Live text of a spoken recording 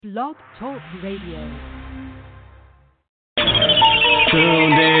Blog Talk Radio.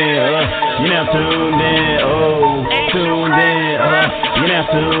 Tuned in, you're now tuned in, oh, tuned in, you're now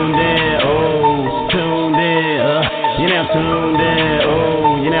tuned in, oh, tuned in, you're now tuned in,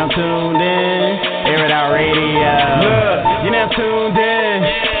 oh, you're now tuned in, Airitoutradio, you're now tuned in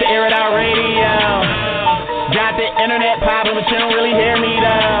to Airitoutradio. Got the internet poppin', but you don't really hear me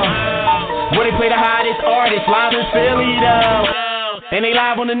though. Where they play the hottest artists, live in Philly though, and they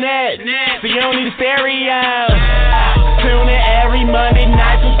live on the net, so you don't need a stereo. Tune in every Monday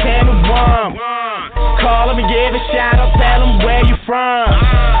night from 10 to 1. Call them and give a shout out, tell them where you from.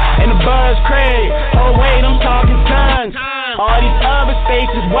 And the buzz Craig, oh wait, I'm talking tons. All these other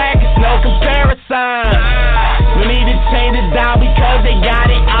stations whack, it's no comparison. We need to change it down because they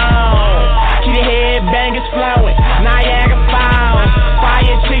got it on. Keep the headbangers flowing, Niagara Falls.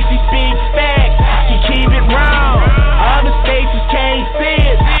 Fire chicks, she speaks facts, she keep it wrong. Other stations can't see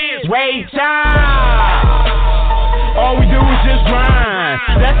it, wait time. All we do is just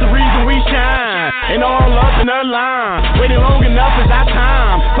grind, that's the reason we shine. And all up in the line, waiting long enough is our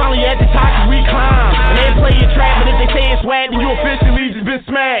time. Finally at the top we climb. And they play your track, but if they say it's whack, then you officially just been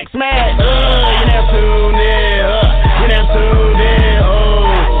smacked. You're now tuned in, you're now tuned in,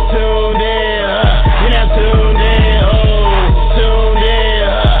 oh, tuned in, you're now tuned in, oh, tuned in,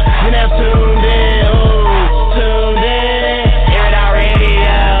 you're now tuned in, oh, tuned in,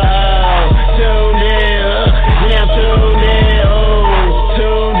 Airitoutradio, tuned in, you're now tuned in, oh,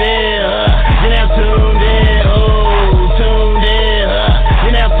 tuned in, you're now tuned in, oh, tuned in,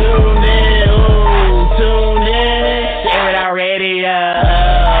 you're now tuned in, oh, tuned in, Airitoutradio.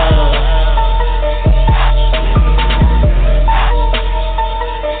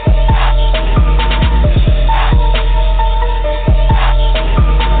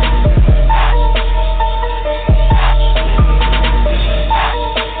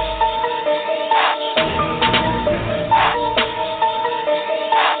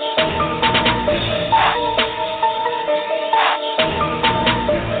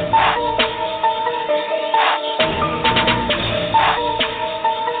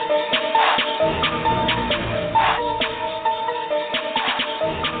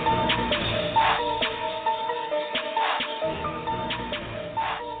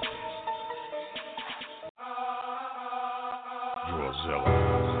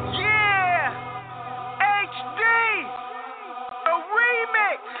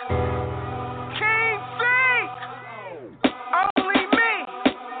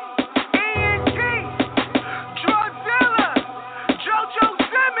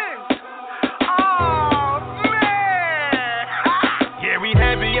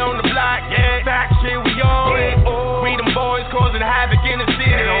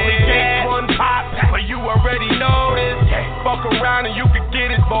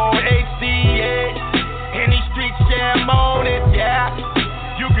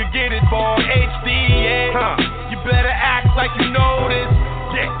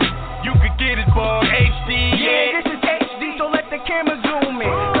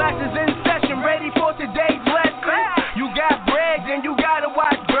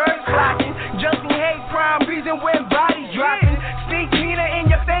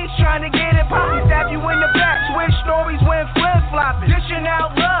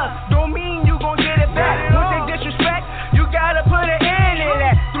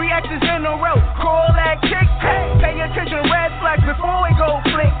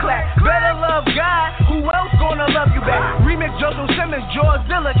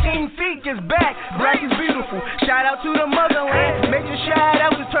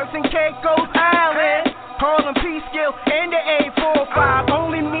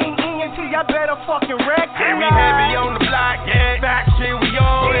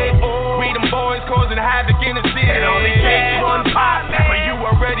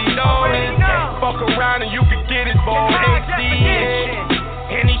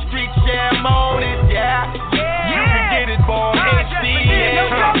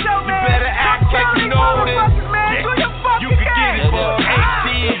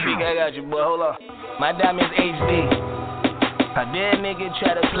 My diamond's HD. How dare nigga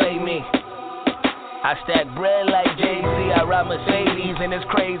try to play me? I stack bread like Jay-Z. I ride Mercedes and it's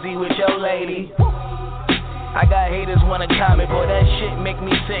crazy with your lady. I got haters wanna comment, boy that shit make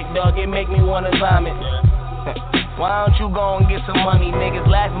me sick, dog. It make me wanna vomit. Why don't you go and get some money? Niggas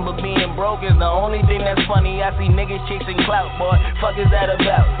laughing but being broke is the only thing that's funny. I see niggas chasing clout, boy. Fuck is that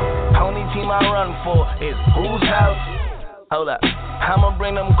about? Only team I run for is whose house? Hold up, I'ma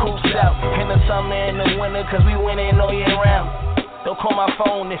bring them coops out in the summer and the winter, cause we winning all year round. Don't call my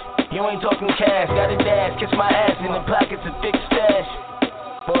phone if you ain't talking cash. Got a dash, kiss my ass in the pockets, a thick stash.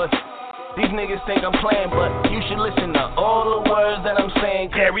 Boy, these niggas think I'm playing, but you should listen to all the words that I'm saying.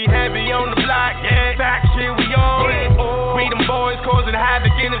 Yeah, we heavy on the block, yeah. Fact shit, we on it. We them boys causing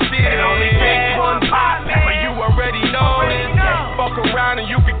havoc in the city. It only takes one pop, but you already know this. Fuck around and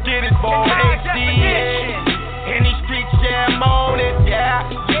you can get it, boy. HDA. In these streets, yeah, I'm on it, yeah.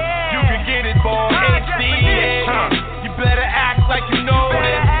 You can get it, boy. HDA. You better act like you know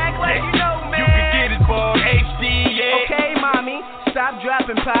it. You can get it, boy. HDA. Okay, mommy. Stop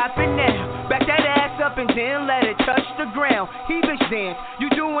dropping, popping now. Back that ass up and then let it touch the ground. Heavish dance,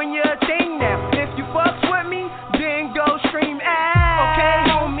 you doing your thing now. If you fucks with me, then go scream out. Okay,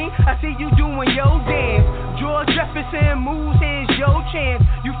 homie, I see you doing your dance. George Jefferson moves, here's your chance.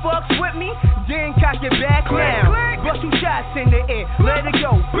 You fucks with me, then cock it back now. Bust 2 shots in the air, let it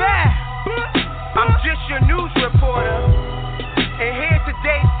go. Back. I'm just your news reporter, and here's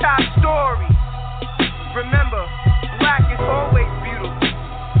today's top story. Remember, black is always beautiful.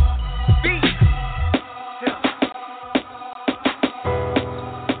 Beat.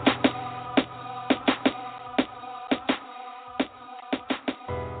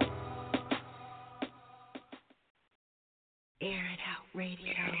 Air It Out Radio.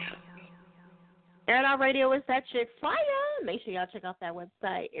 Air It Out Radio is that chick fire. Make sure y'all check out that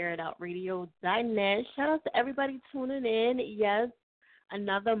website, airitoutradio.net. Shout out to everybody tuning in. Yes,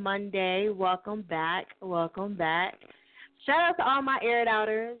 another Monday. Welcome back. Welcome back. Shout out to all my Air It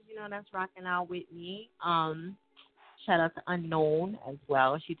Outers, you know, that's rocking out with me. Shout out to Unknown as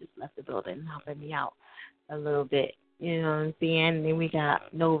well. She just left the building, helping me out a little bit. You know what I'm saying? And then we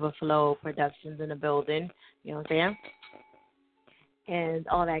got Nova Flow Productions in the building. You know what I'm saying? And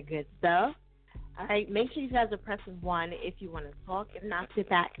all that good stuff. All right, make sure you guys are pressing 1 if you want to talk. If not, sit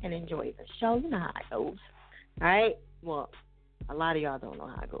back and enjoy the show. You know how it goes. All right? Well, a lot of y'all don't know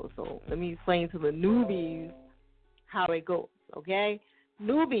how it goes, so let me explain to the newbies how it goes, okay?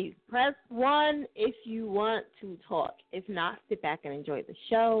 Newbies, press 1 if you want to talk. If not, sit back and enjoy the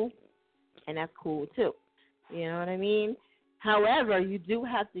show, and that's cool too. You know what I mean? However, you do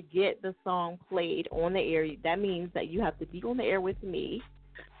have to get the song played on the air. That means that you have to be on the air with me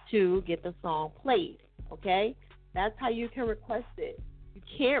to get the song played, okay? That's how you can request it. You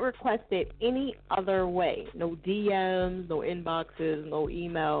can't request it any other way. No DMs, no inboxes, no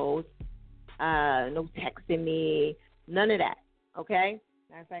emails, no texting me, none of that, okay?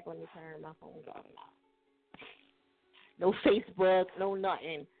 Matter of fact, let me turn my phone off now. No Facebook, no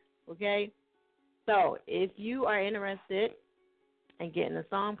nothing, okay? So if you are interested in getting a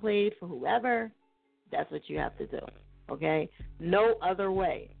song played for whoever, that's what you have to do, okay? No other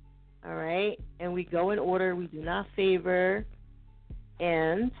way, all right? And we go in order. We do not favor,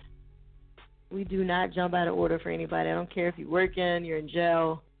 and we do not jump out of order for anybody. I don't care if you're working, you're in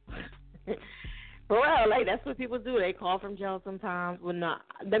jail. For real, like, that's what people do. They call from jail sometimes. Well, not.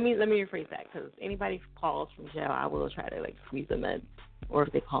 Let me rephrase that, because anybody who calls from jail, I will try to, like, squeeze them in. Or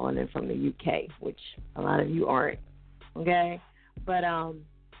if they're calling in from the UK, which a lot of you aren't, okay? But,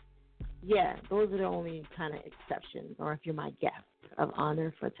 yeah, those are the only kind of exceptions. Or if you're my guest of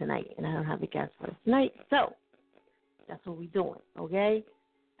honor for tonight, and I don't have a guest for tonight, so that's what we're doing, okay?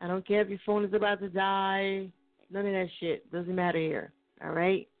 I don't care if your phone is about to die. None of that shit. Doesn't matter here, all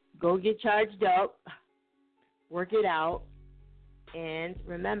right? Go get charged up. Work it out. And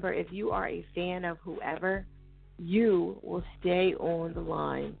remember, if you are a fan of whoever, you will stay on the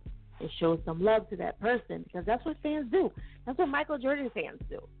line and show some love to that person, because that's what fans do. That's what Michael Jordan fans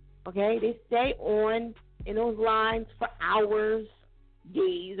do, okay? They stay on in those lines for hours,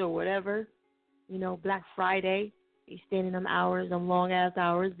 days, or whatever. You know, Black Friday, they stand in them hours, them long-ass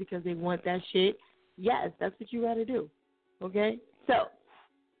hours, because they want that shit. Yes, that's what you got to do, okay? So,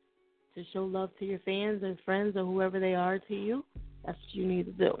 to show love to your fans and friends or whoever they are to you, that's what you need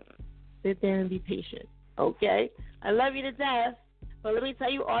to do. Sit there and be patient. Okay? I love you to death. But let me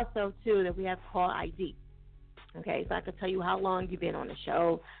tell you also, too, that we have call ID. Okay? So I can tell you how long you've been on the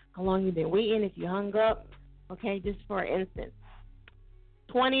show, how long you've been waiting, if you hung up. Okay? Just for instance,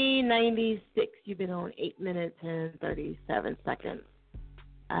 2096, you've been on 8 minutes and 37 seconds.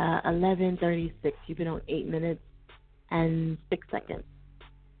 1136, you've been on 8 minutes and 6 seconds.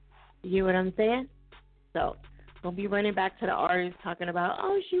 You hear what I'm saying? So don't be running back to the artist talking about,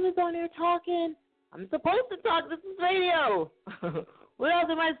 oh, she was on there talking. I'm supposed to talk. This is radio. What else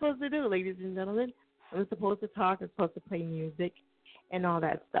am I supposed to do, ladies and gentlemen? I'm supposed to talk. I'm supposed to play music and all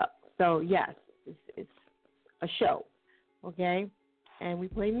that stuff. So, yes, it's a show, okay? And we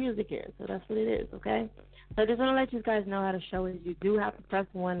play music here, so that's what it is, okay? So I just want to let you guys know how the show is. You do have to press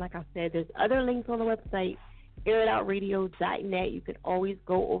 1. Like I said, there's other links on the website, airitoutradio.net. You can always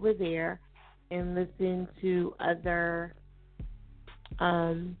go over there and listen to other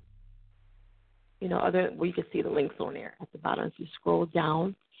Other where you can see the links on there at the bottom. If you scroll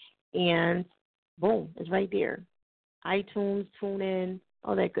down, and boom, it's right there. iTunes, TuneIn,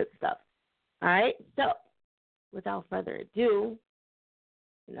 all that good stuff. All right. So, without further ado,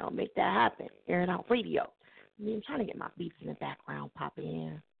 make that happen. Air It Out Radio. I'm trying to get my beats in the background popping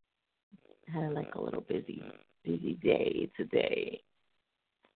in. I had like a little busy day today.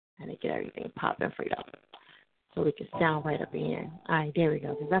 I had to get everything popping for y'all so we can sound right up in here. All right, there we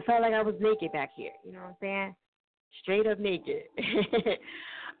go. Because I felt like I was naked back here. You know what I'm saying? Straight up naked.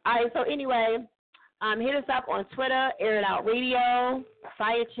 All right, so anyway, hit us up on Twitter, Air It Out Radio,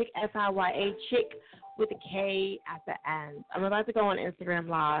 Fire Chick, FIYA Chick with a K at the end. I'm about to go on Instagram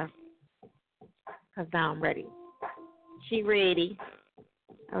Live because now I'm ready. She ready.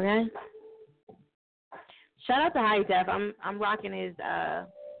 Okay? Shout out to High Def. I'm rocking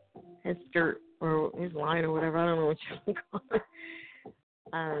his skirt or his line or whatever. I don't know what you call it.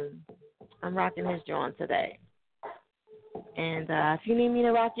 I'm rocking his joint today. And if you need me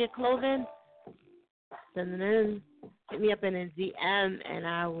to rock your clothing, send it in. Hit me up in a DM, and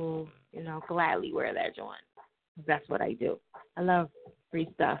I will, gladly wear that joint. That's what I do. I love free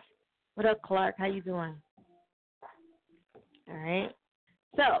stuff. What up, Clark? How you doing? All right.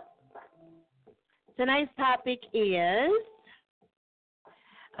 So, tonight's topic is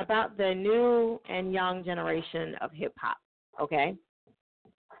about the new and young generation of hip-hop, okay?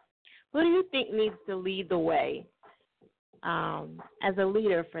 Who do you think needs to lead the way as a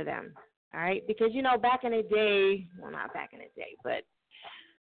leader for them, all right? Because, back in the day, well, not back in the day, but,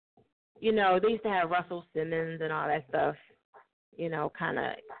 they used to have Russell Simmons and all that stuff, kind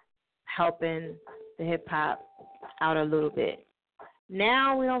of helping the hip-hop out a little bit.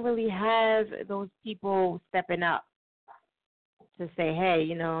 Now we don't really have those people stepping up to say, hey,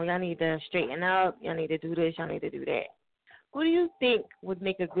 y'all need to straighten up, y'all need to do this, y'all need to do that. Who do you think would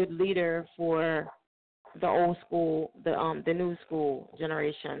make a good leader for the old school, the new school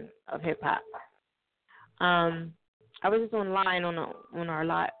generation of hip hop? I was just online on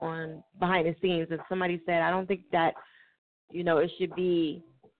behind the scenes, and somebody said, I don't think that, it should be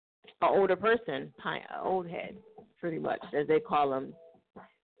an older person, an old head, pretty much, as they call them.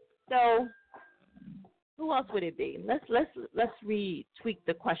 So, who else would it be? Let's retweak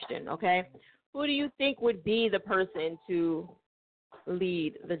the question, okay? Who do you think would be the person to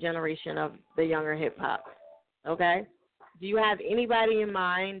lead the generation of the younger hip hop? Okay? Do you have anybody in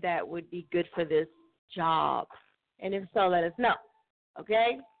mind that would be good for this job? And if so, let us know.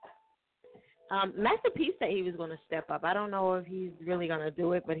 Okay? Master P said he was going to step up. I don't know if he's really going to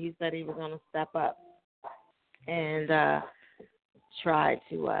do it, but he said he was going to step up and try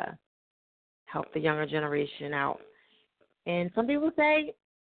to help the younger generation out. And some people say,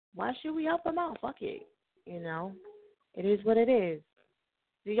 why should we help them out? Fuck it. It is what it is.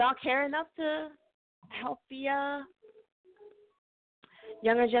 Do y'all care enough to help the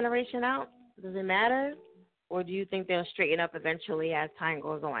younger generation out? Does it matter? Or do you think they'll straighten up eventually as time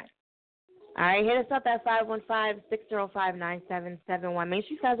goes on? All right, hit us up at 515-605-9771. Make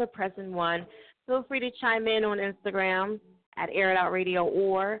sure you guys are pressing 1. Feel free to chime in on Instagram at Air It Out Radio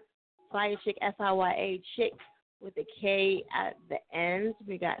or Fire Chick, FIYA Chick with a K at the end.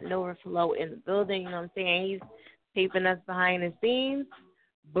 We got Nova Flow in the building. You know what I'm saying? He's taping us behind the scenes.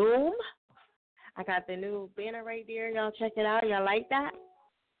 Boom. I got the new banner right there. Y'all check it out. Y'all like that?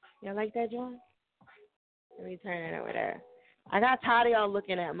 Y'all like that, John? Let me turn it over there. I got tired of y'all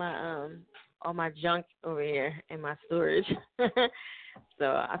looking at my all my junk over here in my storage. So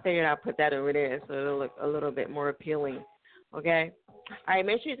I figured I'd put that over there so it'll look a little bit more appealing. Okay? All right,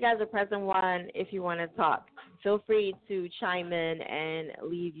 make sure you guys are pressing 1 if you want to talk. Feel free to chime in and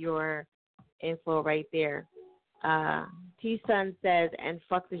leave your info right there. T-Sun says, and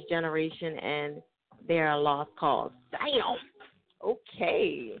fuck this generation, and they are lost cause. Damn.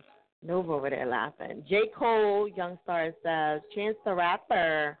 Okay. Nova over there laughing. J. Cole, Young Star says, Chance the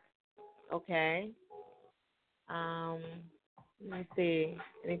Rapper. Okay. Let me see.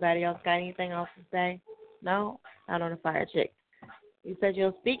 Anybody else got anything else to say? No? Not on the Fire Chick. You said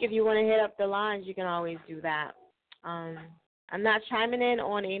you'll speak. If you want to hit up the lines, you can always do that. I'm not chiming in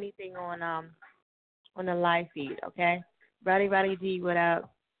on anything on the live feed, okay? Roddy D, what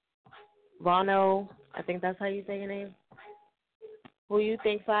up? Rono, I think that's how you say your name. Who you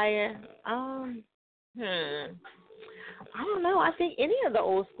think, Fire? I don't know. I think any of the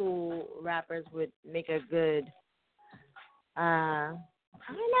old school rappers would make a good, I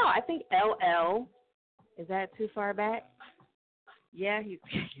don't know. I think LL, is that too far back? Yeah, he's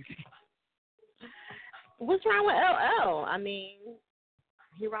what's wrong with LL? I mean,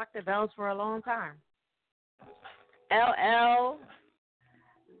 he rocked the bells for a long time. LL,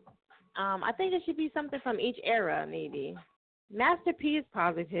 I think it should be something from each era, maybe. Master P is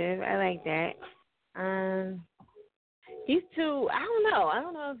positive. I like that. He's too. I don't know. I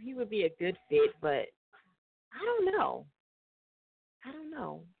don't know if he would be a good fit, but I don't know.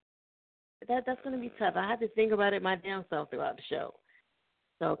 That's gonna be tough. I have to think about it my damn self throughout the show.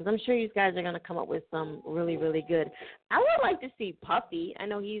 So, because I'm sure you guys are gonna come up with some really, really good. I would like to see Puffy. I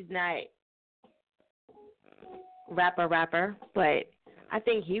know he's not rapper, but I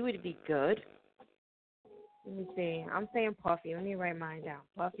think he would be good. Let me see. I'm saying Puffy. Let me write mine down.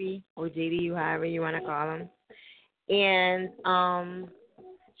 Puffy or JD, however you want to call him. And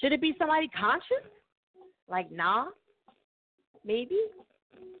should it be somebody conscious? Like Nah? Maybe?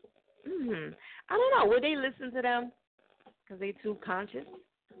 I don't know. Would they listen to them because they too conscious?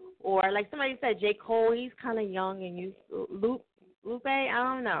 Or like somebody said, J. Cole, he's kind of young and you Lupe, I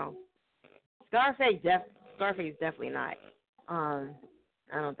don't know. Scarface definitely not. I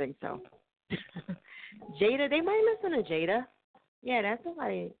don't think so. Jada, they might listen to Jada. Yeah, that's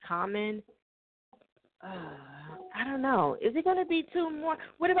somebody common. I don't know. Is it going to be too more?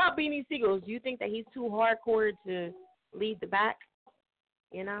 What about Beanie Siegel? Do you think that he's too hardcore to lead the back?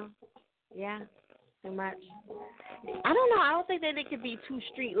 You know? Yeah, too much. I don't know. I don't think that it could be too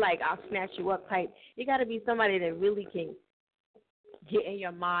street like I'll snatch you up type. You got to be somebody that really can get in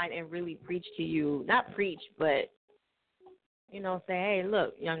your mind and really preach to you. Not preach, but, you know, say, hey,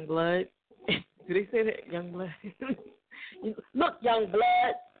 look, young blood. Do they say that? Young blood? Look, young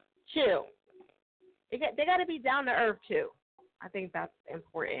blood, chill. They got to be down to earth, too. I think that's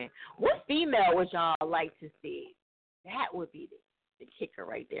important. What female would y'all like to see? That would be the kicker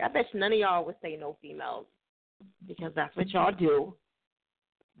right there. I bet you none of y'all would say no females because that's what y'all do.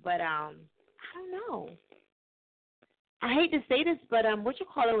 But I don't know. I hate to say this, but what you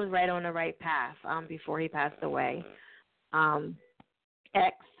call it was right on the right path before he passed away.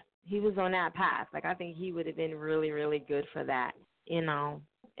 X, he was on that path. Like, I think he would have been really, really good for that, you know,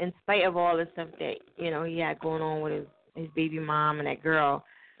 in spite of all the stuff that, you know, he had going on with his baby mom and that girl.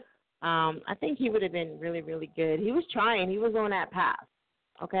 I think he would have been really, really good. He was trying. He was on that path,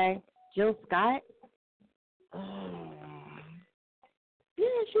 okay? Jill Scott?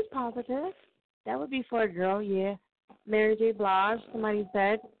 Yeah, she's positive. That would be for a girl, yeah. Mary J. Blige, somebody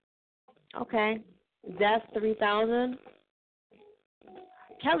said. Okay. That's 3,000.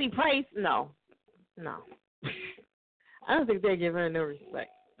 Kelly Price, no. I don't think they give her no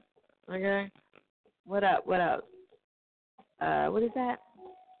respect. Okay? What up? What is that?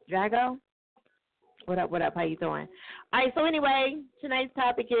 Drago? What up? How you doing? All right, so anyway, tonight's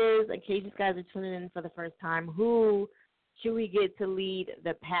topic is, in case you guys are tuning in for the first time, who should we get to lead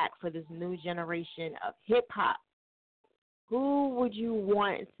the pack for this new generation of hip-hop? Who would you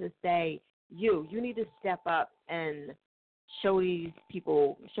want to say, you need to step up and show these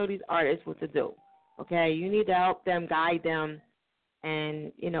artists what to do, okay? You need to help them, guide them,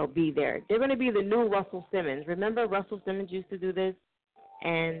 and, you know, be there. They're going to be the new Russell Simmons. Remember Russell Simmons used to do this?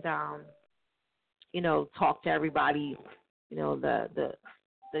 And, you know, talk to everybody, you know, the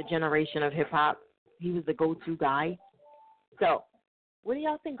generation of hip-hop. He was the go-to guy. So what do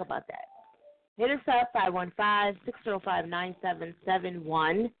y'all think about that? Hit us up,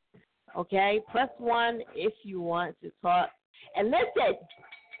 515-605-9771. Okay? Press 1 if you want to talk. And listen,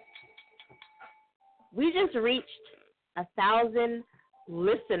 we just reached 1,000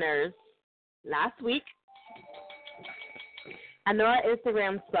 listeners last week. I know our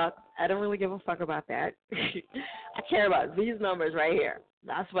Instagram sucks. I don't really give a fuck about that. I care about these numbers right here.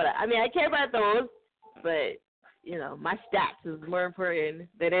 That's what I care about those, but, you know, my stats is more important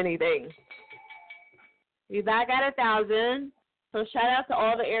than anything. We back at 1,000. So shout out to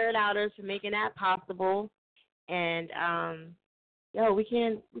all the Air It Outers for making that possible. And, we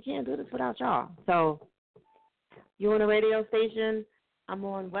can't do this without y'all. So you on a radio station? I'm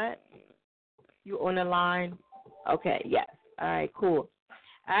on what? You on the line? Okay, yes. All right, cool.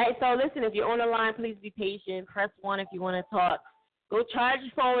 All right, so listen, if you're on the line, please be patient. Press 1 if you want to talk. Go charge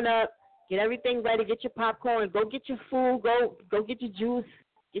your phone up. Get everything ready. Get your popcorn. Go get your food. Go get your juice.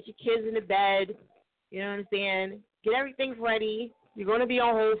 Get your kids in the bed. You know what I'm saying? Get everything ready. You're going to be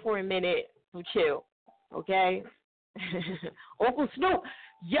on hold for a minute, so chill, okay? Uncle Snoop,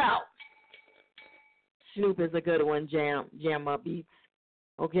 yo. Snoop is a good one, jam up beats.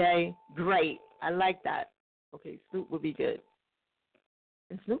 Okay, great. I like that. Okay, Snoop would be good.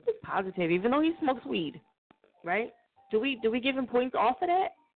 And Snoop is positive, even though he smokes weed, right? Do we give him points off of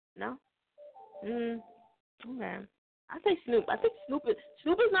that? No? Okay. I say Snoop. I think Snoop is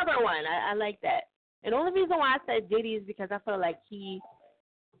number one. I like that. And the only reason why I said Diddy is because I feel like he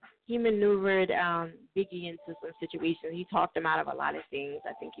he maneuvered Biggie into some situations. He talked him out of a lot of things.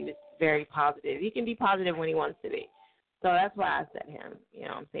 I think he was very positive. He can be positive when he wants to be. So that's why I said him, you know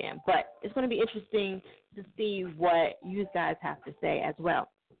what I'm saying? But it's going to be interesting to see what you guys have to say as well.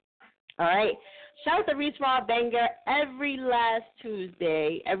 All right. Shout out to Reese Raw Banger every last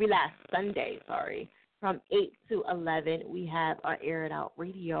Sunday, from 8 to 11. We have our Air It Out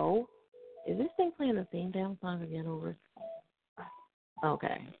Radio. Is this thing playing the same damn song again over?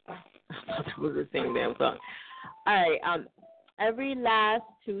 Okay. I thought it was the same damn song. All right. Every last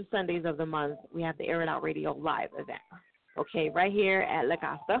 2 Sundays of the month, we have the Air It Out Radio live event. Okay, right here at La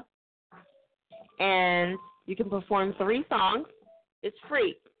Casa. And you can perform 3 songs. It's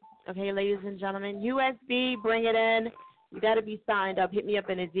free. Okay, ladies and gentlemen. USB, bring it in. You got to be signed up. Hit me up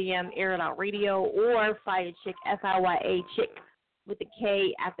in a DM, Air It Out Radio, or Fire Chick, FIYA Chick, with the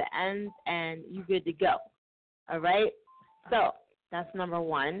K at the end, and you good to go. All right? So that's number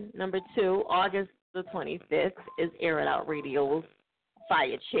 1. Number 2, August the 25th is Air It Out Radio's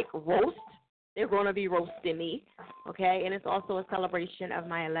Fire Chick Roast. They're going to be roasting me, okay? And it's also a celebration of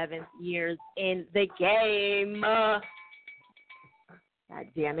my 11th years in the game. God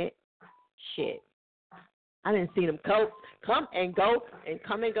damn it. Shit. I didn't see them come and go and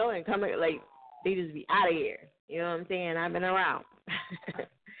come and go and come and, like, they just be out of here. You know what I'm saying? I've been around.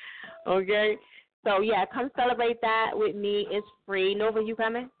 Okay? So, yeah, come celebrate that with me. It's free. Nova, you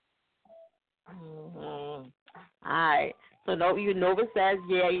coming? Mm-hmm. All right. So Nova says,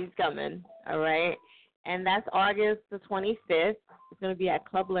 yeah, he's coming. All right. And that's August the 25th. It's going to be at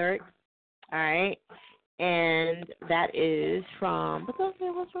Club Lyrics. All right. And that is from,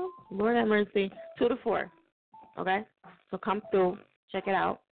 what's from? Lord have mercy, 2 to 4. Okay. So come through. Check it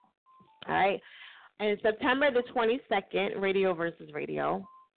out. All right. And September the 22nd, Radio versus Radio.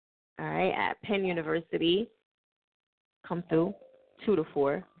 All right. At Penn University. Come through. 2 to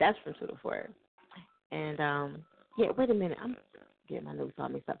 4. That's from 2 to 4. And, yeah, wait a minute. I'm getting my notes all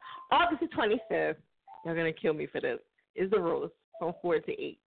mixed up. August the 25th, you're going to kill me for this, is the roast from 4 to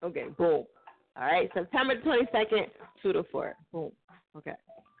 8. Okay, boom. All right, September the 22nd, 2 to 4. Boom. Okay.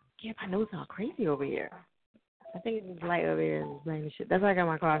 Yeah, my notes all crazy over here. I think it's light over here and blinding shit. That's why I got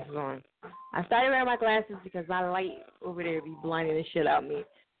my glasses on. I started wearing my glasses because my light over there be blinding the shit out of me.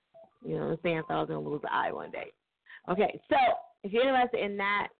 You know what I'm saying? I thought I was going to lose the eye one day. Okay, so if you're interested in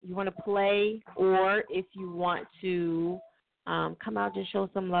that, you want to play, or if you want to come out and show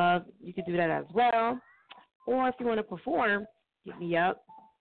some love, you can do that as well. Or if you want to perform, hit me up.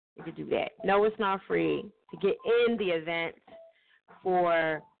 You can do that. No, it's not free. To get in the event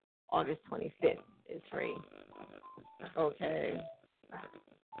for August 25th, it's free. Okay.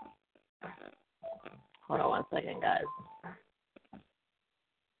 Hold on 1 second, guys.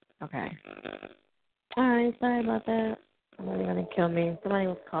 Okay. All right, sorry about that. Somebody's going to kill me. Somebody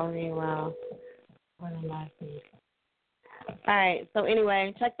was calling me while I'm laughing. All right, so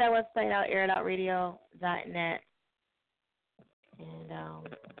anyway, check that website out, airitoutradio.net. And, all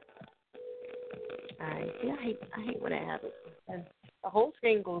right, see, I hate when that happens. And the whole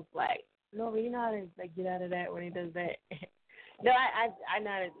screen goes black. No, but you know how to, like, get out of that when he does that? No, I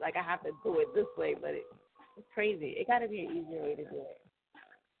know, like, I have to do it this way, but it's crazy. It got to be an easier way to do it.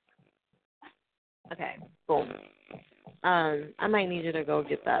 Okay, boom. I might need you to go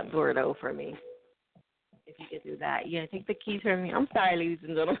get that Bordeaux for me. If you could do that. Yeah, take the keys from me. I'm sorry, ladies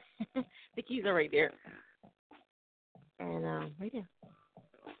and gentlemen. The keys are right there. And, right there.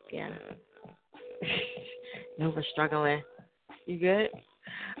 Yeah. No, we're struggling. You good?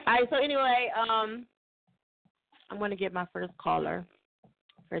 All right, so anyway, I'm going to get my first caller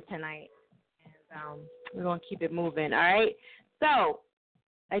for tonight. And we're going to keep it moving, all right? So,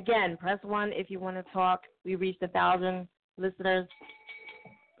 again, press 1 if you want to talk. We reached 1,000 listeners.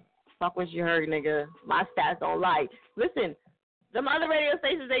 Fuck what you heard, nigga. My stats don't lie. Listen, them other radio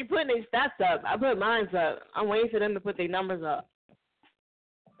stations, they putting their stats up. I put mine up. I'm waiting for them to put their numbers up.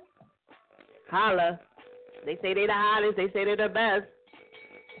 Holla. They say they the hottest. They say they the best.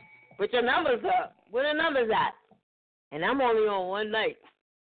 Put your numbers up. Where the numbers at? And I'm only on one night.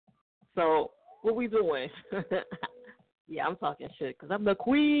 So, what we doing? Yeah, I'm talking shit because I'm the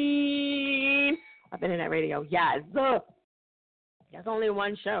queen. I've been in that radio. Yes. That's only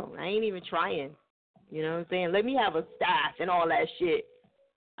one show. I ain't even trying. You know what I'm saying? Let me have a staff and all that shit.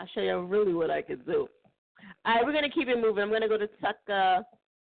 I'll show you really what I can do. All right, we're going to keep it moving. I'm going to go to Tucker,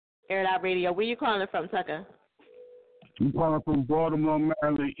 Air It Out Radio. Where you calling from, Tucker? I'm calling from Baltimore,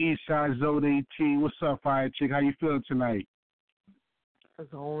 Maryland, East Side, Zone 18. What's up, Fire Chick? How you feeling tonight?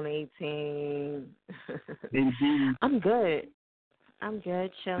 Zone 18. Indeed. I'm good.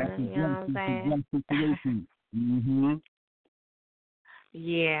 Chilling. You know what I'm saying? Mm-hmm.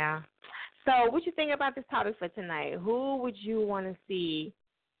 Yeah. So, what you think about this topic for tonight? Who would you want to see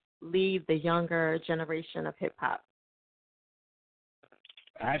lead the younger generation of hip hop?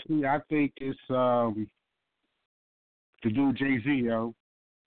 Actually, I think it's the dude Jay-Z, yo.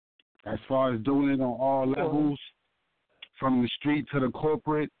 As far as doing it on all levels, from the street to the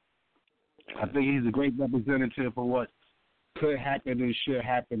corporate, I think he's a great representative of what could happen and should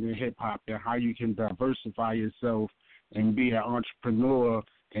happen in hip hop and how you can diversify yourself and be an entrepreneur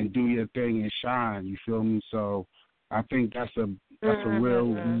and do your thing and shine. You feel me? So I think that's a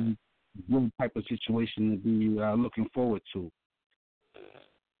real type of situation to be looking forward to.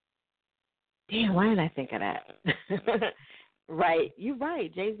 Damn, why didn't I think of that? Right, you're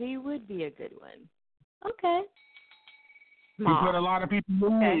right. Jay-Z would be a good one. Okay. We put a lot of people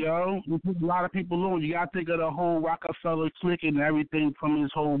on, yo. We put a lot of people on. You got to think of the whole Rockefeller clique and everything from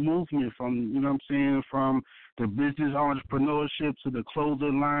his whole movement, from, you know what I'm saying, from the business entrepreneurship to the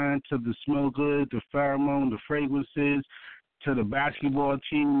clothing line to the smell good, the pheromone, the fragrances, to the basketball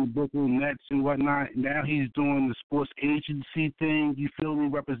team, the Brooklyn Nets and whatnot. Now he's doing the sports agency thing, you feel me,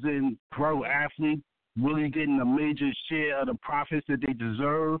 representing pro athletes, really getting a major share of the profits that they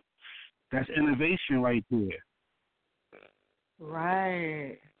deserve. That's innovation right there.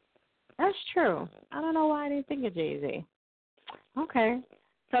 Right. That's true. I don't know why I didn't think of Jay-Z. Okay.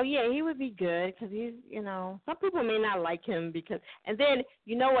 So, yeah, he would be good because he's, you know, some people may not like him because, and then,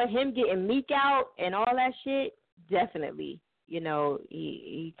 you know what, him getting Meek out and all that shit, definitely, you know,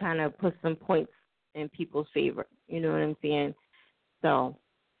 he kind of puts some points in people's favor. You know what I'm saying? So,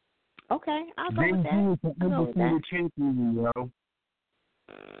 okay, I'll go with that. I'll go with that. Champion, yo.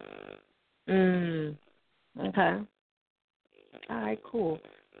 Okay. All right, cool.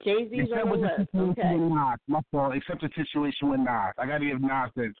 Jay-Z's on the list. Okay. My fault. Except the situation with Nas. I got to give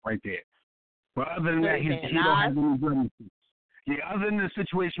Nas that right there. But other than that, he don't have any good. Yeah, other than the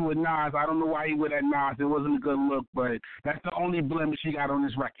situation with Nas, I don't know why he with that Nas. It wasn't a good look, but that's the only blemish he got on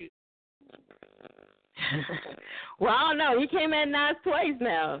his record. Well, I don't know. He came at Nas twice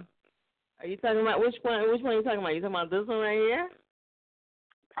now. Are you talking about which one? Which one are you talking about? You talking about this one right here?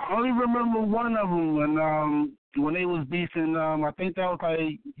 I only remember one of them when they was beefing. I think that was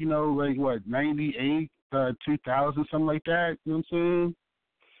like, you know, like what, 98, 2000, something like that. You know what I'm saying?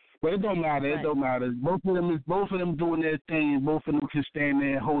 But it don't matter. Right. It don't matter. Both of them doing their thing, and both of them can stand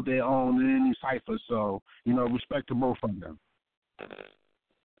there and hold their own in any cipher. So, you know, respect to both of them.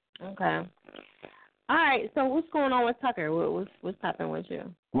 Okay. All right. So what's going on with Tucker? What's happening with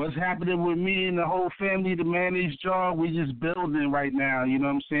you? What's happening with me and the whole family, the managed job, we just building right now. You know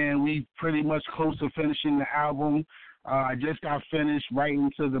what I'm saying? We pretty much close to finishing the album. I just got finished writing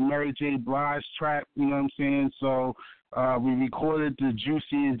to the Mary J. Blige track. You know what I'm saying? So we recorded the Juicy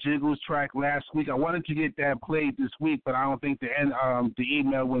and Jiggles track last week. I wanted to get that played this week, but I don't think the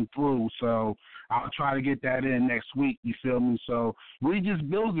email went through. So I'll try to get that in next week. You feel me? So we just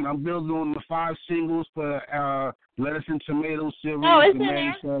building. I'm building on the 5 singles for Lettuce and Tomato series. Oh, it's in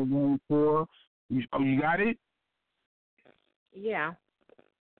there. You got it? Yeah.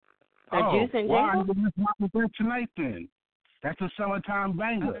 Juice and why? Jiggles? Let's rock with that tonight then. That's a summertime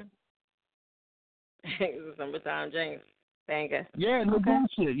banger. It's a summertime banger. Yeah, no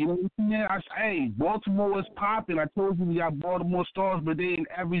bullshit. You know what I'm saying? Hey, Baltimore is popping. I told you we got Baltimore stars, but they in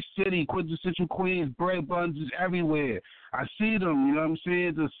every city. Quintessential Queens, bread buns is everywhere. I see them, you know what I'm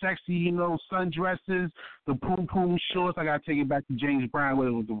saying? The sexy, you know, sundresses, the poom-poom shorts. I got to take it back to James Brown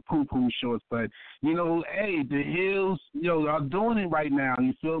with the poom-poom shorts. But, you know, hey, the Hills, yo, y'all doing it right now.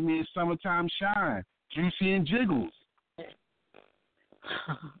 You feel me? It's summertime shine. Juicy and Jiggles.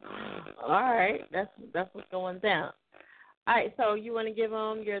 All right. That's what's going down. All right, so you want to give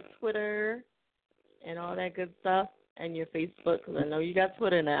them your Twitter and all that good stuff and your Facebook, because I know you got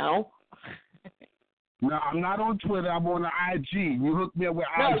Twitter now. No, I'm not on Twitter. I'm on the IG. You hooked me up with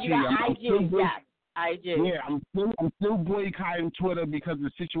IG. No, you got IG, IG. Yeah, I'm still boycotting Twitter because of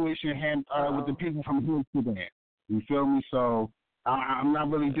the situation with the people from Houston. You feel me? So I'm not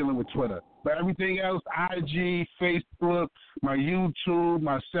really dealing with Twitter. But everything else, IG, Facebook, my YouTube,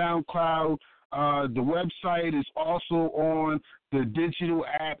 my SoundCloud, the website is also on the digital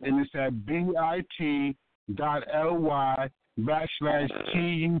app, and it's at bit.ly/TUCK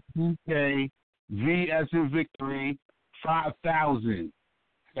V as in Victory 5000.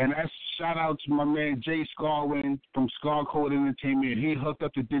 And that's shout out to my man Jay Scarwin from Scar Code Entertainment. He hooked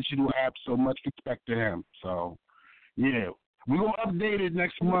up the digital app, so much respect to him. So, yeah. We're going to update it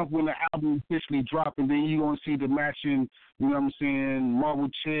next month when the album officially drops, and then you're going to see the matching, you know what I'm saying, Marvel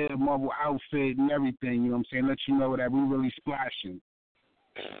chair, Marvel outfit, and everything, you know what I'm saying, let you know that we're really splashing.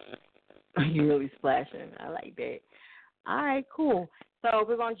 You're really splashing. I like that. All right, cool. So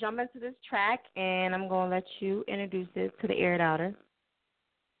we're going to jump into this track, and I'm going to let you introduce it to the Air It Outer.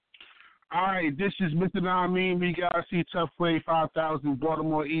 All right, this is Mr. Namin. We got C Tough Way 5000,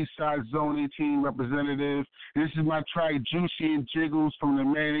 Baltimore East Side Zone 18 representative. This is my track, Juicy and Jiggles, from the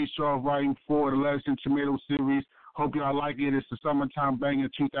Mayonnaise Shaw Volume 4, the Lettuce and Tomato series. Hope y'all like it. It's the summertime banger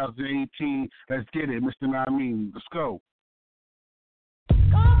 2018. Let's get it, Mr. Namin. Let's go.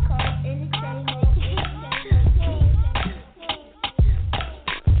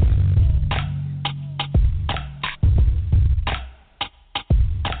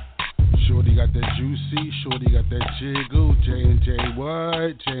 Shorty got that juicy, shorty got that jiggle, J&J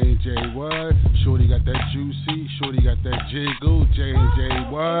what, J&J what? Shorty got that juicy, shorty got that jiggle, J&J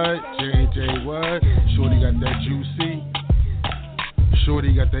what, J&J what? Shorty got that juicy,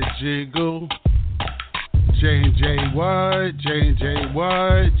 shorty got that jiggle, J&J what, J&J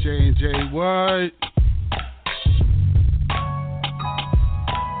what, J&J what?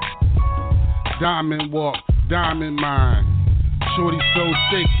 Diamond walk, diamond mine. Shorty so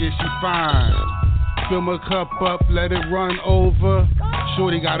thick, yeah, she fine. Fill my cup up, let it run over.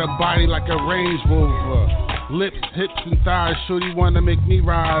 Shorty got a body like a Range Rover. Lips, hips, and thighs, shorty wanna make me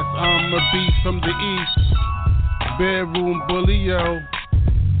rise. I'm a beast from the east. Bedroom bully, yo.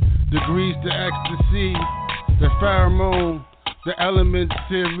 Degrees to ecstasy. The pheromone, the element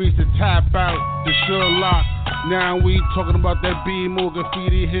series, the tap out, the Sherlock. Now we talking about that B-more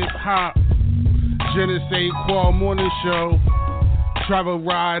graffiti hip hop. Je ne sais quoi morning show. Travel,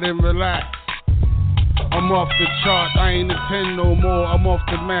 ride, and relax. I'm off the chart, I ain't a 10 no more. I'm off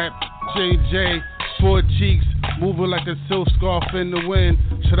the map. JJ, 4 cheeks, moving like a silk scarf in the wind.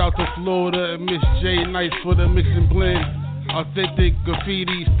 Shout out to Florida and Miss J, nice for the mix and blend. Authentic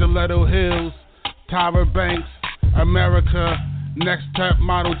graffiti, Stiletto Hills, Tyra Banks, America, next top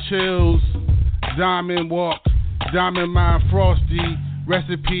model chills. Diamond walk, diamond mine frosty,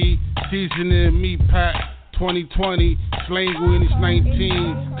 recipe, seasoning, meat pack. 2020, Slanguage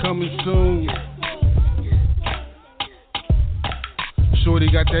 19, coming soon.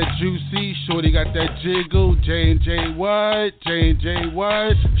 Shorty got that juicy, shorty got that jiggle, J&J what, J&J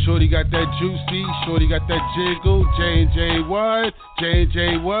what? Shorty got that juicy, shorty got that jiggle, J&J what,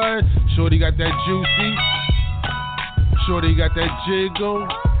 J&J what? Shorty got that juicy, shorty got that jiggle,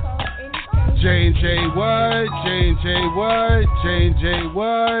 J&J what, J&J what, J&J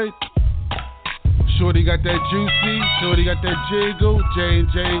what? Shorty got that juicy, shorty got that jiggle,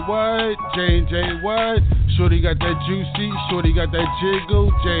 J&J what, J&J what? Shorty got that juicy, shorty got that jiggle,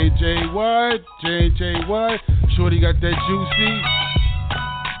 J&J what, J&J what? Shorty got that juicy,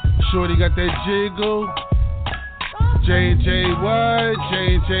 shorty got that jiggle, J&J what,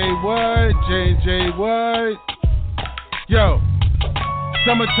 J&J what, J&J what? Yo,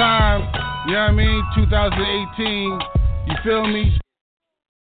 summertime, you know what I mean, 2018, you feel me?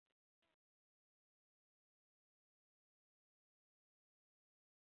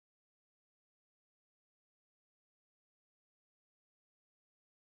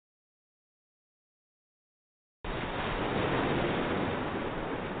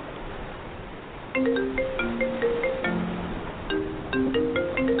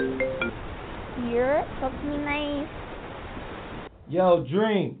 Here, talk to me nice. Yo,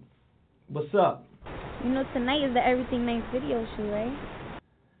 Dream, what's up? You know tonight is the Everything Nice video shoot, right?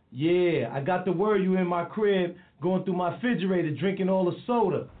 Yeah, I got the word you in my crib, going through my refrigerator, drinking all the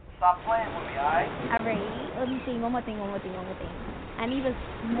soda. Stop playing with me, alright? Alright, let me see, one more thing. I need a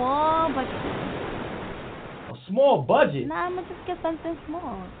small budget. A small budget? Nah, I'm gonna just get something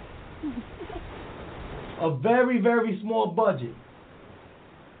small. A very, very small budget.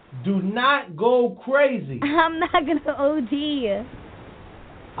 Do not go crazy. I'm not gonna OD.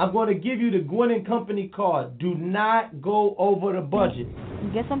 I'm going to give you the Gwen and Company card. Do not go over the budget.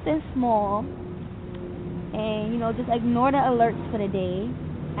 Get something small. And, just ignore the alerts for the day.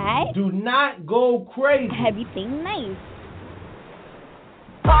 Alright? Do not go crazy. Everything nice.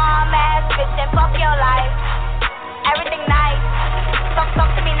 Bomb ass bitch and fuck your life. Everything nice.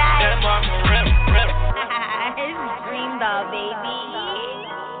 Talk to me nice. It's Dream Dog, baby.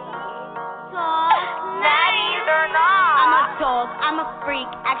 Daddies or not? I'm a dog, I'm a freak.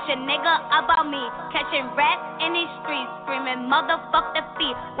 Ask your nigga about me. Catching rats in these streets. Screaming motherfuck the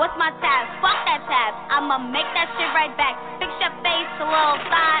feet. What's my tab? Fuck that tab. I'ma make that shit right back. Fix your face a little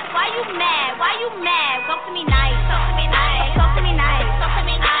side. Why you mad? Talk to me nice. Talk to me nice. Talk to me nice. Talk to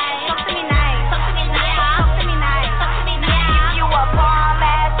me nice. Talk to me nice. Talk to me nice. Talk to me nice. Talk to me nice. You a bomb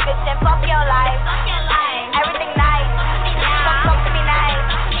ass bitch and fuck your life. Fuck your life. Everything nice. Talk to me nice.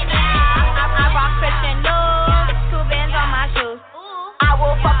 I rock Christian Louboutin. 2 bands on my shoes. I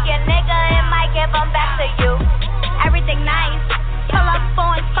will fuck your nigga and might give him back to you. Everything nice. Pull up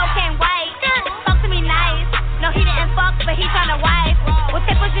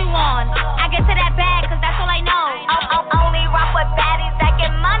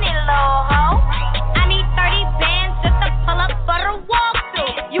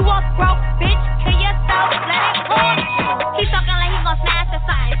to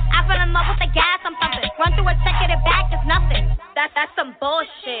something. I fell in love with the gas, I'm thumping. Run through a check, get it back, it's nothing. That's some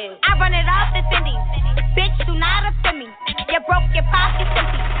bullshit. I run it off the Cindy. Bitch, do not offend me. You're broke, your pocket's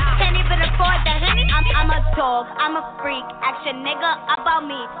empty. Can't even afford the Henny. I'm a dog, I'm a freak. Ask your nigga about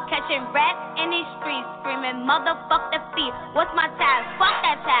me. Catching rats in these streets, screaming motherfuck the feet. What's my tab? Fuck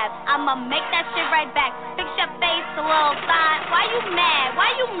that tab. I'ma make that shit right back. Fix your face a little side. Why you mad? Why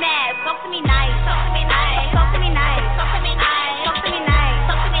you mad? Talk to me nice. Talk to me nice. Talk to me nice. Talk to me nice. Talk to me nice.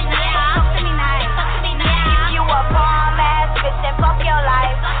 Talk to me nice. Talk to me nice. Talk to me nice. You a bomb ass bitch and fuck your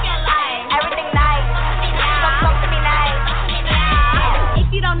life. Fuck your life. Everything nice. Talk to me nice. If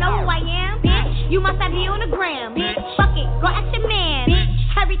you don't know who I am, bitch, you must have me on the gram. Bitch, fuck it, go ask your man. Bitch,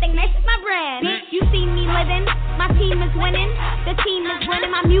 everything nice is my brand. Bitch, you see me living, my team is winning. The team is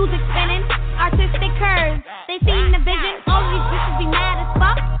winning, my music's spinning. Artistic curves, they seen the vision. All these bitches be mad as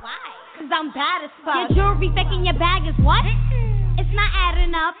fuck. Cause I'm bad as fuck. Your jewelry fake in your bag is what? It's not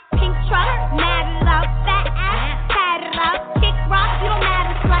adding up. Pink truck, mad it up. Fat ass, pat it up. Kick rock, you don't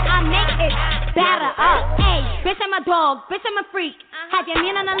matter, slut. I make it batter up. Ayy, bitch, I'm a dog. Bitch, I'm a freak. Have your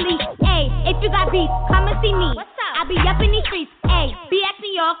man on a leash. Ayy, if you got beef, come and see me. I be up in these streets. Ayy, BX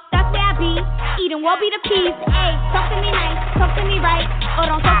New York, that's where I be. Eating will be the peas. Ayy, talk to me nice, talk to me right. Or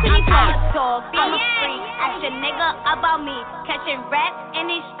don't talk to me twice. Dog, I'm a freak. Ask your nigga about me. Catching rats in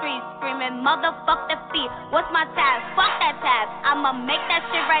these streets, screaming motherfuck the feet. What's my tab? Fuck that tab. I'ma make that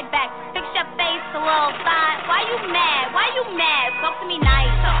shit right back. Fix your face a little side. Why you mad? Why you mad? Talk to me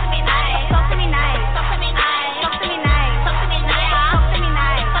nice. Talk to me nice. Talk to me nice. Talk to me nice. Talk to me nice. Talk to me nice. Talk to me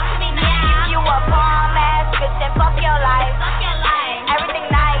nice. Talk to me nice. You a bomb ass bitch and fuck your life. Fuck your life. Everything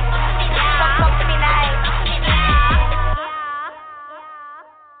nice. Talk to me nice.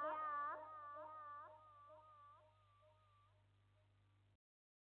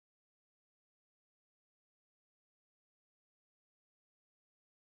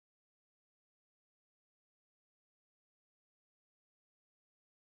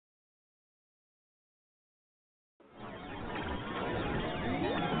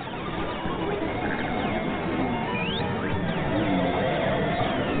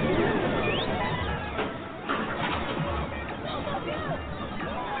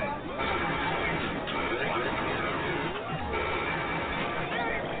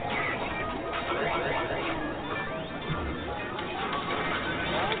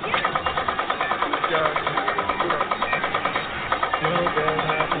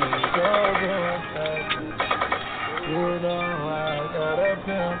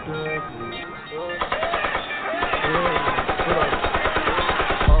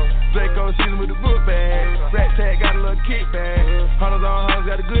 Draco season with the book bag. Rat tag got a little kickback. Hunters on hunters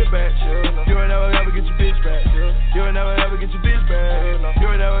got a good batch. You ain't never ever get your bitch back. You ain't never ever get your bitch back. You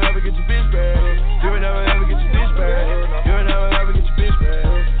ain't never ever get your bitch back. You ain't never ever get your bitch back. You ain't never ever get your bitch back.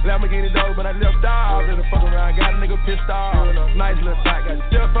 Lamborghini dog, but I left off. Let the fuck around, got a nigga pissed off. Nice little thought, got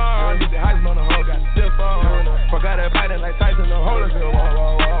stiff on. Did the heisen on the hoe, got stiff on. Forgot that biting like Tyson, the Holyfield. Whoa,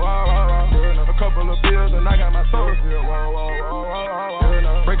 whoa, whoa, whoa, whoa. A couple of pills and I got my soul filled. Whoa, whoa, whoa, whoa,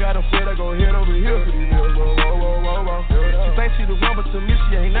 whoa. Break out them shit, I go head over here for these bills. Whoa, whoa, whoa, whoa, whoa. She think she the one, but to me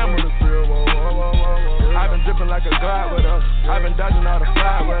she ain't never the thrill. Whoa, whoa, whoa, whoa. I've been dripping like a god with her. I've been dodging all the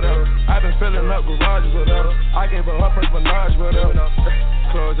fly with her. I've been filling up garages with her. I gave her first menage with her.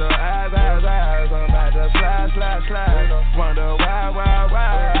 Close your eyes, eyes, eyes. I'm about to slide, slide, slide. Wonder why,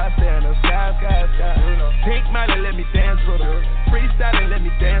 I stay in the sky, sky, sky. Pink Molly, let me dance with her. Freestyling, let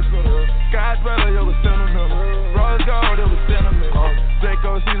me dance with her. God's brother, it was sentimental. Rose gold, it was sentimental.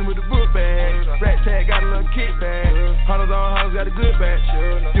 Draco season with the book bag. Rat tag got a little kickback. Hunters on hunters got a good batch.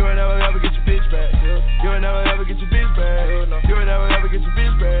 You ain't never ever get your bitch back. You ain't never ever get your bitch back. You ain't never ever get your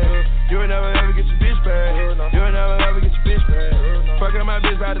bitch back. You ain't never ever get your bitch back. You ain't never ever get your bitch back. Fucking my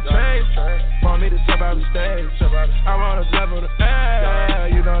bitch by the train. Want me to jump out the stage. I wanna jump on the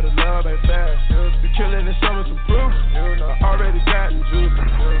air. You know the love ain't fast. You killing and showing some proof. I already got the juice.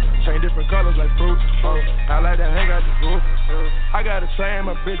 Chain different colors like fruit. I like that hang out the roof. I got a chain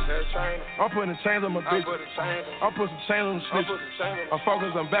my bitch. I'm putting chains on my bitch. I'm putting some chains on the snitch. I'm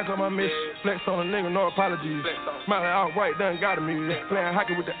focused, I'm back on my mission. Flex on a nigga, no apologies. Smiling out white, done got me. Playing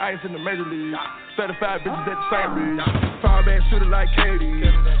hockey with the ice in the major league. 35 bitches at the same beach. Fire back shooter like Katie.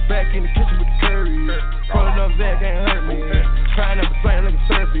 Back in the kitchen with the curry. Pulling up Zach can't hurt me. Trying up the plane like a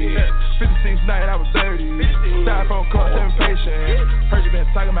surfy. 56 night I was dirty. Styrofoam cup, 7 patient. Heard you been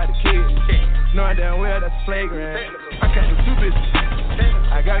talking about the kids. Knowing damn well that's flagrant. I catch some 2 bitches.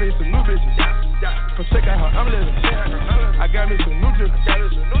 I got me some new bitches. Come check out how I'm living. I got me some new drip.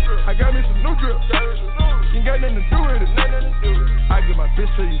 I got me some new drip. You ain't got nothing to do with it. I get my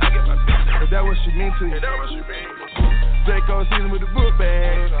bitch to you. Is that what she mean to you? Draco season with the book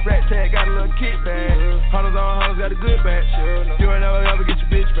bag. Rat tag got a little kickback. Hunters on hunters got a good batch. You ain't never ever get your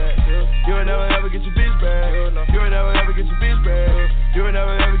bitch back. You ain't never ever get your bitch back. You ain't never ever get your bitch back. You ain't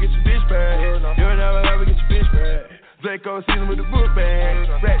never ever get your bitch back. You ain't never ever get your bitch back. Draco season with the book bag.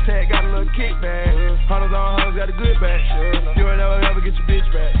 Rat tag got a little kickback. Hunters on hunters got a good batch. You ain't never ever get your bitch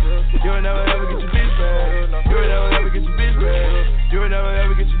back. You ain't never ever get your bitch back. You ain't never ever get your bitch back. You ain't never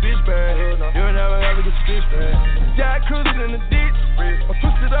ever get your bitch back. You ain't never ever get your bitch back. Jack cruising in the ditch. I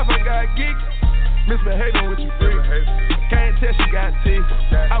pushed it up, I got geeks. Misbehaving with your freak. Can't tell she got teeth.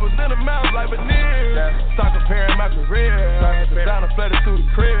 I was in the mouth like veneer. Start comparing my career. Down and flooded through the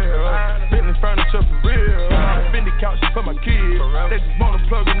crib. Bentley furniture for real. Fendi couch for my kids. They just wanna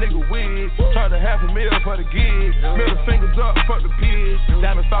plug a nigga wig. Charge $500,000 for the gig. Middle fingers up, fuck the pigs.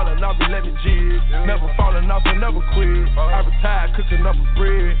 Diamonds falling off, and let me jig. Never falling off and never quit. I retired cooking up a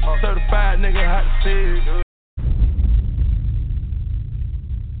bread. Certified nigga, hot to see.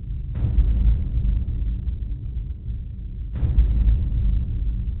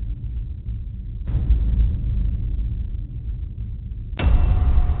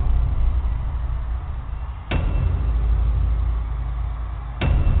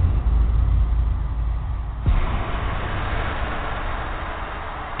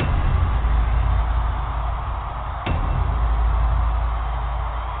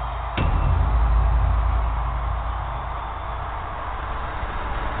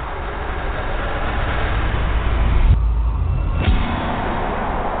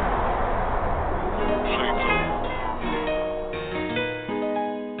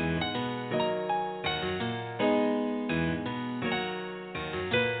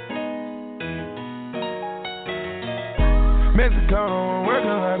 Mexicano, I'm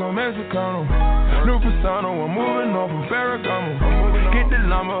working like a Mexicano. New persona, I'm moving on from Ferragamo. Get the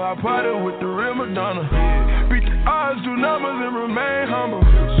llama, I party with the real Madonna. Beat the odds, do numbers and remain humble.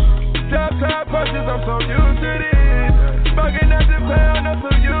 Top top punches, I'm so used to this. Fucking at the pound, I'm so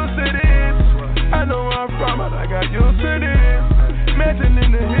used to this. I know where I'm from, but I got used to this. Mansion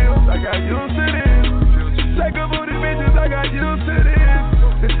in the hills, I got used to this. Take a booty bitches, I got used to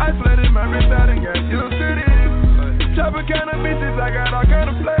this. This ice flooded my wrist out and got used to this. Chopper kind of bitches, I got all kind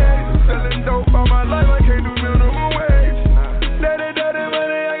of plays. Selling dope all my life, I can't do minimum wage. Daddy,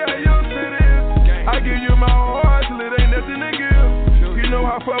 money, I got used to this. I give you my whole heart till it ain't nothing to give. You know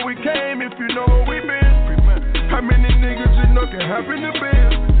how far we came if you know where we been. How many niggas you know can happen to be?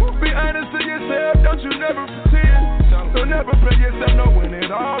 Be honest to yourself, don't you never pretend. Don't never play yourself, know when it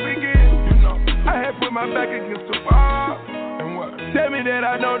all begins. I had put my back against the wall. And what? Tell me that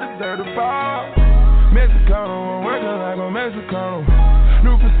I don't deserve the fall. Mexicano, I'm working like a Mexicano.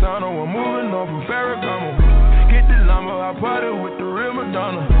 New persona, I'm moving on from Ferragamo. Get the llama, I party with the real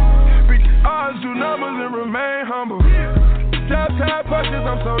Madonna. Beat the odds, do numbers and remain humble. Top top punches,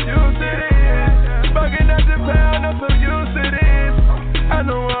 I'm so used to this. Fucking at the pound, I'm so used to this. I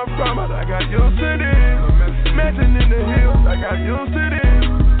know where I'm from, but I got used to this. Mansion in the hills, I got used to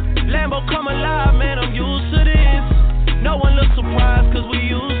this. Lambo come alive, man, I'm used to this. No one looks surprised, cause we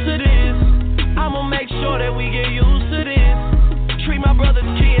used to this. I'ma make sure that we get used to this. Treat my brother's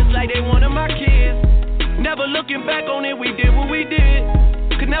kids like they one of my kids. Never looking back on it, we did what we did.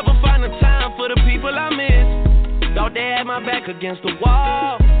 Could never find the time for the people I miss. Thought they had my back against the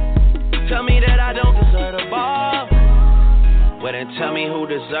wall. Tell me that I don't deserve the ball. Well then tell me who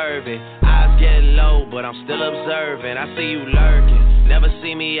deserve it. Eyes get low, but I'm still observing. I see you lurking. Never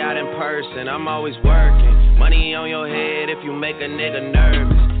see me out in person, I'm always working. Money on your head if you make a nigga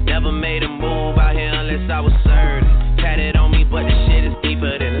nervous. Never made a move out here unless I was certain. Tatted on me, but the shit is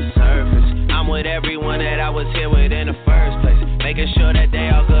deeper than the surface. I'm with everyone that I was here with in the first place. Making sure that they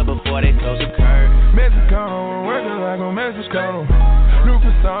all good before they close the curtain. Mexicano, I'm working like a Mexicano. New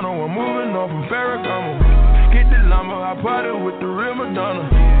persona, I'm moving on from Ferragamo. Get the llama, I party with the real Madonna.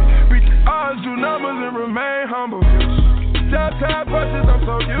 Beat the odds, do numbers and remain humble. Top top punches, I'm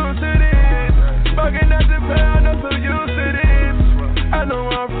so used to this. Fucking at the pound, I'm so used to this. I know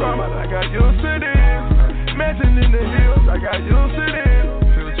where I'm from, but I got used to this. Mansion in the hills, I got used to this.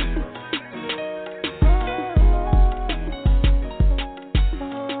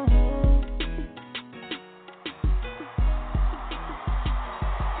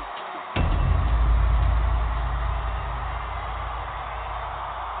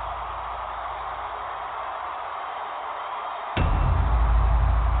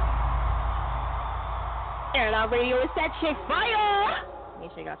 Airitoutradio is that chick fire.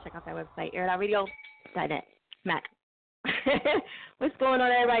 Make sure y'all check out that website, airitoutradio.net. Smack. What's going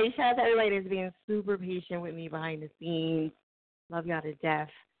on, everybody? Shout out to everybody that's being super patient with me behind the scenes. Love y'all to death.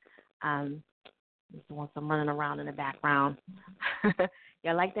 Just doing some running around in the background.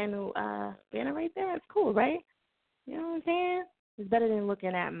 Y'all like that new banner right there? It's cool, right? You know what I'm saying? It's better than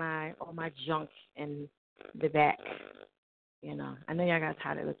looking at all my junk in the back. You know, I know y'all got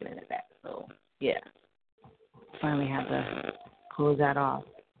tired of looking at the back, so yeah. Finally have to close that off.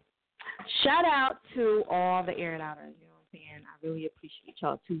 Shout out to all the Air It Outers, you know what I'm saying? I really appreciate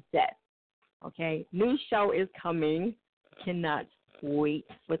y'all to death. Okay? New show is coming. Cannot wait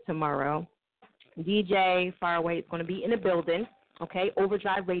for tomorrow. DJ Faraway is going to be in the building. Okay?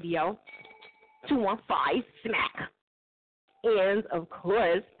 Overdrive Radio, 215 Smack. And, of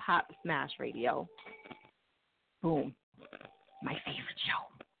course, Pop Smash Radio. Boom. My favorite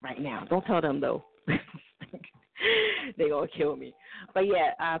show right now. Don't tell them, though. They going to kill me. But,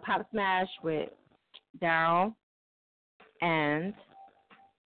 yeah, Pop Smash with Daryl and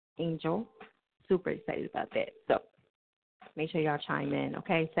Angel. Super excited about that. So, make sure y'all chime in,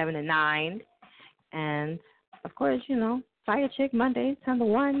 okay? 7 to 9. And, of course, you know, Fire Chick Mondays, 10 to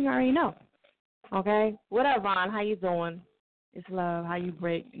 1. You already know. Okay? What up, Ron? How you doing? It's love. How you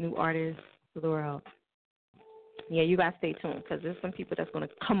break new artists to the world. Yeah, you got to stay tuned because there's some people that's going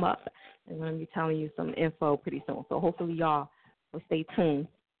to come up and going to be telling you some info pretty soon. So hopefully y'all will stay tuned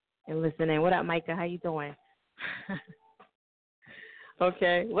and listen in. What up, Micah? How you doing?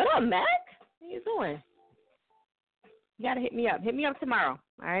 Okay. What up, Mac? How you doing? You got to hit me up. Hit me up tomorrow,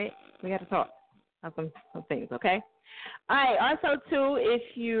 all right? We got to talk about some things, okay? All right. Also, too,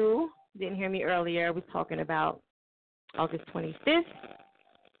 if you didn't hear me earlier, we're talking about August 25th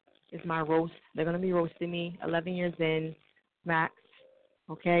is my roast. They're going to be roasting me, 11 years in, max.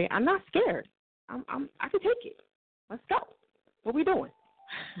 Okay? I'm not scared. I can take it. Let's go. What we doing?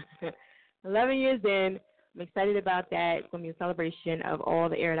 11 years in. I'm excited about that. It's going to be a celebration of all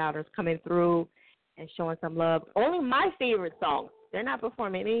the Air It Outers coming through and showing some love. Only my favorite songs. They're not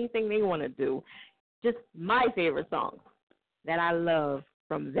performing anything they want to do. Just my favorite songs that I love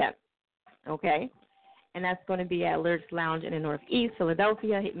from them. Okay? And that's going to be at Lyrics Lounge in the Northeast,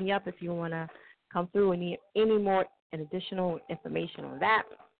 Philadelphia. Hit me up if you want to come through and need any more and additional information on that.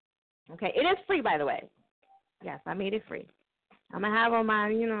 Okay, it is free, by the way. Yes, I made it free. I'm going to have on my,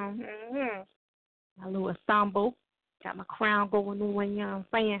 my little ensemble. Got my crown going on, you know what I'm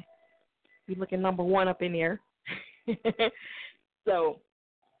saying? Be looking number one up in there. So,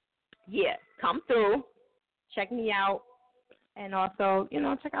 yeah, come through. Check me out. And also,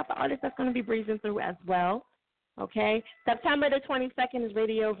 check out the artist that's going to be breezing through as well. Okay? September the 22nd is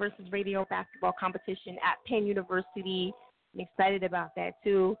radio versus radio basketball competition at Penn University. I'm excited about that,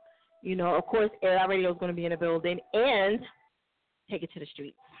 too. Of course, Air Out Radio is going to be in the building. And take it to the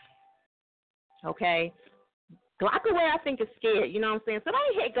streets. Okay? Glockaware, I think, is scared. You know what I'm saying? Somebody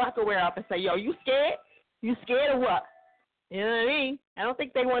hit Glockaware up and say, yo, you scared? You scared of what? You know what I mean? I don't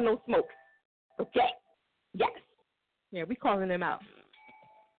think they want no smoke. Okay? Yes. Yeah, we calling them out.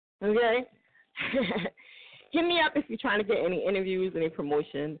 Okay? Hit me up if you're trying to get any interviews, any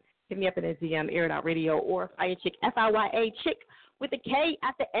promotion. Hit me up in the DM, Air It Out Radio, or Fire Chick, F-I-Y-A, Chick, with a K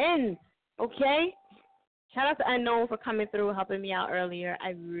at the end. Okay? Shout out to Unknown for coming through, helping me out earlier.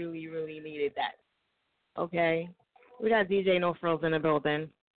 I really, really needed that. Okay? We got DJ No Frills in the building.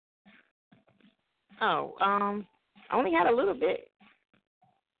 Oh, I only had a little bit.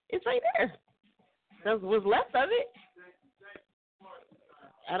 It's right there. That was left of it.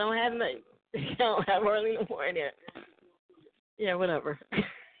 I don't have nothing. I don't have hardly no more in there. Yeah, whatever.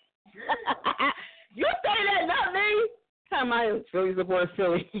 You say that, not me. Time I am Philly support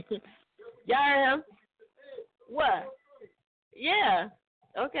Philly. Y'all am? What? Yeah.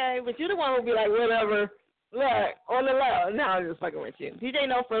 Okay, but you the one who'll be like, whatever. Look, on the low. No, I'm just fucking with you. DJ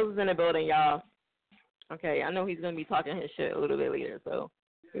No Frills is in the building, y'all. Okay, I know he's going to be talking his shit a little bit later, so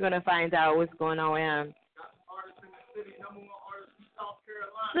we're going to find out what's going on with him.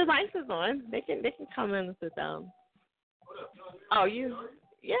 The lights is on. They can come in and sit down. Oh, you?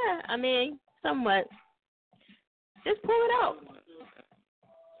 Yeah, I mean, somewhat. Just pull it out.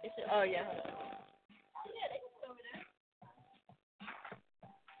 Oh, yeah. Yeah, they can sit over there.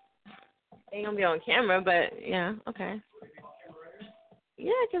 Ain't going to be on camera, but, yeah, okay.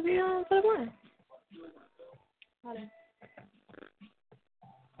 Yeah, because we don't put it on.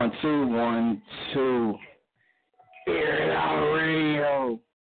 1, 2. Air It Out Radio.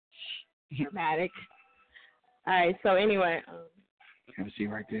 Dramatic. All right, so anyway. Have a seat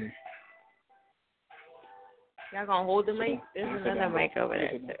right there. Y'all gonna hold the mic? There's another mic over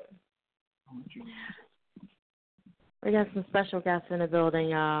there, too. We got some special guests in the building,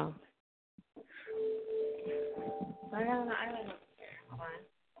 y'all. I don't know. Hold on.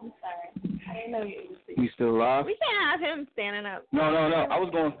 I'm sorry. I didn't know you. He's still alive? We can't have him standing up. No. I was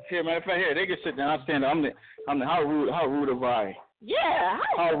going here, matter of fact, here, they can sit down. I'll stand up. I'm the how rude have I? Yeah.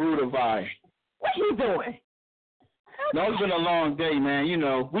 How rude have I? What you doing? No, it's been a long day, man. You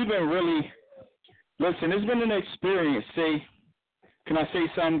know, we've been really, listen, it's been an experience. See, can I say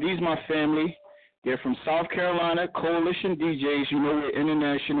something? These my family. They're from South Carolina, Coalition DJs. You know, we're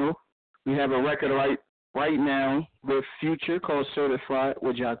international. We have a record right now with Future called Certified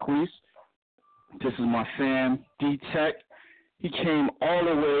with Jacquees. This is my fam, D-Tech. He came all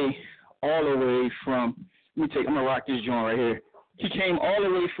the way from, I'm going to rock this joint right here. He came all the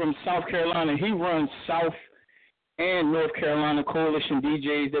way from South Carolina. He runs South and North Carolina Coalition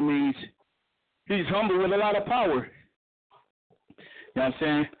DJs. That means he's humble with a lot of power. You know what I'm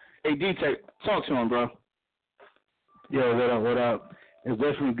saying? Hey, D-Tech, talk to him, bro. Yo, what up? It's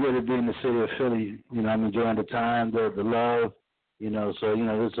definitely good to be in the city of Philly. You know, I'm enjoying the time, the love, you know, so, you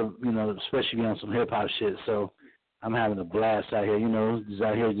know, there's some, you know, especially on some hip-hop shit, so I'm having a blast out here, you know, just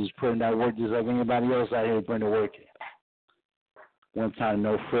out here just putting that work just like anybody else out here putting the work in. One time,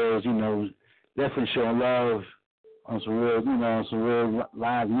 no frills, you know, definitely showing love on some real, you know, some real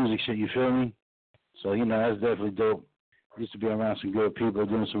live music shit, you feel me? So, you know, that's definitely dope. Used to be around some good people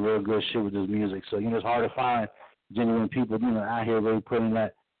doing some real good shit with this music. So, you know, it's hard to find genuine people, you know, out here really putting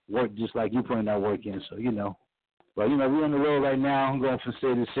that work just like you putting that work in. So, you know. But, you know, we're on the road right now, going from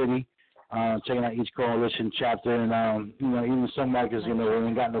city to city, checking out each coalition chapter. And, you know, even some markets, you know, we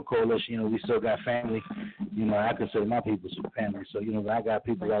ain't got no coalition, you know, we still got family. You know, I consider my people some family. So, you know, I got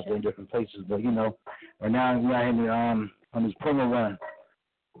people out there in different places. But, you know, right now we're out here on this promo run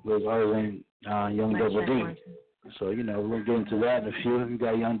with ours Young Double D. So, you know, we'll get into that in a few. We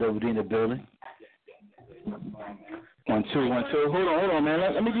got Young Double D in the building. 1, 2, 1, 2. Hold on,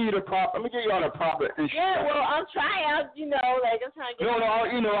 man. Let me give you the prop. Let me give you all the proper. Yeah, well, I'm trying out, you know, like I'm trying to get. No,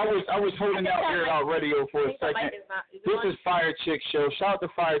 you know, I was holding out Airitoutradio Radio for a second. This is Fire Chick Show. Shout out to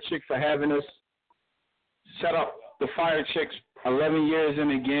Fire Chick for having us. Shout out the Fire Chicks. 11 years in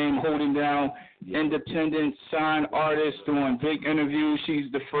the game, holding down independent signed artists, doing big interviews.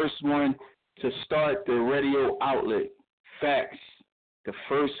 She's the first one to start the radio outlet. Facts. The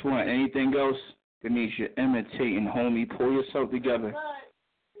first one. Anything else? Denise, you're imitating, homie. Pull yourself together.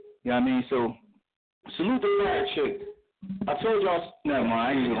 You know what I mean? So, salute the Fire Chick. I told y'all, never mind,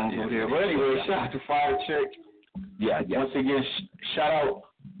 I ain't even going to go there. But anyway, shout out to Fire Chick. Yeah. Once again, shout out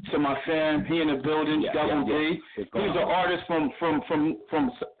to my fam. He in the building, Double D. He's an artist from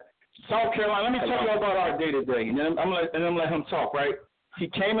South Carolina. Let me tell you about our day today, and then I'm gonna let him talk, right? He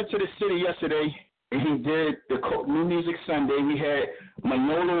came into the city yesterday, and he did the New Music Sunday. We had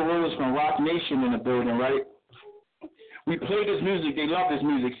Manolo Rose from Rock Nation in the building, right? We played his music. They love his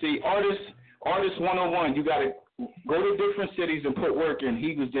music. See, artist 101, you got to go to different cities and put work in.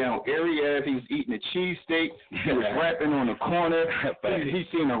 He was down Erie Ave. He was eating a cheesesteak. He was rapping on the corner. He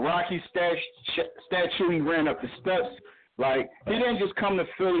seen a Rocky statue. He ran up the steps. Like, he didn't just come to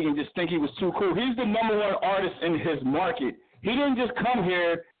Philly and just think he was too cool. He's the number one artist in his market. He didn't just come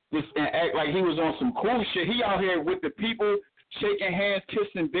here and act like he was on some cool shit. He out here with the people, shaking hands,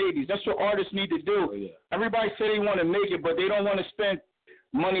 kissing babies. That's what artists need to do. Oh, yeah. Everybody say they want to make it, but they don't want to spend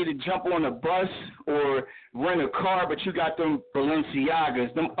money to jump on a bus or rent a car, but you got them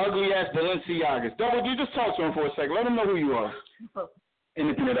Balenciagas, them ugly-ass Balenciagas. Double D, just talk to him for a second. Let him know who you are.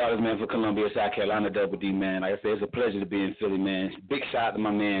 Independent artist, man, for Columbia, South Carolina, Double D, man. Like I said, it's a pleasure to be in Philly, man. Big shout out to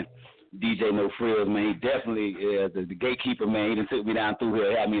my man, DJ No Frills, man. He definitely the gatekeeper, man. He done took me down through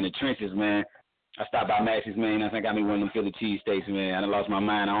here, had me in the trenches, man. I stopped by Max's, man. I think I got me one of them Philly cheesesteaks, man. I done lost my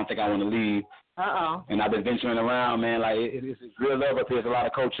mind. I don't think I want to leave. And I've been venturing around, man. Like, it's real love up here. There's a lot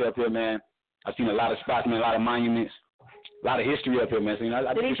of culture up here, man. I've seen a lot of spots, man, a lot of monuments. A lot of history up here, man. So, you know,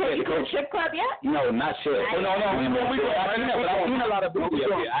 did he take you to the strip club yet? No, not yet. Oh, no. I've seen a lot of booty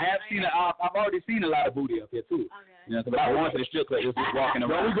up here. I've already seen a lot of booty up here, too. Okay. You know, but I went to the strip club, just walking around.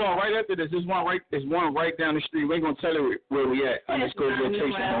 No, we're going right after this. There's one right down the street. We ain't going to tell you where we at. I just go to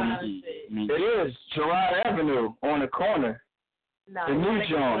location. It is Girard Avenue on the corner. No, the new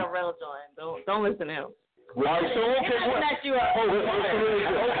joint. The real joint. Don't listen to him. All right, so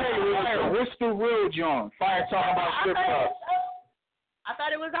what's the real John? Fire talking about strip clubs. I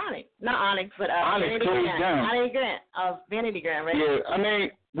thought it was Onyx. Not Onyx, but Onyx Vanity closed Grant. down. Onyx Grant of Vanity Grant, right? Yeah, I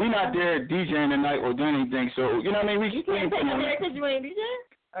mean, we not there DJing tonight or doing anything, so, you know what I mean? You can't take them there because you ain't DJ?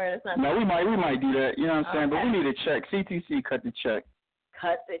 Or that's not no, we might do that, you know what I'm saying? But we need a check. CTC cut the check.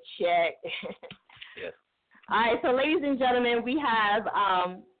 Cut the check. Yes. All right, so ladies and gentlemen, we have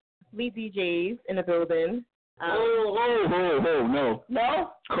lead DJs in the building. No.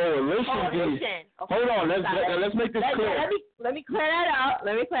 No? Coalition. Okay. Hold on, let's make this clear. Let me clear that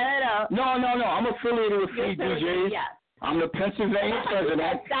out. No. I'm affiliated with Fleet DJs. Yes. I'm the Pennsylvania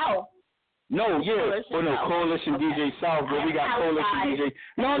president. South. No, yeah. Coalition DJ South, but we got Coalition DJ.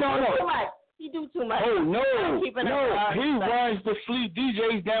 No. Too much. He do too much. Oh, no. He runs the Fleet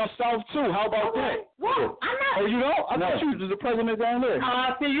DJs down south, too. How about that? What? I'm not. Oh, you know? I thought you was the president down there.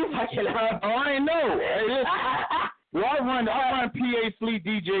 See, you fucking Oh, I ain't know. Hey, listen. Well, I run PA Fleet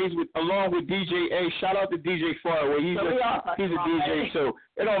DJs along with DJ A. Shout out to DJ Farway. He's a DJ, too.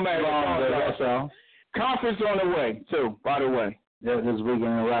 It don't matter. That's all. Conference on the way, too, by the way. Yeah, this weekend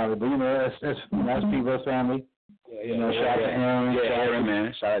in Raleigh. But, you know, that's people's family. Shout out to Aaron. Yeah, Aaron,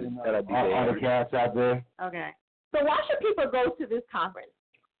 man. Shout out to all the cats out there. Okay. So why should people go to this conference?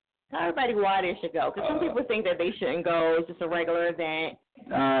 Tell everybody why they should go. Because some people think that they shouldn't go. It's just a regular event.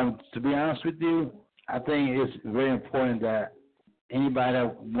 To be honest with you, I think it's very important that anybody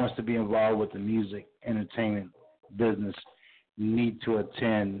that wants to be involved with the music, entertainment business need to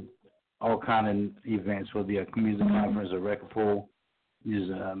attend all kind of events, whether it be a music conference, a record pool,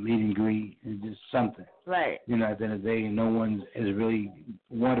 just a meet and greet, and just something. Right. You know, at the end of the day, no one is really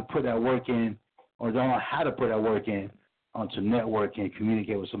want to put that work in or don't know how to put that work in to network and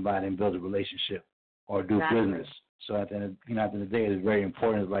communicate with somebody and build a relationship or do business. So at the end of the day, it's very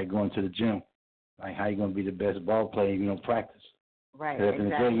important. It's like going to the gym. Like, how you going to be the best ball player if you don't practice? Right, at the end of the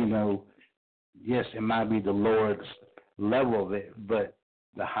day, you know, yes, it might be the lower level of it, but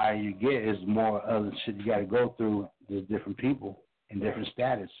the higher you get is more other shit you got to go through. There's different people in different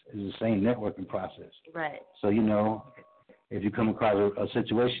status. It's the same networking process. Right. So, you know, if you come across a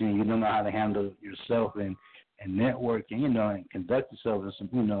situation and you don't know how to handle yourself and network and, you know, and conduct yourself and some,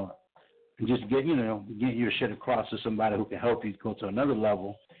 you know, and just get your shit across to somebody who can help you go to another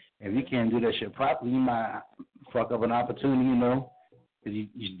level. If you can't do that shit properly, you might fuck up an opportunity, you know, because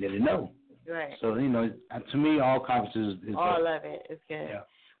you didn't know. Right. So, you know, to me, all conferences is all of it is good. Yeah.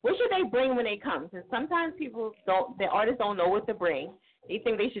 What should they bring when they come? Because sometimes the artists don't know what to bring. They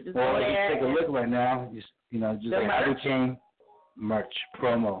think they should just go there. Just take a look right now. Just like how we came, merch,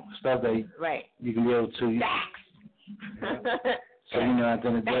 promo, stuff that you can be able to. So, you know, at the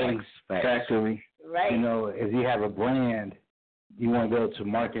end of the day, factory. Right. You know, if you have a brand, you want to be able to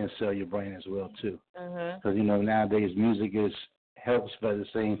market and sell your brand as well, too. Because, you know, nowadays music helps, but at the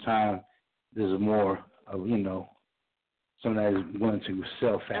same time, there's more of, you know, something that is going to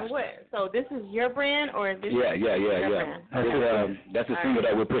sell faster. And so this is your brand or is this your brand? That's the single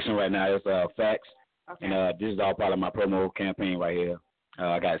that we're pushing right now. It's Facts. Okay. And this is all part of my promo campaign right here.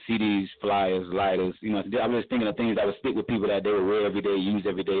 I got CDs, flyers, lighters. You know, I was thinking of things that would stick with people that they would wear every day, use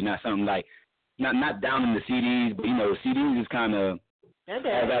every day, not something like, not down in the CDs, but, you know, CDs is kind of, as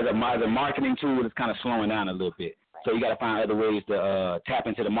a marketing tool, it's kind of slowing down a little bit. So you got to find other ways to tap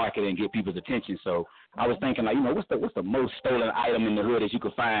into the market and get people's attention. So I was thinking, like, you know, what's the most stolen item in the hood that you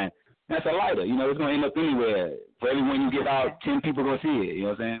could find? That's a lighter. You know, it's going to end up anywhere. For every one you get out, 10 people going to see it. You know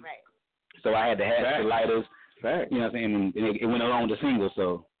what I'm saying? Right. So I had the hats, the lighters. Facts. You know what I'm saying? And it went along with the single,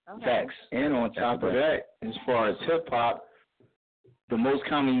 so facts. And on top of that, as far as hip-hop, the most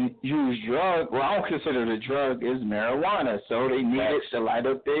commonly used drug, well, I don't consider the drug, is marijuana. So they needed to light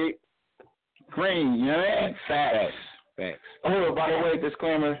up their green, you know what I mean? Facts. Oh, by the way,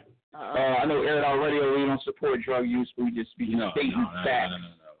 disclaimer, I know Airitoutradio, we don't support drug use, but we just speak stating facts. No.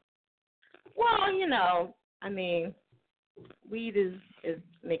 Well, you know, I mean, weed is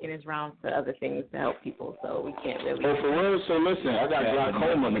making its rounds to other things to help people, so we can't really. Oh, for real? So listen, I got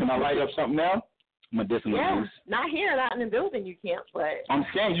glaucoma. Can I light up something now? Medicinal use. Not here, not in the building, you can't, but. I'm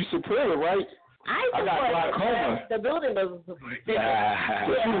saying you support it, right? I got glaucoma. The building doesn't support it.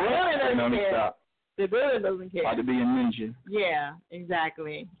 The building doesn't care. About to be a ninja. Yeah,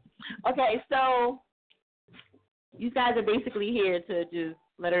 exactly. Okay, so you guys are basically here to just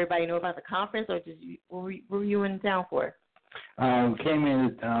let everybody know about the conference, or just what were you in town for? Came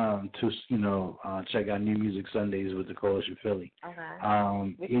in to, you know, check out New Music Sundays with the Coalition Philly.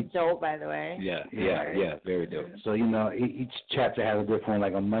 Okay. Which is dope, by the way. Yeah, very dope. So, you know, each chapter has a different one.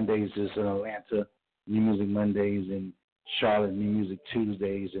 Like on Mondays, it's in Atlanta, New Music Mondays, and Charlotte, New Music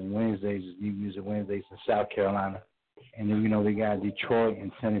Tuesdays, and Wednesdays is New Music Wednesdays in South Carolina. And then, you know, we got Detroit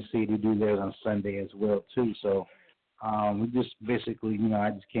and Tennessee. They do theirs on Sunday as well, too. So we just basically, you know,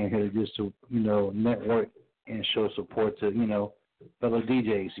 I just came here just to, you know, network and show support to, you know, fellow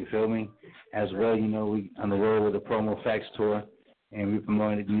DJs, you feel me? As well, you know, we on the road with the Promo Facts Tour, and we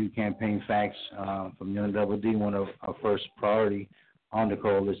promoted the new campaign Facts from Young Double D, one of our first priority on the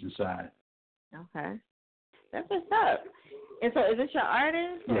coalition side. Okay. That's what's up. And so, is this your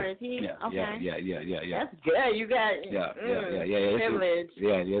artist, or is he? Yeah, okay. Yeah. That's good. You got privilege.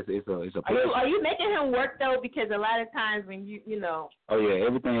 It's a are you making him work though? Because a lot of times when you know. Oh yeah,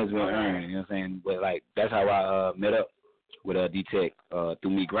 everything has been earned. You know what I'm saying? But like that's how I met up with D-Tech through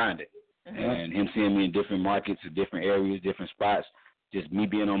me grinding, and him seeing me in different markets, different areas, different spots. Just me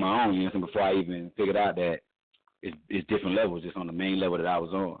being on my own. You know what I'm saying? Before I even figured out that it's different levels, just on the main level that I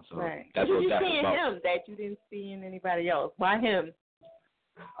was on. So that's what that's seeing about. Him that you didn't see in anybody else. Why him?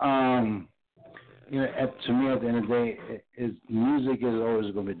 You know, to me, at the end of the day, music is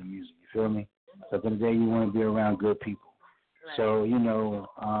always going to be the music. You feel me? So at the end of the day, you want to be around good people. Right. So, you know,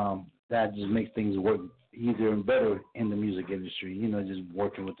 that just makes things work easier and better in the music industry, you know, just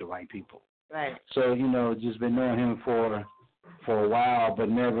working with the right people. Right. So, you know, just been knowing him for a while, but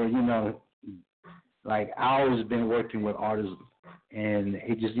never, you know, like I always been working with artists, and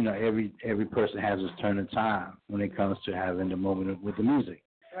it just, you know, every person has his turn in time when it comes to having the moment with the music.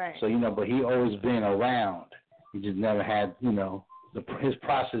 Right. So, you know, but he always been around. He just never had, you know, his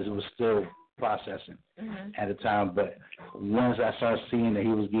process was still processing at the time. But once I started seeing that he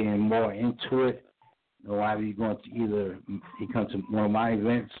was getting more into it, you know, I'd be going to either he comes to one of my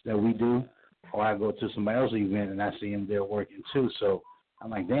events that we do, or I go to somebody else's event and I see him there working too. So I'm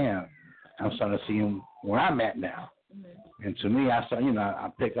like, damn, I'm starting to see him where I'm at now. And to me, I start, you know, I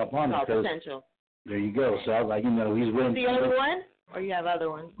pick up on it because potential. There you go. So I was like, you know, he's willing. The other one, or you have other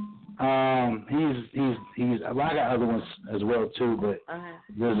ones? He's. Well, I got other ones as well too, but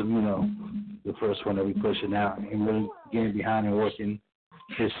there's, you know, the first one that we pushing out and really getting behind and working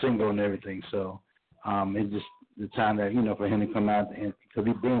his single and everything. So it's just the time that, you know, for him to come out, and because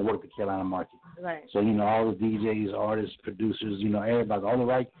we've been working the Carolina market. Right. So, you know, all the DJs, artists, producers, you know, everybody, all the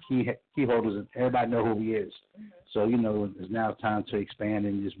right key holders, and everybody know who he is. So, you know, it's now time to expand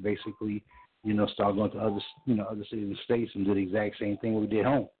and just basically, you know, start going to other cities and states and do the exact same thing we did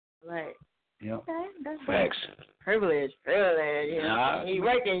home. Right. You know? Okay, that's Facts. Privilege. You know, he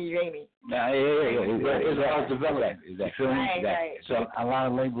working, you ain't he? Yeah. It's all development. Exactly. Right. So a lot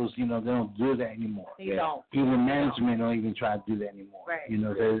of labels, you know, they don't do that anymore. They don't. Even management don't even try to do that anymore. Right. You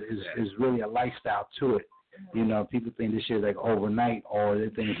know, there's really a lifestyle to it. You know, people think this shit is like overnight, or they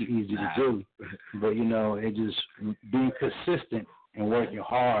think it's easy to do. But, you know, it just being consistent and working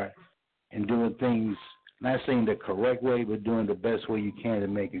hard and doing things, not saying the correct way, but doing the best way you can to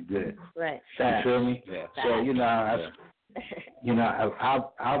make it good. Right. You feel me? Yeah. So, you know, you know,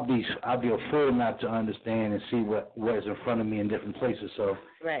 I'll be a fool not to understand and see what's in front of me in different places. So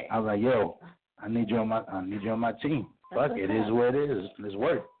I was like, yo, I need you on my team. Fuck it, is what it is. Let's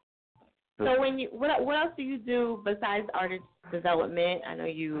work. So what else do you do besides artist development? I know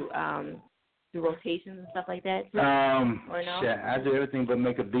you do rotations and stuff like that too, or no? Shit, I do everything but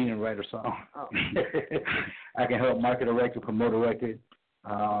make a beat and write a song. Oh. I can help market a record, promote a record.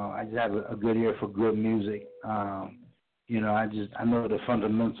 I just have a good ear for good music. You know, I know the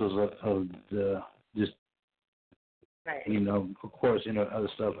fundamentals of the just, you know, of course, you know, other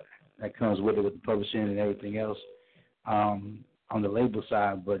stuff that comes with it, with the publishing and everything else on the label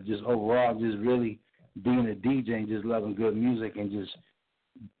side. But just overall, just really being a DJ and just loving good music and just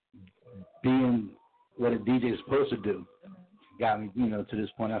being what a DJ is supposed to do got me, you know, to this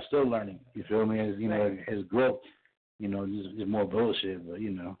point. I'm still learning. You feel me? As you know, as growth, you know, just more bullshit, but you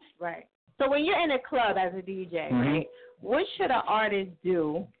know. Right. So when you're in a club as a DJ, right, what should an artist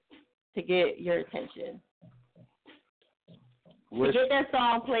do to get your attention? To get their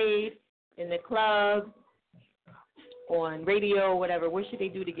song played in the club, on radio, whatever, what should they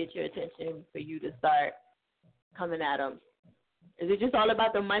do to get your attention for you to start coming at them? Is it just all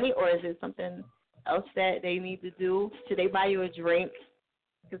about the money, or is it something else that they need to do? Should they buy you a drink?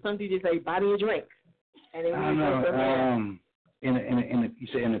 Because some people say, buy me a drink. And then I know. You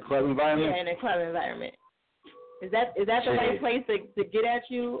say in a club environment? Yeah, in a club environment. Is that the right place to get at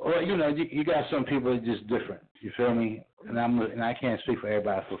you? Or? Well, you know, you got some people that are just different. You feel me? And I can't speak for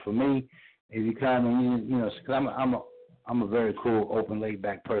everybody. For me, if you come and you know, because I'm a very cool, open, laid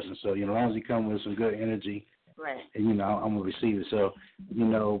back person. So, you know, as long as you come with some good energy, right. And, you know, I'm gonna receive it. So, you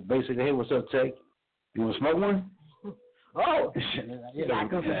know, basically, hey, what's up, Tech? You want to smoke one? Oh, yeah, I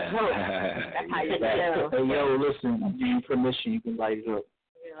go for smoke. That's how you tell. Hey, yo, listen, I'm giving you permission. You can light it up.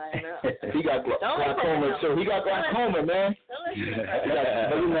 He got glaucoma, so he got glaucoma, man. But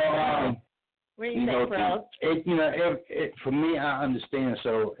you know, where you say, bro? For me, I understand.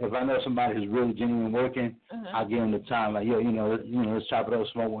 So if I know somebody who's really genuine working, I'll give him the time. Like, yo, you know, let's chop it up,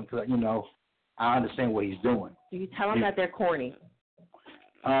 smoke one, because you know, I understand what he's doing. Do you tell them that they're corny?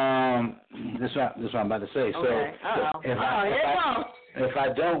 That's what I'm about to say. Okay. So if I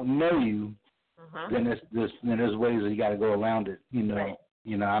don't know you, then there's ways that you got to go around it. You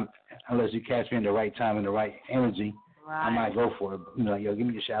know, unless you catch me in the right time and the right energy, I might go for it. You know, yo, give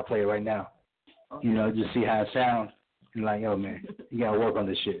me the shit. I'll play it right now. Okay. You know, just see how it sounds. You're like, yo, man, you got to work on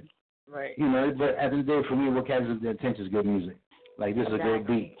this shit. Right. You know, but at the end of the day, for me, what catches the attention is good music. Like, this is a good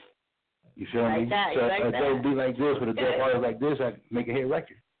beat. You feel me? So a dope beat like this with a dope artist like this, I make a hit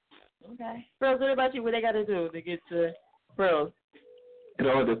record. Okay. Frills, what about you? What they got to do to get to Frills? It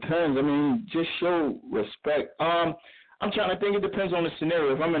all depends. I mean, just show respect. I'm trying to think. It depends on the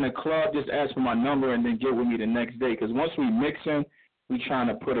scenario. If I'm in a club, just ask for my number and then get with me the next day. Because once we mixing, we trying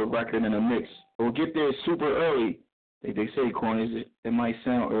to put a record in a mix. We'll get there super early. They say, corners, it might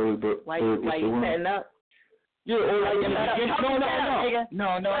sound early, but why you setting up? Yeah, or like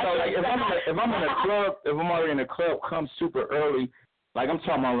no. Like if I'm in a club, if I'm already in a club, come super early. Like I'm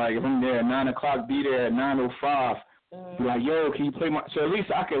talking about, like if I'm there at 9 o'clock, be there at 9:05. Be like, yo, can you play my? So at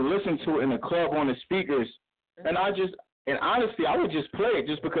least I can listen to it in the club on the speakers. And honestly, I would just play it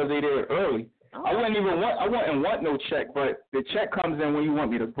just because they there early. I wouldn't want no check, but the check comes in when you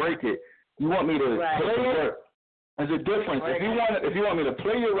want me to break it. You want me to play it. There's a difference. If you want me to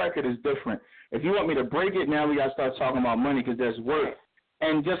play your record, it's different. If you want me to break it, now we got to start talking about money because there's work.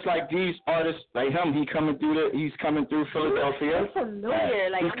 And just like these artists, like him, he's coming through Philadelphia. He's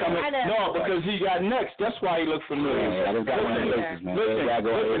familiar. Because he got next. That's why he looked familiar. I just got one of the places, man.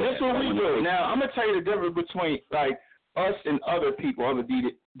 Listen, this is what we do. Now, I'm going to tell you the difference between, like, us and other people, other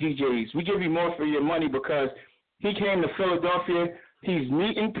DJs. We give you more for your money because he came to Philadelphia. He's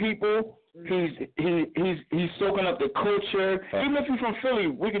meeting people. He's soaking up the culture. Even if you're from Philly,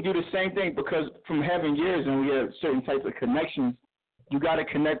 we can do the same thing because from having years and we have certain types of connections, you got to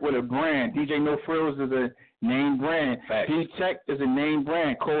connect with a brand. DJ No Frills is a name brand. D-Tech is a name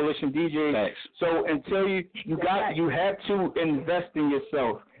brand. Coalition DJ. So until you have to invest in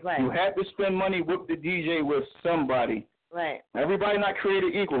yourself. Right. You have to spend money with the DJ with somebody. Right. Everybody not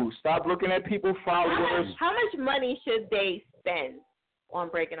created equal. Stop looking at people followers. How much money should they spend on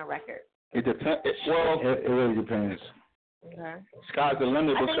breaking a record? It depends. It really depends. Okay. Sky's the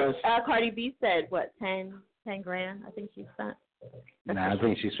limit because Cardi B said what, 10 grand? I think she spent. Nah, I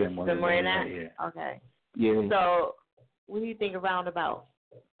think she spent more than that. Yeah. Okay. Yeah. So, what do you think around about?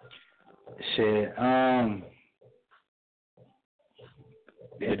 Shit.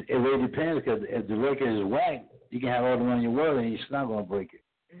 It really depends because if the record is whack, you can have all the money in the world and you're not gonna break it.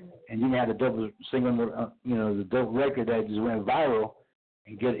 And you can have the dope single, the dope record that just went viral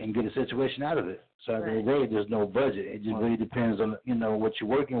and get a situation out of it. So at the end of the day, there's no budget. It just really depends on what you're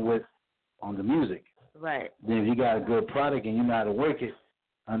working with on the music. Right. Then if you got a good product and you know how to work it,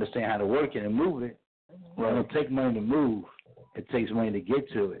 understand how to work it and move it, well, it don't take money to move. It takes money to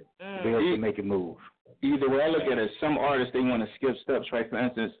get to it to be able to make it move. Either way I look at it, some artists, they want to skip steps, right? For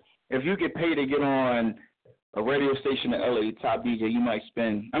instance, if you get paid to get on a radio station in LA, top DJ, you might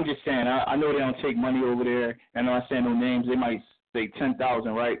spend, I'm just saying, I know they don't take money over there, and I'm not saying no names, they might say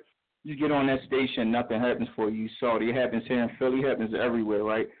 $10,000, right? You get on that station, nothing happens for you. You saw it. It happens here in Philly. It happens everywhere,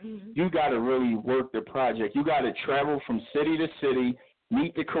 right? You got to really work the project. You got to travel from city to city,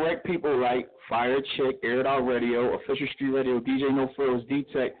 meet the correct people like Fire Chick, Airitoutradio, Official Street Radio, DJ No Frills,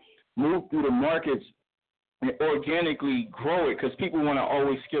 D-Tech, move through the markets and organically grow it because people want to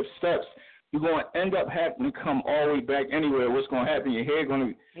always skip steps. You're going to end up having to come all the way back anywhere. What's going to happen? Your hair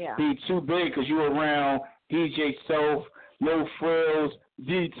going to be too big because you're around DJ Self, No Frills,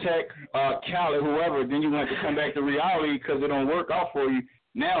 D-Tech, Khaled, whoever. Then you want to come back to reality because it don't work out for you.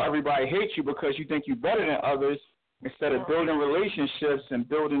 Now everybody hates you because you think you're better than others instead of building relationships and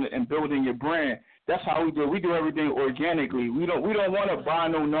building your brand. That's how we do it. We do everything organically. We don't want to buy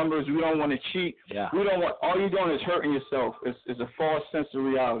no numbers. We don't want to cheat. Yeah. We don't want. All you're doing is hurting yourself. It's a false sense of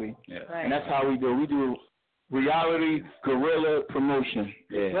reality. Yeah. Right. And that's how we do it. We do reality guerrilla promotion.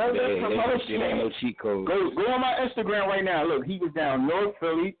 Promotion. Ain't no cheat code. Go on my Instagram right now. Look, he was down North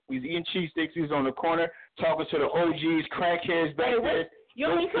Philly. He was eating cheesesteaks. He was on the corner talking to the OGs, crackheads back there. You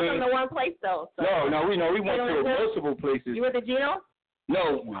only took him to one place though. So. No, we know. We went to multiple places. You went to Gino?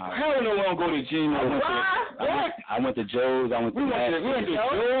 No, hell no, I don't go to Gino. I went to Joe's. We went to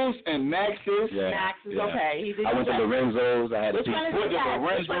Joe's and Max's. Yeah. Max's, okay. I went to Lorenzo's. I had Which one is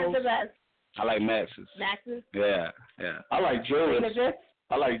the best? I like Max's. Max's? Yeah. I like Joe's.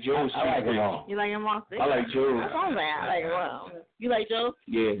 I like Joe's. I like them all. You like them all? I like Joe's. That's all, man. I like them all. You like Joe's?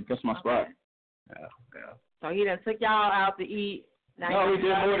 Yeah, that's my spot. Yeah. So he done took y'all out to eat. No, he did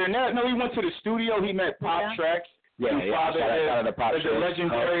more than that. No, he went to the studio. He met Pop Tracks. His father is the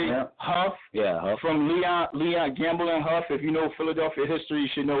legendary Huff. Yeah, Huff. From Leon Gamble and Huff. If you know Philadelphia history, you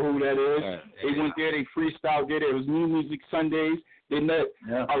should know who that is. Right. They went there, they freestyled there. It was New Music Sundays. They met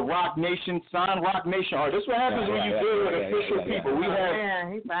a Rock Nation, signed Rock Nation artist. That's what happens when you deal with official people. We have.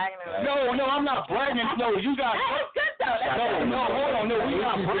 Yeah, he's bragging. No, I'm not bragging. No, you got. That's good though. Hold on. No, we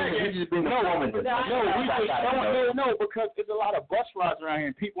not bragging. No, because there's a lot of bus rides around here,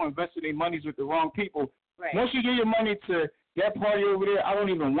 and people investing their monies with the wrong people. Right. Once you give your money to that party over there, I don't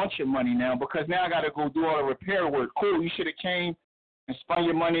even want your money now because now I got to go do all the repair work. Cool, you should have came and spend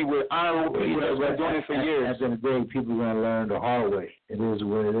your money with honorable people that's been doing it for years. At the end of the day, people are going to learn the hard way. It is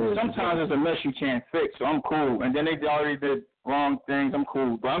what it is. Sometimes it's a mess you can't fix, so I'm cool. And then they already did wrong things. I'm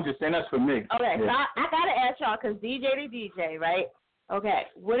cool. But I'm just saying that's for me. Okay, so I got to ask y'all, because DJ to DJ, right? Okay,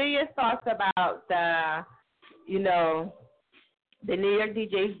 what are your thoughts about the New York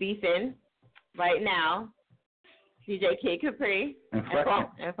DJs beefing right now? DJ Kid Capri. It's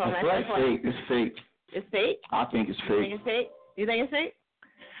fake. It's fake? I think it's fake. You think it's fake? You think it's fake?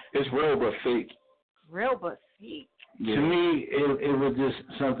 It's real but fake. Real but fake. Yeah. To me, it was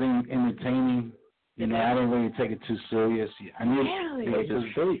just something entertaining. You know, I didn't really take it too serious. I knew it was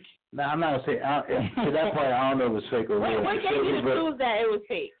just fake. No, I'm not gonna say to that point. I don't know if it's fake or real. What gave you to prove that it was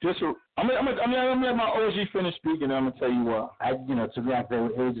fake? I'm gonna let my OG finish speaking, and I'm gonna tell you what. To me,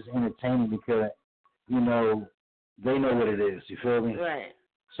 it was just entertaining because they know what it is. You feel me? Right.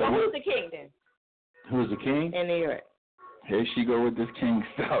 So who's the king then? Who's the king? In New York. Here she go with this king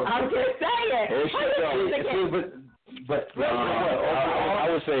stuff. I'm just saying. Here she go. But I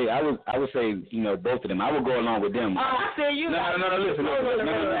would say both of them. I would go along with them. I said you.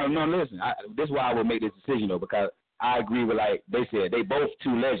 No, listen. This is why I would make this decision though, because I agree with they said they both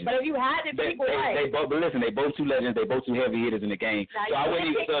two legends. But if you had to pick one, they both two legends. They both two heavy hitters in the game. So I wouldn't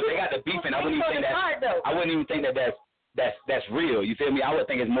even. So if they got the beefing, I wouldn't even think that. I wouldn't even think that's real. You feel me? I would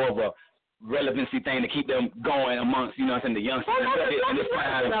think it's more of a relevancy thing to keep them going amongst, the youngsters in this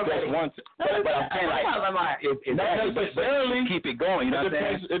time. That's one. But I'm saying keep it going. You know what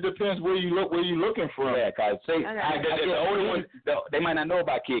I'm saying? It depends where you looking from. Yeah, cause the older ones, they might not know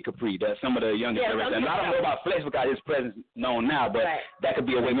about Kid Capri. Some of the younger generation. I don't know about Flex because his presence known now, but that could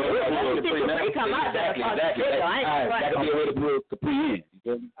be a way to Exactly. That could be a way to put Capri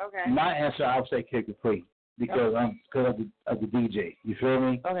in. Okay. My answer, I would say Kid Capri. Because of the DJ, you feel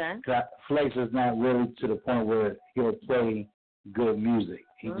me? Okay. Flex is not really to the point where he'll play good music.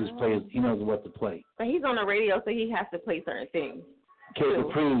 He just plays. He knows what to play. But he's on the radio, so he has to play certain things. Kid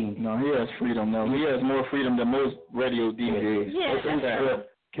Capri, no, he has freedom. No, he has more freedom than most radio DJs. Yeah.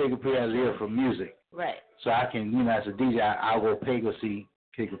 Kid Capri has ear for music. Right. So I can, as a DJ, I'll go pay to see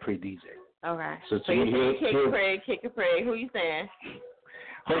Kid Capri DJ. Okay. So you say Kid Capri. Who you saying?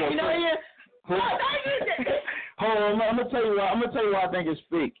 Hold on. Hold on, I'm gonna tell you why I think it's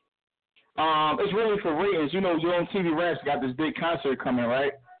fake. It's really for ratings. Your own TV Raps got this big concert coming,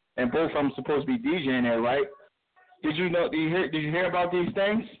 right? And both of them supposed to be DJing there, right? Did you hear about these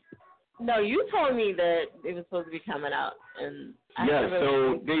things? No, you told me that it was supposed to be coming out, and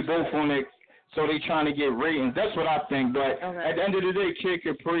so they both on it. So they trying to get ratings. That's what I think. But at the end of the day, Kid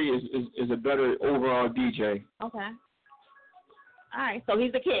Capri is a better overall DJ. Okay. All right, so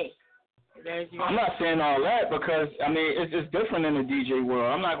he's the king. I'm not saying all that because it's different in the DJ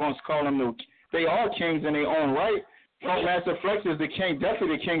world. I'm not going to call them they are kings in their own right. Funk Master Flex is the king,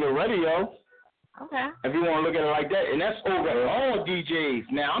 definitely the king of radio. Okay. If you want to look at it like that, and that's over all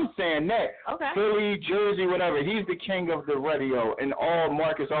DJs. Now I'm saying that Philly, Jersey, whatever. He's the king of the radio in all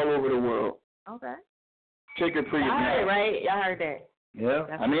markets all over the world. Okay. Take it pretty. Y'all heard, right? Y'all heard that. Yeah.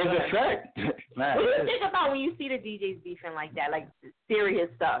 It's a fact. What do you think about when you see the DJs beefing like that, like serious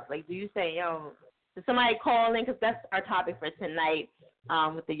stuff? Like, do you say, does somebody call in? Because that's our topic for tonight.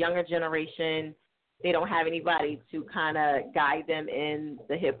 With the younger generation, they don't have anybody to kind of guide them in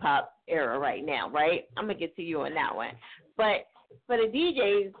the hip hop era right now, right? I'm gonna get to you on that one. But for the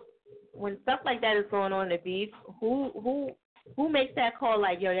DJs, when stuff like that is going on in the beef, who makes that call?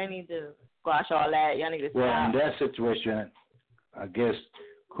 Like, y'all need to squash all that. Y'all need to stop. Well, in that situation, I guess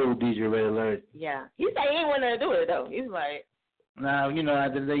Cool DJ Red Alert. Yeah. He said he ain't want to do it, though. He's like. Now, at the end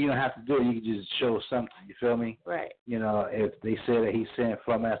of the day, you don't have to do it. You can just show something. You feel me? Right. If they say that he sent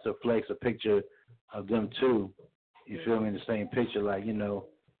Funk Master Flex a picture of them two, you feel me, in the same picture, like,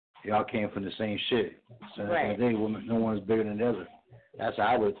 y'all came from the same shit. So at the end of the day, no one's bigger than the other. That's how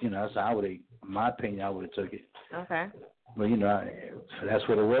I would, in my opinion, I would have took it. Okay. But, that's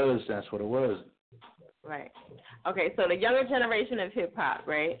what it was. That's what it was. Right. Okay, so the younger generation of hip-hop,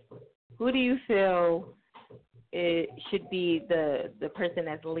 right, who do you feel it should be the person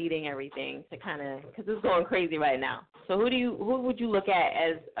that's leading everything to kind of, because it's going crazy right now. So who would you look at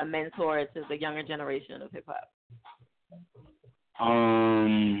as a mentor to the younger generation of hip hop?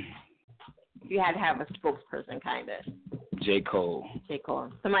 You had to have a spokesperson, kind of. J. Cole. J. Cole.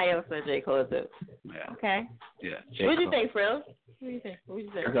 Somebody else said J. Cole too. Yeah. Okay. Yeah. What do you think, Frill? What do you think?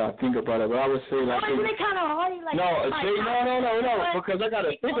 I gotta think about it, but I would say like. Isn't it kind of hard? Like, no, because I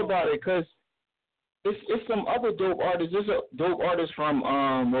gotta think about it, because it's some other dope artists. There's a dope artist from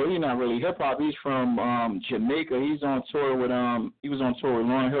well, he's not really hip hop. He's from Jamaica. He's on tour with he was on tour with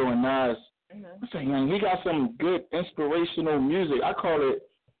Lauryn Hill and Nas. I'm saying, man, he got some good inspirational music. I call it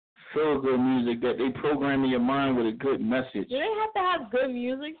feel good music that they program in your mind with a good message. Do they have to have good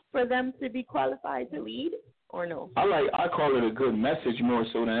music for them to be qualified to lead, or no? I call it a good message more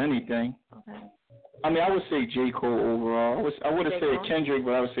so than anything. Okay. I mean, I would say J. Cole overall. I would have said Kendrick,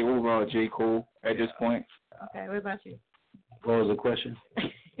 but I would say overall J. Cole at this point. Okay, what about you? What was the question?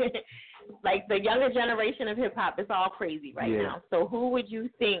 Like the younger generation of hip hop is all crazy right now. So who would you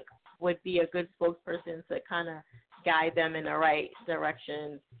think would be a good spokesperson to kind of guide them in the right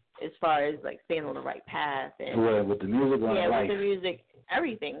direction as far as like staying on the right path? And with the music or life? Yeah, with the music,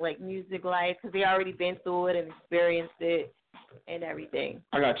 everything, like music life, because they already been through it and experienced it and everything.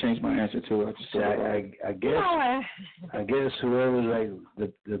 I gotta change my answer too. I guess whoever's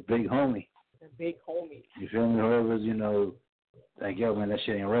like the big homie. The big homie. You feel me? Whoever's, like, yo, man, that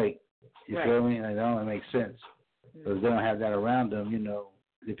shit ain't right. You feel me? Like, that only makes sense. But if they don't have that around them,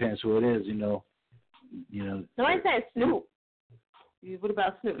 depends who it is, Somebody said Snoop. What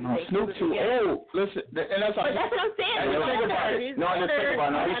about Snoop? No, Snoop too old. Listen, and that's what I'm saying. No, let's think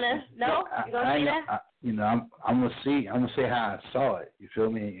about it. No, you gonna see that? I'm gonna say how I saw it. You feel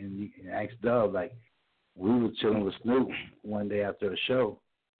me? And you can ask Dub. Like, we were chilling with Snoop one day after a show,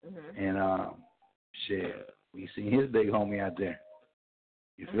 and we seen his big homie out there.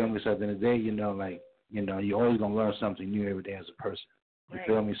 You feel me? So at the end of the day, you're always gonna learn something new every day as a person. You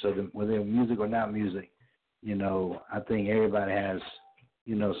feel me? So whether music or not music, I think everybody has,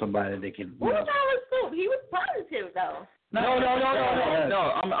 somebody they can. What was wrong with Snoop? He was positive though. No.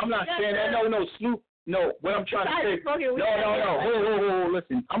 I'm not saying that. No, Snoop. No, what I'm trying to say. No.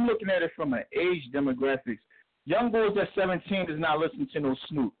 Listen, I'm looking at it from an age demographics. Young boys at 17 does not listen to no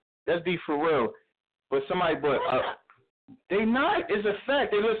Snoop. Let's be for real. But they not. It's a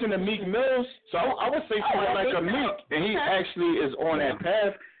fact. They listen to Meek Mills. So I would say someone like a Meek, and he actually is on that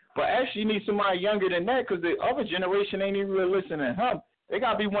path. But actually, you need somebody younger than that, because the other generation ain't even really listening to him. They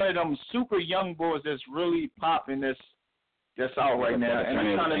got to be one of them super young boys that's really popping that's out right now. And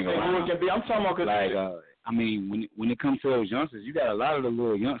I'm trying to think who it can be. I'm talking about I mean, when it comes to those youngsters, you got a lot of the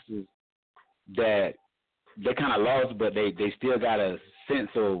little youngsters that they kind of lost, but they still got a sense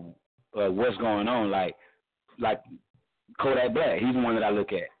of what's going on. Like Kodak Black, he's the one that I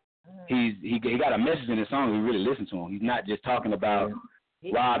look at. He got a message in his song. We really listen to him. He's not just talking about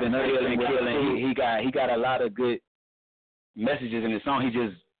robbing, killing. He got a lot of good messages in his song. He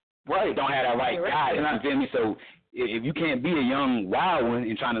just don't have that right guy. You feel me? So if you can't be a young wild one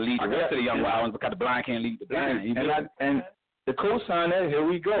and trying to lead the rest of the young wild ones, because the blind can't lead the blind. And the co-signer, here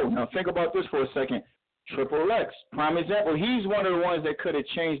we go. Now think about this for a second. Triple X, prime example. He's one of the ones that could have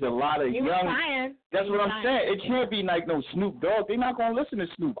changed a lot of young. That's what I'm saying. It can't be like no Snoop Dogg. They're not gonna listen to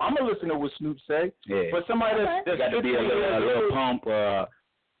Snoop. I'm gonna listen to what Snoop say. Yeah. But somebody that's got to be a little pump.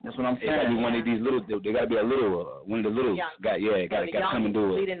 That's what I'm saying. It got to be one of these little. They got to be a little. One of the little. Got to come and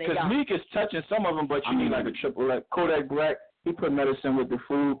do it. Because Meek is touching some of them, but you need like a Triple X. Kodak Black, he put medicine with the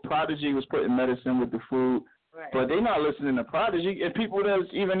food. Prodigy was putting medicine with the food. Right. But they not listening to Prodigy, and people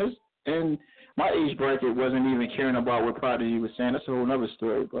that's even in my age bracket wasn't even caring about what Prodigy was saying. That's a whole other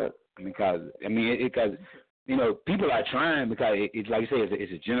story. But because people are trying, because it's like you say,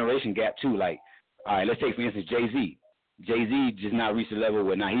 it's a generation gap too. Like, all right, let's take for instance Jay-Z. Jay-Z just not reached the level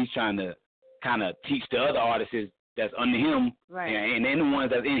where now he's trying to kind of teach the other artists that's under him, and then the ones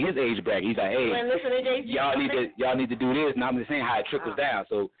that's in his age bracket. He's like, hey, y'all need to do this. And I'm just saying how it trickles down.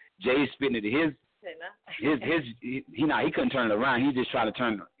 So Jay's spitting it to he couldn't turn it around. He's just trying to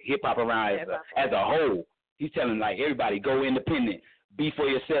turn hip hop around as a whole. He's telling like everybody, go independent, be for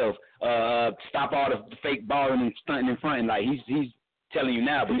yourself, stop all the fake balling and stunting in front. Like he's telling you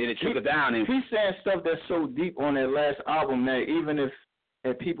now, but then it trickles down. And he's saying stuff that's so deep on that last album that even if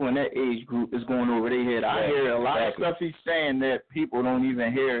people in that age group is going over their head, I hear a lot of stuff he's saying that people don't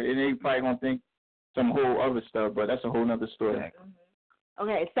even hear, and they probably gonna think some whole other stuff. But that's a whole other story.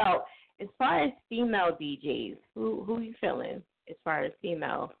 Okay, so as far as female DJs, who you feeling as far as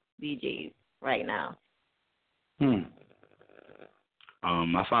female DJs right now?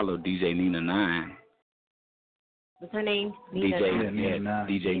 I follow DJ Nina 9. What's her name? DJ Nina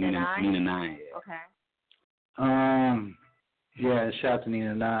 9. Okay. Yeah, shout out to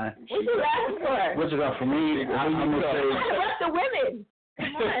Nina 9. What you laughing for? What's it got for me? I'm gonna say. What's the women?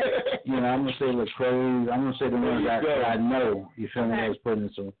 Come on. I'm gonna say Lecrae. I'm gonna say the ones that I know. You feel me? That's putting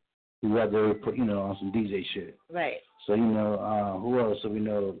some. We rather put on some DJ shit. Right. So who else do we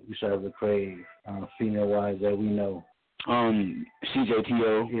know? We shout out Lecrae, female wise that we know.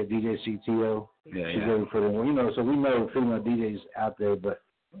 CJTO. Yeah, DJ CTO. Yeah. She's ready for them. So we know female DJs out there, but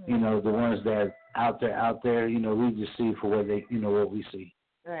the ones that out there, we just see for what they, what we see.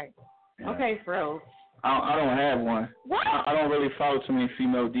 Right. Yeah. Okay, Fro. I don't have one. What? I don't really follow too many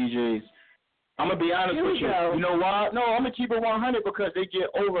female DJs. I'm gonna be honest with you. Go. You know why? No, I'm gonna keep it 100 because they get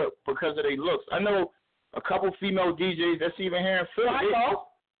over because of their looks. I know a couple female DJs that's even here in Philly. Sparkle?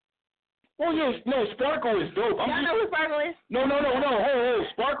 Well, no, Sparkle is dope. Y'all know who Sparkle is? No. Hey,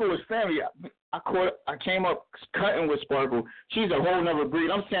 Sparkle is family. I came up cutting with Sparkle. She's a whole nother breed.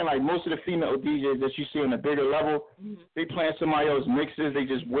 I'm saying like most of the female DJs that you see on a bigger level, they playing somebody else's mixes. They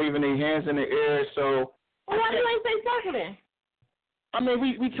just waving their hands in the air. So. Well, why do you like say Sparkle then? I mean,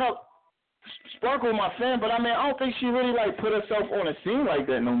 we talk. Sparkle my fan, but I don't think she really like put herself on a scene like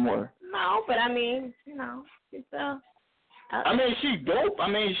that no more. No, but I mean, she's she dope.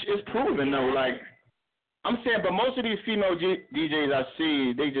 It's proven though. Like, I'm saying, but most of these female DJs I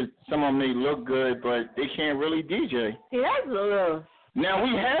see, some of them they look good, but they can't really DJ. See, that's a little. Now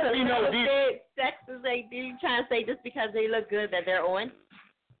we have female DJs. Sexist, you trying to say just because they look good that they're on?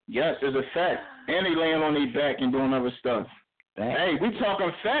 Yes, it's a fact. And they laying on their back and doing other stuff. Hey, we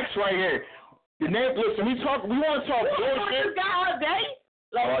talking facts right here. Listen, we want to talk bullshit. You got all day?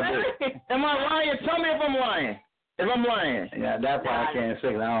 Like, am I lying? Tell me if I'm lying. If I'm lying. Yeah, that's why I can't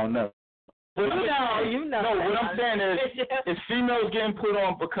say it. I don't know. You know. No, what I'm saying is females getting put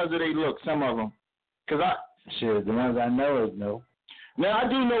on because of their look, some of them. Shit, the ones I know is no. Now, I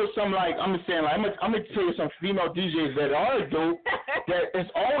do know some, like, I'm going to tell you some female DJs that are dope, that it's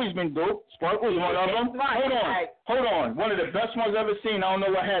always been dope. Sparkle's one of them. Hold on. One of the best ones I've ever seen, I don't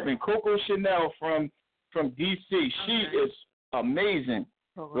know what happened. Coco Chanel from D.C. She is amazing.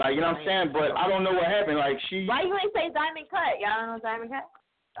 Like, you know what I'm saying? But I don't know what happened. Like, Why you ain't say Diamond Cut? Y'all don't know Diamond Cut?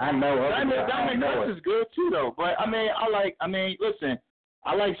 I know. Diamond Cuts is good, too, though. But, listen,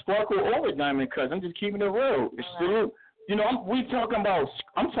 I like Sparkle over Diamond Cuts. I'm just keeping it real. It's still... I'm talking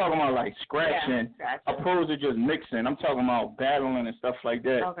about like scratching, opposed to just mixing. I'm talking about battling and stuff like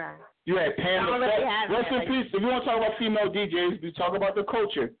that. Okay. You had Pam the Funk. Rest in peace. If you want to talk about female DJs, we talk about the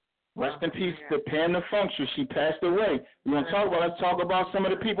culture. Rest in peace to Pam the Funk. She passed away. Let's talk about some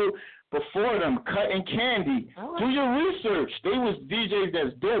of the people before them, Cutting Candy. Do your research. They was DJs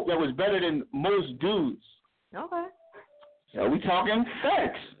that's dope, that was better than most dudes. Okay. Are we talking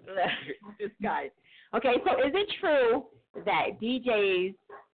facts? This guy. Okay, so is it true that DJs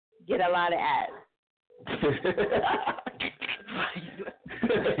get a lot of ass?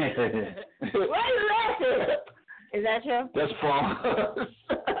 Why are you laughing? Is that true? That's false.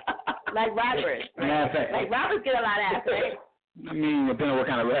 Like rappers. Right? Like rappers get a lot of ass, right? Depending on what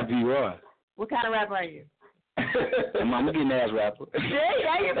kind of rapper you are. What kind of rapper are you? I'm a getting ass rapper.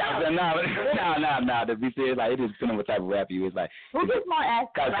 Yeah, you know. No. To be serious, like, it just depends on what type of rapper you is. Like, who gets more ass,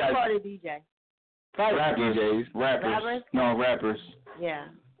 rapper or the DJ? Rappers. No, rappers. Yeah.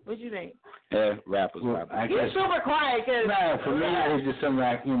 What you think? Yeah, rappers. You're super quiet. For me, it's just something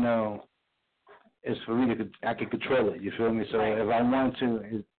like, it's for me I can control it. You feel me? So if I want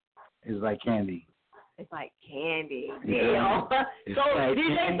to, it's like candy. It's like candy. Yeah. So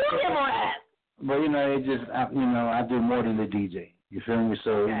DJ do get more ass. But, it just, I do more than the DJ. You feel me?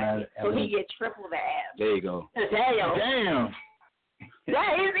 So, so he get triple the ass. There you go. Damn.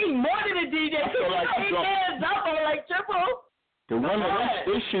 That is even more than a DJ. He can't double like triple. The women,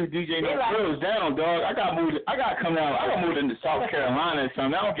 they shoot DJ no frills down, dog. I got moved into South Carolina or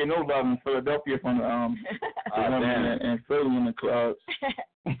something. I don't get no love in Philadelphia from the women and Philly in the clubs.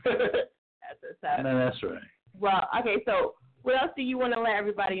 That's right. Well, okay, so what else do you want to let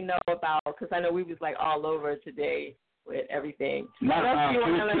everybody know about? Because I know we was like all over today with everything. What else do you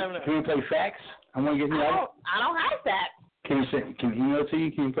want to let them know? Can we play facts? I want to get I don't have facts. Can we email to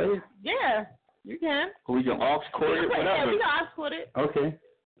you? Can you play it? Yeah, you can. Or we can aux cord it, whatever. Yeah, we can aux cord it. Okay.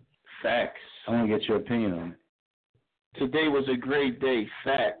 Facts. I want to get your opinion on it. Today was a great day.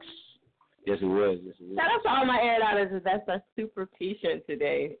 Facts. Yes, it was. Shout out to all my Airitoutradio that's a super patient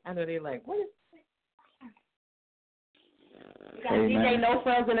today. I know they're like, what is this? You got DJ No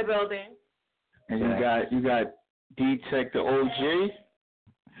Friends in the building. And you got D-Tech the OG.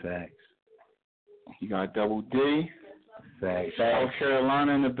 Facts. You got Double D. Facts. South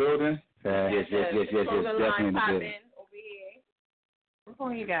Carolina in the building. Yes, definitely in the building. What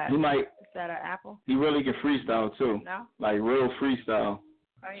phone you got? You might. Is that an Apple? He really can freestyle too. No. Like real freestyle.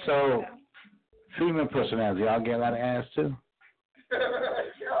 Oh, yeah. So, female personality, y'all get a lot of ass too?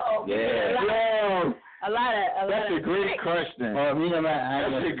 Yeah. Yo. That's a great question. You know,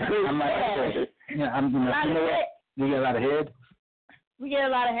 that's a great question. You get a lot of head? We get a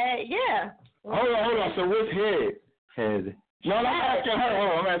lot of head, yeah. Hold on. So what's head? Head. No, I'm asking her.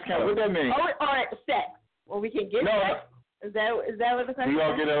 Hold on, I'm asking her. What that mean? Oh, all right, sex. Well, we can get sex. Is that what the question is? We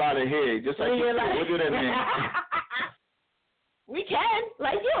all get a lot of head. Just like you said. What do that mean? We can,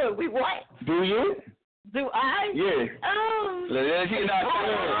 like you. We want. Do you? Do I? Yeah. Let's get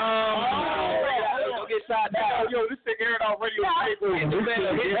don't get shot down. Yo, this thing aired out radio. Hit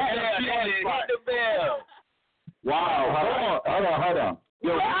the bell. Wow. Hold on. Yo.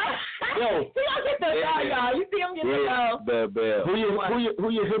 He don't get the bell, y'all. You see him get the bell. The bell. Who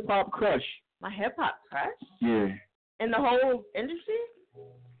your hip hop crush? My hip hop crush? Yeah. In the whole industry?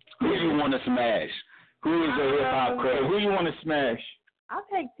 Who you want to smash? Who is a hip hop crush? Who you want to smash? I'll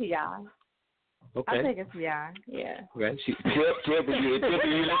take T.I. Okay. I'll take a T.I. Yeah. Okay. Tip, if you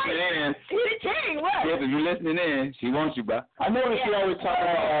listening in. He the king, what? Tip, if you listening in, she wants you, bro. I know that she always talk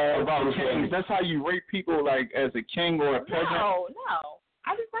about kings. That's how you rate people, like as a king or a peasant. No.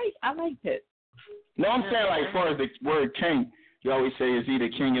 I liked it. No, I'm saying like as far as the word king, you always say is he the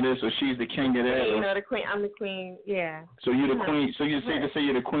king of this or she's the king of that. You know the queen. I'm the queen. Yeah. So you the queen. So you say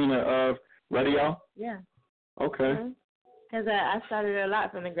you're the queen of radio? Yeah. Okay. Because I started a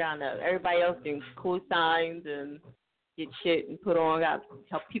lot from the ground up. Everybody else doing cool signs and get shit and put on. Got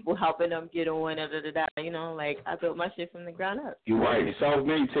people helping them get on. You know, like I built my shit from the ground up. You're right.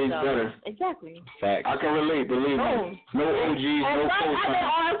 Self-made tastes better. Exactly. Facts. I can relate. Believe me. No OGs, no co-signs. I've been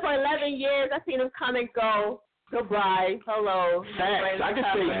on for 11 years. I've seen them come and go. Goodbye. Hello. Facts. I can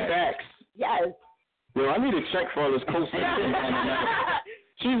say facts. Yes. Yo, I need to check for all this co-signs.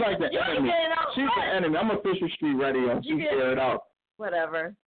 She's like the enemy. She's the enemy. I'm official street radio. She figured it out.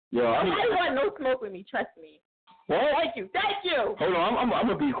 Whatever. Yo, I want no smoke with me. Trust me. What? Thank you. Hold on. I'm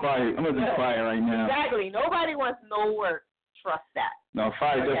gonna be quiet. I'm gonna be quiet right now. Exactly. Nobody wants no work. Trust that. No,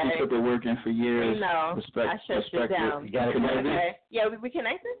 Fire definitely put the work in for years. No, I shut you down. You gotta connect it. Yeah, we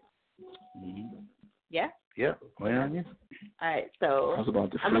connected? Yeah? Yep. Wait on you. All right, so I was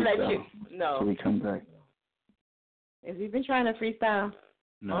about to freestyle. I'm going to let you. No. So we come back. Have you been trying to freestyle?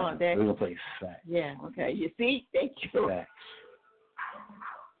 No, we're going to play facts. Yeah, okay. You see? Thank you. Facts.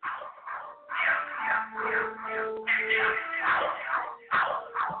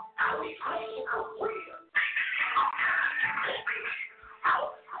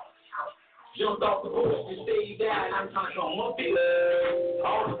 Jumped off the horse and stayed down. I'm trying to come up in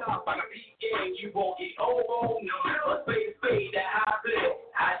all the top. I got beat game. You won't get over. No, a spade that high play.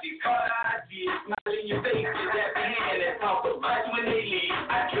 I see caught I see it. Smile in your face. Just have your hand and talk about you when they leave.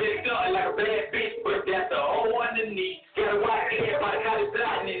 I dressed up like a bad bitch, but that's the whole underneath. Got a white hair, my got it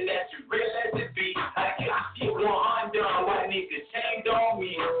blinding, and that's you real as it be. I get shit one undone. White niggas shamed on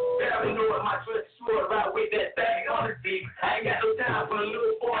me. Better know what my trust is short right with that thing on the seat. I ain't got no time for the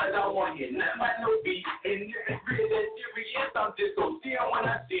little boys. I want to hear nothing but no beat. And if it's real that serious, I'm just gonna see him when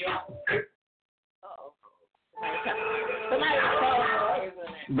I see him.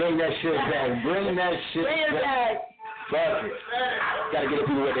 Bring that shit back. Bring that shit back. But gotta get the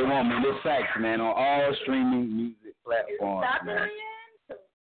people what they want, man. This facts, man, on all streaming music platforms, man.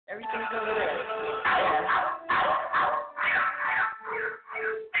 Everything's over there.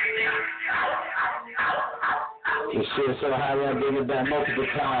 This shit is so high, I gave it back multiple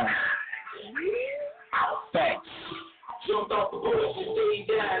times. Facts. Jumped off the bush and stayed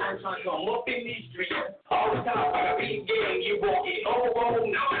down. I'm trying to come up in these streets. All the time, I got big game. You won't get over.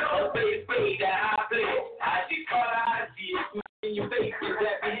 No, a spade that I play. I see caught I see it. Smile in your face. Just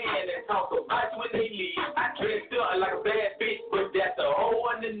have your hand and talk about you when they leave. I dressed up like a bad bitch, but that's the whole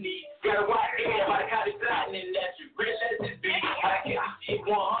underneath. Got a white hair, my got it blinding, and that's you real as it be. I get shit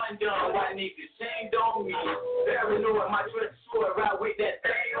one undone. White niggas shamed on me. Better know what my dress is short right with that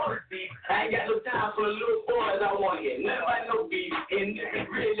thing on the seat. I ain't got no time for the little boys. I want to hear nothing but no beef. And if it's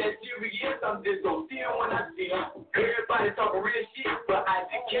real that serious, I'm just gonna see them when I see them. Everybody talking real shit, but I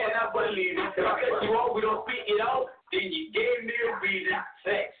just cannot believe it. If I cut you off, we don't speak it out, then you gave me a reason.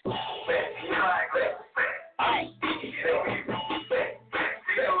 Facts. You know I facts. I'm speaking facts.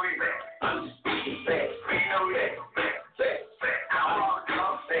 I'm speaking facts. You know that. Facts.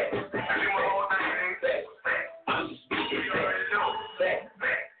 I'm facts. You my whole name facts. I'm speaking facts. Facts.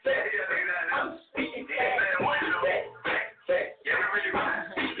 I'm speaking facts.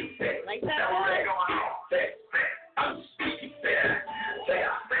 Like that. I'm speaking facts.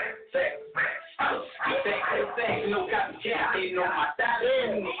 they know my style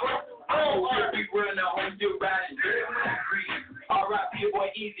is unique. I'm a big real now, I'm still riding dirty when I breathe. R.I.P.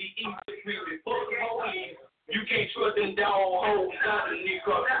 boy, easy, breathing, fuck the whole year. You can't trust them down hoes, not a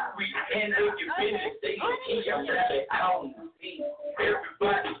nigga. We handle your business, they can eat your salad out on the feet.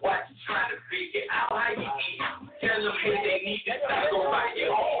 Everybody watching, trying to figure out how you eat. Tell them, hey, they need to stop, go buy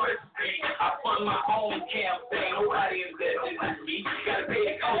your own recipe. I fund my own campaign, nobody invested in me. Gotta pay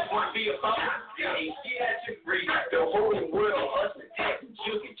the cost, one be a phone. Ain't shit at your free. The whole world, us and taxes,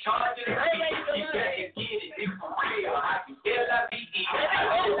 you can charge it. You gotta get it, it's for real. I can L-I-V-E.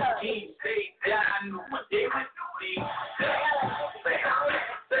 I know the team say that I knew what they would do.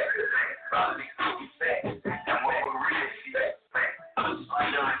 Probably speaking facts. I'm over real shit. I'm just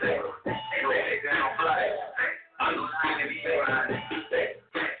speaking facts. Ain't no nigga no fly. I'm just speaking facts.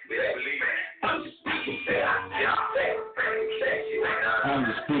 I'm just speaking facts. I'm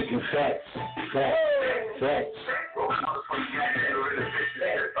just speaking facts. Facts.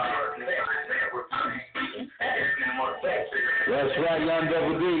 That's right, Young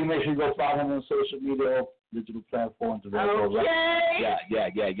Double D. Make sure you go follow him on social media, digital platforms. Okay. Yeah,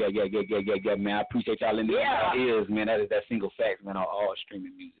 man. I appreciate y'all in the ears, man. That is that single Facts, man, on all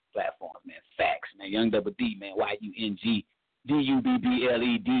streaming music platforms, man. Facts, man. Young Double D, man.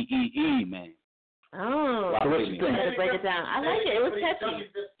 YUNGDUBBLEDEE, man. Oh, what you think? To break it down. I like it. It was catchy.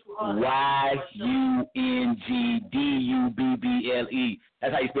 YUNGDUBBLE.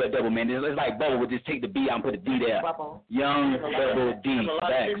 That's how you spell double, man. It's like bubble. We'll just take the B out and put a D there. Bubble. Young Double D. A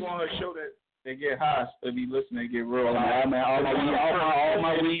lot of people on her show that they get high, so they be listening, they get real high. Man, all my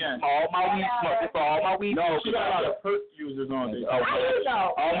weed smoke for all my weed. No, she got a lot of perk users on there. All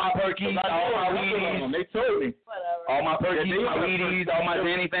my perkies, all my weedies. They told me. All my perkies, my weedies, all my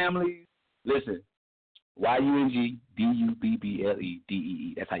Zanny families. Listen. YUNGDUBBLEDEE.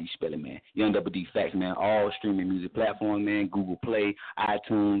 That's how you spell it, man. Young Double D Facts, man. All streaming music platforms, man. Google Play,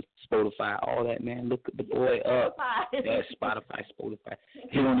 iTunes, Spotify, all that, man. Look the boy up. Yeah, Spotify, Spotify.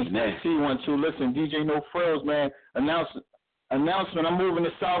 Hit on this man. C1 too. Listen, DJ No Frills, man. Announcement. I'm moving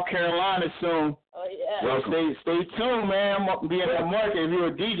to South Carolina soon. Oh yeah. Yo, stay tuned, man. I'm gonna be in that market. If you're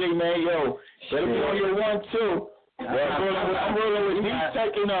a DJ, man, yo, better be on your 1-2. I'm rolling with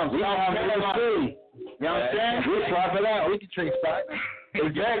D-Tech and South Carolina. You know what I'm saying? We'll swap it out. We can trade stock.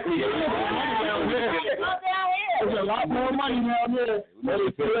 Exactly. There's a lot more money down there. Let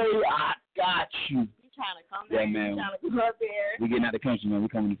it play. I got you. You trying to come there? Man. You trying to go up there? We getting out the country, man. We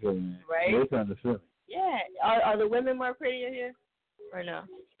coming to Philly, man. Right? We're coming to Philly. Yeah. Are the women more prettier here? Or no?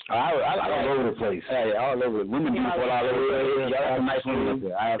 I all over the place. Hey, all over. Women beautiful all over there. Y'all have some nice women up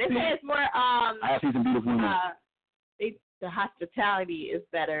there. They say it's more. I have seen some beautiful women. The hospitality is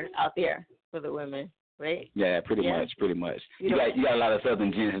better out there for the women. Right? Yeah, pretty much. You got a lot of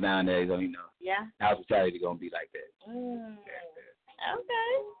Southern gents down there, so you know. Yeah. Hospitality gonna be like that. Okay.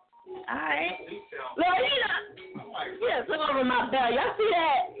 All right. Look, look over my belt. Y'all see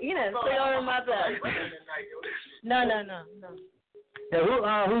that? Look over my belt. No.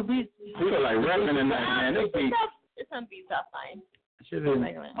 Yeah, who beat? We feel like rapping tonight, man. This beat. It's some beats I find.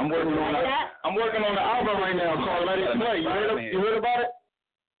 I'm working on the album right now called Let It Play. You heard about it?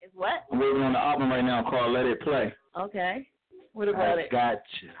 It's what? I'm working on the album right now called Let It Play. Okay. What about it? I got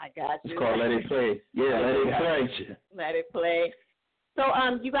you. It's called Let It Play. Yeah, Let It Play. Let it play. So,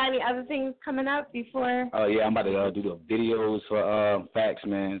 you got any other things coming up before? Oh, yeah, I'm about to do the videos for Facts,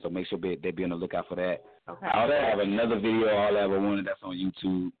 man, so make sure they be on the lookout for that. Okay. I'll have another video I'll ever wanted that's on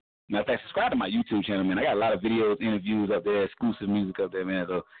YouTube. Matter of fact, subscribe to my YouTube channel, man. I got a lot of videos, interviews up there, exclusive music up there, man.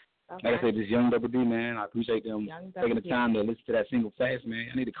 So, like I said, this Young Double D, man, I appreciate them taking the time to listen to that single Facts, man.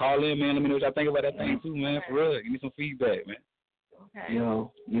 I need to call in, man. Let me know what y'all think about that thing, too, man, for real. Give me some feedback, man. Okay.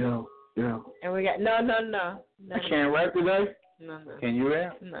 Yo. And we got, no. I can't rap today? No. Can you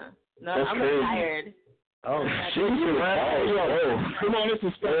rap? No, that's I'm crazy. retired. Oh, shit, you rap? Come on, this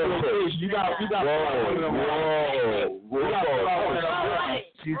is special occasion. You got Whoa.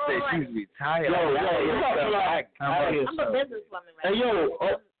 She said she's retired. I'm a businesswoman right now. Hey, yo,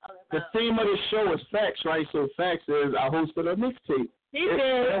 the theme of the show is Facts, right? So Facts is I hosted a mixtape. He did.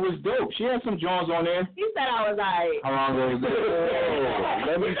 It was dope. She had some Jones on there. He said I was alright. How long ago was that?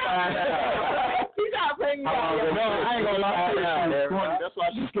 Let me find out. He's not putting me on. No, I ain't gonna lie. That's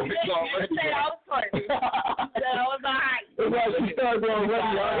why she's going ready. He said I was corny. He said I was alright. That's why she started going ready.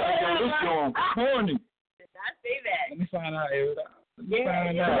 I was like, this going corny. Did not say that. Let me find out, Eric. Come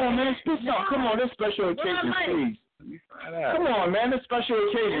on, man. Come on, this special occasion, please. Come on, man. This special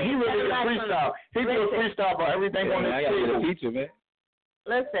occasion. He really did a freestyle. He did a freestyle about everything on this table. Feature, man.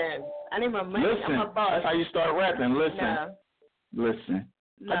 Listen, I need my money. Listen, I'm a boss. that's how you start rapping. Listen. No. Listen.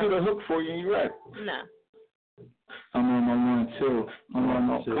 No. I do the hook for you and you rap. No. I'm on my 1-2. I'm on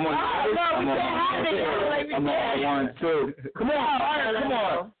my 2. Come on. I'm on my 1-2. Come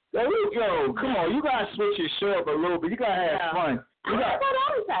on. Yo, come on. You gotta switch your show up a little bit. You gotta have fun. I got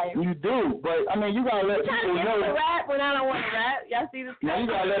all the time. You do, but I mean, you gotta let people know. To rap when I don't want to rap. Y'all see this? Now you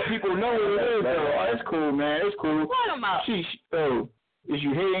gotta let people know what it is, though. Oh, it's cool, man. It's cool. What about? Is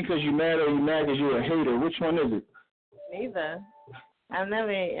you hating because you mad or you mad because you're a hater? Which one is it? Neither. I've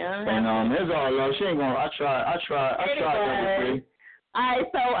never. It's all love. She ain't gonna. I try. Everything. All right,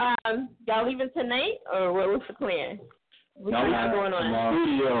 so y'all leaving tonight, or what's the plan? What's going on?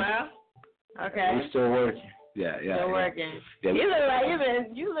 Tomorrow. Okay. We're still working. Yeah. Still working. Yeah. You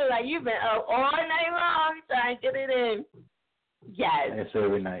look like you've been up all night long trying to get it in. Yes. That's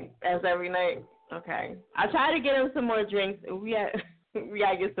every night. Okay. I try to get him some more drinks. We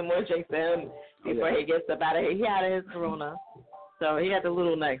gotta get some more drinks to him before he gets up out of here. He out of his Corona. So he got the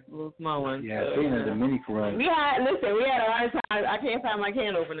little small one. Yeah, so, the mini Corona. We had a hard time. I can't find my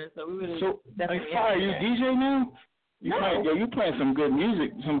can opener, so we would. So, are you DJ now? You playing some good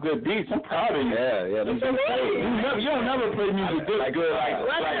music, some good beats. I'm proud of you. Yeah. You don't never play music this good.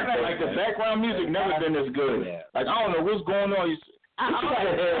 Like the background music never been this good. Yeah. Like I don't know what's going on.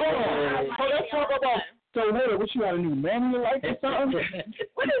 Let's talk about. So what you got a new man in your life or something?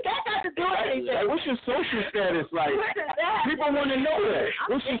 What does that got to do with anything? Like, what's your social status like? What is that? People want to know that.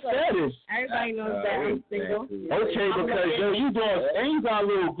 What's your status? Everybody knows that I'm single. Okay, because you got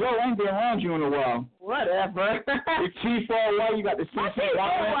a little glow. I ain't been around you in a while. Whatever. Your teeth all white. You got the My teeth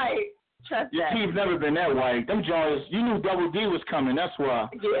all white. Trust Your teeth never been that white. Them joints, you knew Double D was coming. That's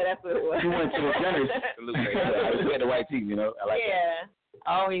why. Yeah, that's what it was. You went to the dentist. I just had the white teeth, I like that.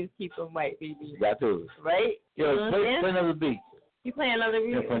 Always keep them white, baby. You got to. Right? Yo, play another beat. You play another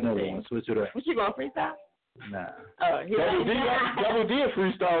beat? Yeah, play another one. Switch it up. What you going, freestyle? Nah. Oh, Double D a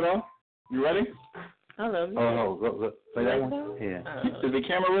freestyle, though. You ready? Go. Play that one? Yeah. Is the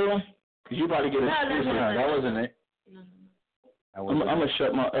camera rolling? Because you about to get a No, that wasn't it. I'm going to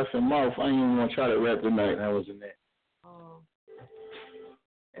shut my effing mouth. I ain't even going to try to rap tonight. That wasn't it. Oh.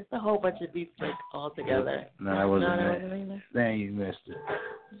 It's a whole bunch of beats like all together. No, that wasn't it. Dang, you missed it.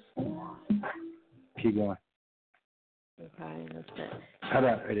 Keep going. Okay, that's it. Cut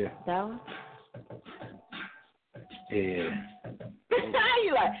out right there. That one? Yeah.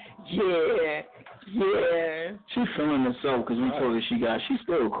 You like, yeah. She feeling herself because we told her she's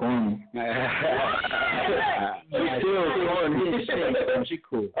still corny. She's still corny. She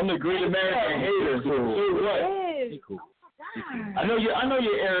cool. I'm the great American hater. So what? She cool. I know you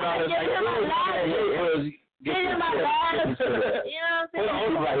aired on us. Get in my bag. You know what I'm saying?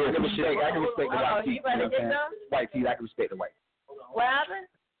 Hold on, right here. I can respect the white teeth. You better get them? White teeth, I can respect the white. What happened?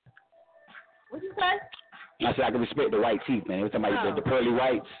 What you say? I said I can respect the white teeth, man. Every time I get the pearly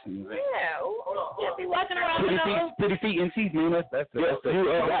whites. Yeah. Can't be walking around with those. Pretty feet and teeth, man. That's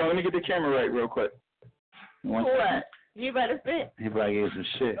let me get the camera right real quick. What? You better spit. He probably gave some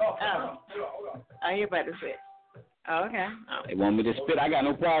shit. Oh, you better spit. Oh, okay. Oh. They want me to spit. I got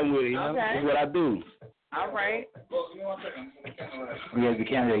no problem with it. Okay. That's what I do. All right. We got the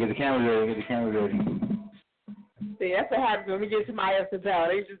camera. Get the camera ready. See, that's what happens when we get to my up and down.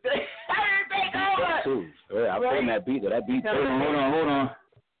 They just say, everything over. Yeah, I'm playing that beat. That beat. Hold on.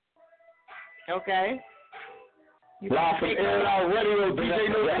 Okay. Live from Airitoutradio, DJ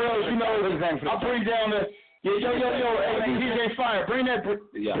No Frills. I'll bring down the. Yo, hey, DJ Fire, bring that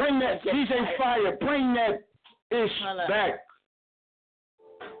DJ Fire, bring that ish back.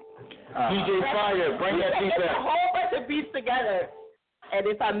 DJ Fire, bring that beat back. A whole bunch of beats together, and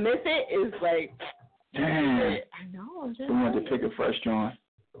if I miss it, it's like. Damn. I know. I'm just. We want to pick a fresh joint.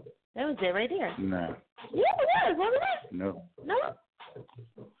 That was it right there. No. Yeah, it was. Wasn't it? No. No.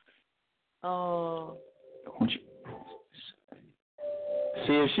 Oh.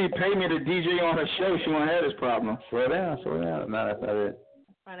 See, if she paid me to DJ on her show, she won't have this problem. Slow down. No, that's not it.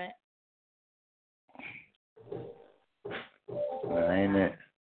 Not it. That ain't it.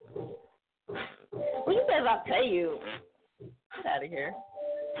 What you say about pay you? Get out of here.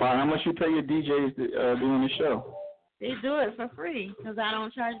 Fine, how much you pay your DJs doing the show? They do it for free because I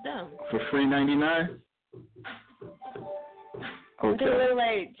don't charge them. For free $99? Okay. They look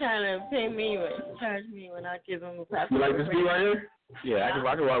like trying to pay me charge me when I give them a pass. You like this beat right here? Yeah, I can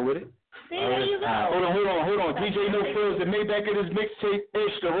rock with it. See, there you go. Hold on. DJ No Frills, the Maybach of this mixtape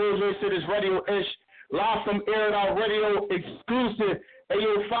ish, the Rolls Royce of this radio ish, live from Airitoutradio exclusive.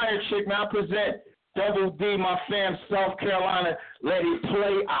 Ayo, Fire Chick, man, I present Double D, my fam, South Carolina. Let it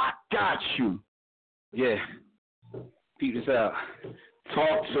play. I got you. Yeah. Peep this out.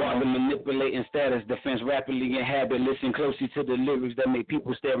 Talk to the manipulating status, defense rapidly inhabit. Listen closely to the lyrics that make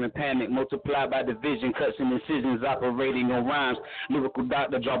people stare in panic. Multiply by division, cuts and incisions operating on rhymes. Lyrical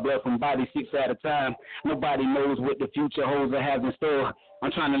doctor draw blood from body 6 at a time. Nobody knows what the future holds or has in store.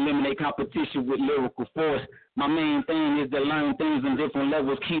 I'm trying to eliminate competition with lyrical force. My main thing is to learn things on different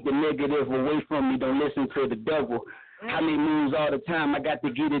levels. Keep the negative away from me. Don't listen to the devil. I make moves all the time. I got to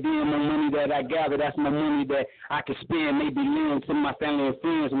get it in. My money that I gather, that's my money that I can spend. Maybe lend to my family and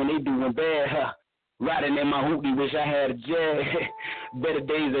friends when they doing bad. Riding in my hoopty, wish I had a jag. Better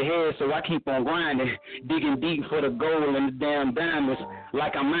days ahead, so I keep on grinding. Digging deep for the gold and the damn diamonds,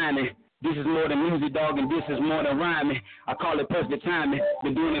 like I'm mining. This is more than music, dog, and this is more than rhyming. I call it perfect timing.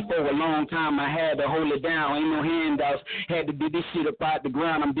 Been doing it for a long time. I had to hold it down. Ain't no handouts. Had to dig this shit up out the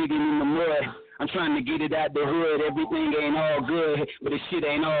ground. I'm digging in the mud. I'm trying to get it out the hood. Everything ain't all good, but this shit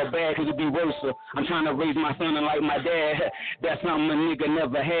ain't all bad, cause it be worse. I'm trying to raise my son like my dad. That's something a nigga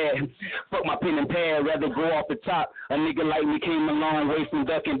never had. Fuck my pen and pad, rather go off the top. A nigga like me came a long way from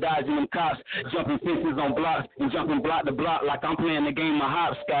ducking, dodging them cops, jumping fences on blocks, and jumping block to block like I'm playing the game of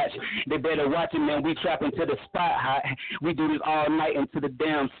hopscotch. They better watch it, man. We trapping to the spot hot. We do this all night until the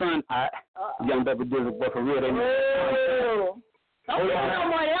damn sun hot. Young Double Dizzle, but for real, they Don't get no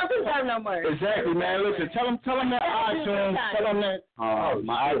more. They don't deserve no more. Exactly, man. Listen, tell them that iTunes. Tell them that.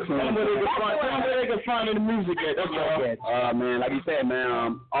 My iTunes. Tell them where they can find the music at. That's all. Man, like you said,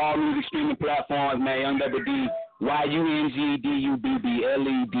 man, all music streaming platforms, man. Young Double D.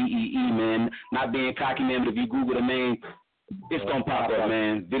 YUNGDUBBLEDEE, man. Not being cocky, man, but if you Google the name, it's gonna pop up,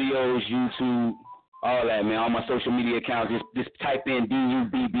 man. Videos, YouTube, all that, man. All my social media accounts, just type in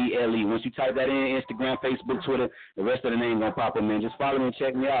DUBBLE. Once you type that in, Instagram, Facebook, Twitter, the rest of the name gonna pop up, man. Just follow me and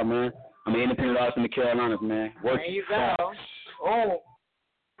check me out, man. I'm an independent artist in the Carolinas, man. There you go. Oh,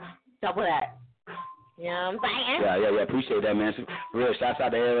 double that. You know what I'm saying? Yeah. Appreciate that, man. For real, shouts out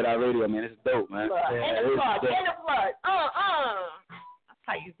to Airitoutradio, man. This is dope, man. In the plug. That's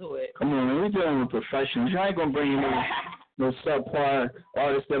how you do it. Come on, man. We're dealing with professionals. You ain't gonna bring no subpar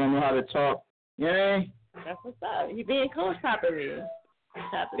artists that don't know how to talk. Yeah. That's what's up. You being coached properly.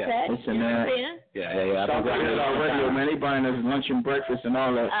 Yeah. Listen, man. Yeah. Stop buying it on radio, man. They buying us lunch and breakfast and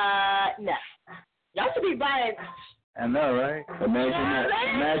all that. No. Y'all should be buying. I know, right?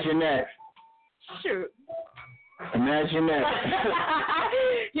 Imagine that. Shoot. Imagine that.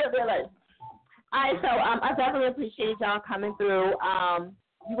 You'll be like, all right, so I definitely appreciate y'all coming through.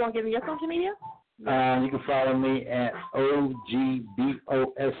 You want to give me your social media? You can follow me at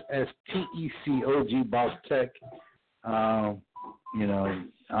OGBOSSTEC, OG Boss Tech. You know,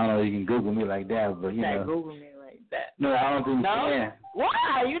 I don't know if you can Google me like that, but you know. Google me like that. No, I don't think you can.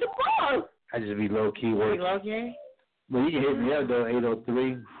 Why? You the boss. I just be low key working. You low key? Well, you can hit me up though,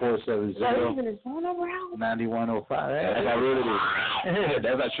 803-470-9105. That's how real it is.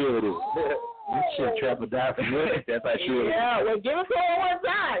 That's how true it is. This shit trap or die for me. That's how true it is. Yeah, well, give us one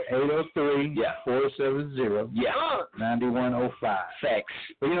time. 803-470-9105. Facts.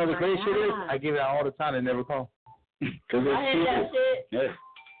 But you know the crazy shit is, I give it out all the time and never call. I hate that shit. Yeah.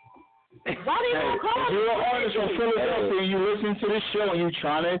 Why do you call me? If you're an artist from Philadelphia and you listen to this show and you're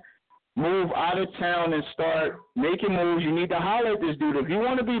trying to move out of town and start making moves, you need to holler at this dude. If you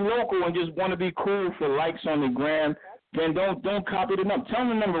want to be local and just want to be cool for likes on the gram, then don't copy the number. Tell them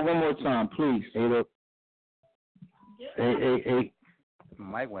the number one more time, please. 803.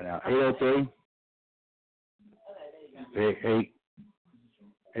 Mic went out. 803.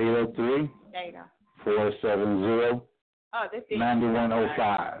 803. 470.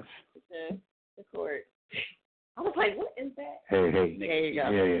 9105. The court. I was like, what is that? Hey. There you go.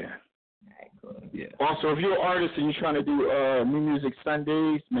 Yeah. All right, cool. Yeah. Also, if you're an artist and you're trying to do New Music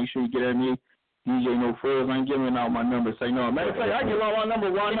Sundays, make sure you get at me. DJ No Frills. I ain't giving out my number. Say no. Matter of fact, I give out my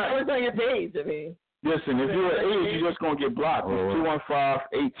number. Why not? It's on your page, I mean. Listen, if you're at age, you're just going to get blocked.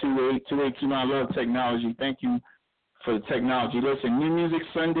 215-828-2829. I love technology. Thank you for the technology. Listen, New Music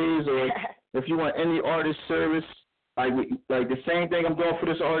Sundays, or if you want any artist service, like the same thing I'm doing for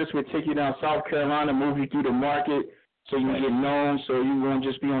this artist, we'll take you down South Carolina, move you through the market so you can get known, so you won't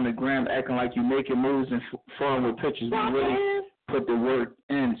just be on the gram acting like you're making moves and fun with pictures. We really put the work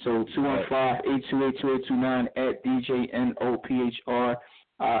in. So 215-828-2829 at DJNOPHRILLZ.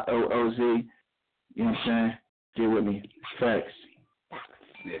 You know what I'm saying? Get with me. Facts.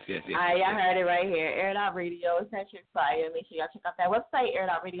 Yes. All right, y'all heard it right here. Air It Out Radio, Eccentric Fire. Make sure y'all check out that website,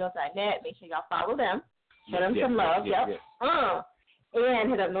 airitoutradio.net. Make sure y'all follow them. Show them some love. Yep.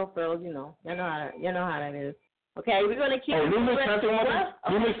 And hit up No Frills, you know. You know how that is. Okay, we're gonna keep. New mixtape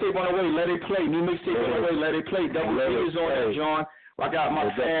on the way. Let it play. New mixtape on the way. Let it play. Double figures on that, John. I got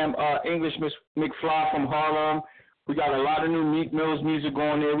my fam, English Miss McFly from Harlem, We got a lot of new Meek Mill's music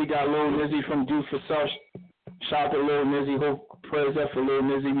going there. We got Lil Nizzy from Do For Self. Shout out to Lil Nizzy. Hope prayers up for Lil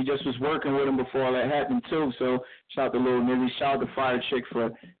Nizzy. We just was working with him before all that happened too. So shout out to Lil Nizzy. Shout out to Fire Chick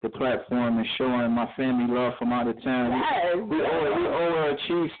for the platform and showing my family love from out of town. Yes. We owe her a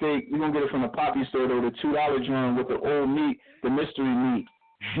cheesesteak. We're gonna get it from the Poppy store though, the $2 joint with the old meat, the mystery meat.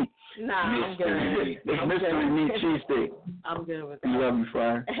 Nah, I'm good. It's mystery meat cheesesteak. I'm good with that. We love you,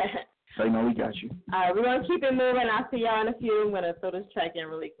 Fire. So you know we got you. All right, we're gonna keep it moving. I'll see y'all in a few. I'm gonna throw this track in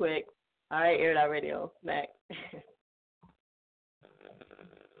really quick. All right, Airitoutradio, next.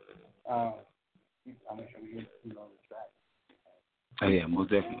 I'm sure we get on the track. Oh yeah,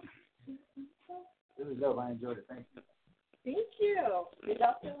 most definitely. This is dope. I enjoyed it. Thank you. Thank you. Did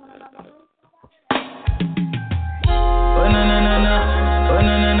y'all feel one another? Oh na na na na, oh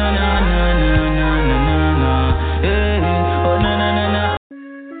na na na na na na na na na, yeah. Oh na na na na.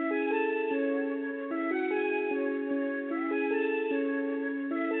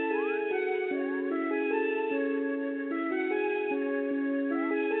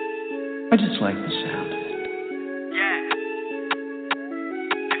 I just like the sound of it. Yeah.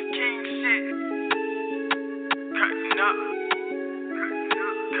 It's king shit. Cutting up.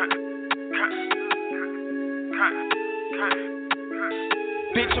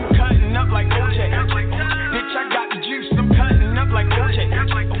 Bitch, I'm cutting up like OJ. Bitch, I got the juice. I'm cutting up like OJ.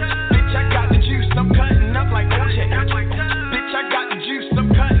 Bitch, I got the juice. I'm cutting up like OJ. Bitch, I got the juice.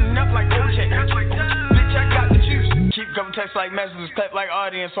 I'm cutting up like OJ. Bitch, I got the juice. Keep coming text like messages, clap like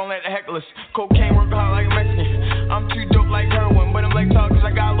audience, don't let the hecklers. Cocaine work hard like a Mexican. I'm too dope like heroin, but I'm like talk cause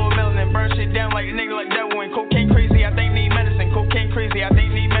I got a little melanin. Burn shit down like a nigga like Devil. Cocaine crazy, I think need medicine. Cocaine crazy, I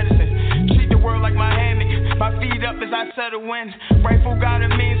think need medicine. Treat the world like my hammock. My feet up as I settle in. Rifle got a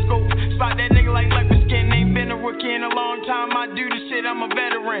mean scope. Spot that nigga like leopard skin. Ain't been a rookie in a long time. I do the shit, I'm a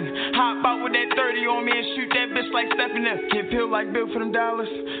veteran. Hop out with that 30 on me and shoot that bitch like Stephen F. Get peeled like Bill for them dollars.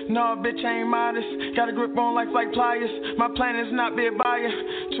 No, bitch, I ain't modest. Got a grip on life like pliers. My plan is not be a buyer.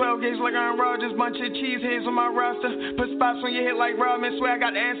 12 gauge like Aaron Rodgers. Bunch of cheeseheads on my roster. Put spots when you hit like Rodman. Swear I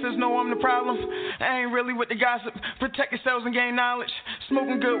got the answers. No, I'm the problem. I ain't really with the gossip. Protect yourselves and gain knowledge.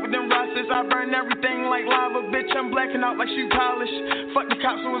 Smoking good with them rosters. I burn everything like lava. Bitch, I'm blacking out like shoe polish. Fuck the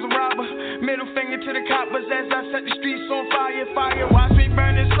cops, I was a robber. Middle finger to the coppers as I set the streets on fire. Fire, watch me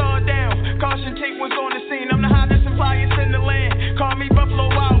burn this all down. Caution tape was on the scene. I'm the hottest and flyest in the land. Call me Buffalo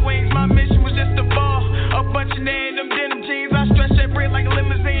Wild Wings. My mission was just to ball. A bunch of them denim jeans. I stretch that bread like a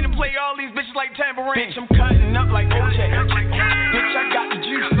limousine and play all these bitches like tambourine. Bitch, I'm cutting up like OJ. Bitch, I got the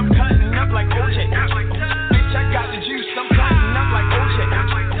juice. I'm cutting up like OJ. Bitch, I got the juice. I'm cutting up like OJ.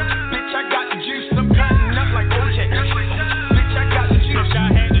 Bitch, I got the juice. I'm cutting up like OJ. Bitch, I got the juice. I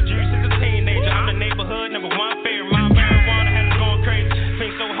had the juice as a teenager. I'm the neighborhood number one favorite. My marijuana had us going crazy.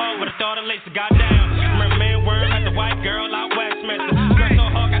 Think so hard with a thought of lace. Goddamn. Remember man word like the white girl out west Smith. Dress so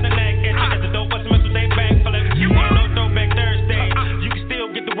hard got the neck itch. As the dope was mess with they back flip. Ain't no throwback Thursday. You can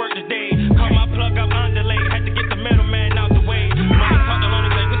still get the work today. Call my plug up underlay. Had to get the middleman out the way. Money talk the lonely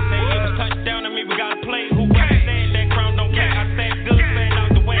they would say. It was touchdown and me we gotta play. Who represent that crown don't care. I said good fan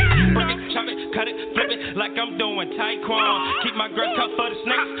out the way. Break it, chop it, cut it, flip it like I'm doing taekwondo. Keep my girl cut for the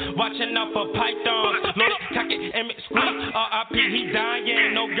snakes. Watching out for pythons. Load it, cock it, and squeeze. R.I.P. he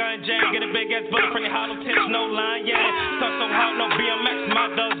dying. No gun jam. Get a big ass bullet from your hollow tips. No line, yeah. Stuck so hot, no BMX.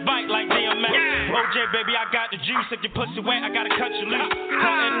 My thugs bite like DMX. OJ, baby, I got the juice. If your pussy wet, I gotta cut you loose.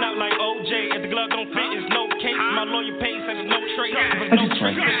 Cutting up like OJ. If the glove don't fit, it's no case. My lawyer pays, and there's no trace. There's no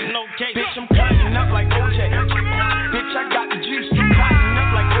trace, there's no case. Bitch, I'm cutting up like OJ. Bitch, I got the juice. I'm cutting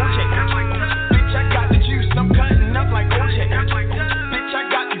up like OJ. Bitch, I got the juice. I'm cutting up like OJ. Bitch, I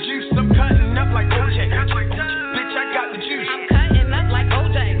got the juice. I'm cutting up like OJ. Bitch, I got the juice. I'm cutting up like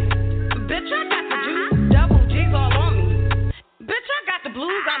OJ. Bitch, I got the juice. Double G's all on me. Bitch, I got the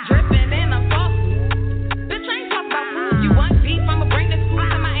blues. I'm dripping and I'm saucy. Bitch, I ain't talking about food. You want beef? I'ma bring the food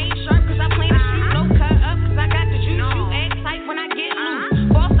and my aim sharp cause I plan to shoot. No cut up cause I got the juice. You act tight when I get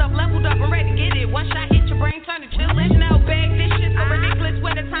loose. Bossed up, leveled up, I'm ready to get it. One shot hit your brain, turn to chillin'. Now bag this shit so ridiculous.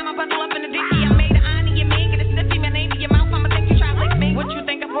 When the time I buckle up in the dicky, I made an eye to your man, get a sniffy. My name to your mouth, I'ma think you try to lick me. What you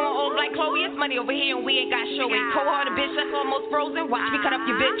think I'm going old like Chloe? It's money over here and we ain't got show it. Cold-hearted bitch that's almost frozen. Watch me cut up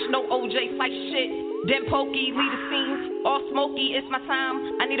your bitch, no OJ slice shit. Then pokey, leave the scene, all smoky, it's my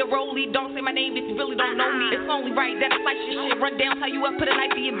time. I need a rollie, don't say my name if you really don't know me. It's only right that I slice your shit. Run down, tie you up, put a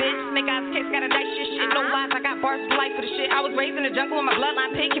knife in your bitch. Snake eyes case, gotta dice your shit. No lies, I got bars for life for the shit. I was raised in the jungle with my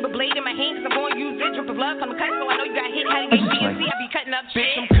bloodline pig. Keep a blade in my hand, cause I'm gonna use it. Drip of blood, come cut, so I know you got hit. How you get GNC, I be cutting up shit.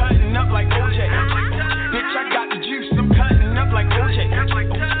 Bitch, I'm cutting up like OJ. Bitch, I got the juice, I'm cutting up like OJ.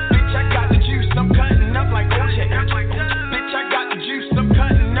 Bitch, I got the juice, I'm cutting up like OJ. Bitch, I got the juice, I'm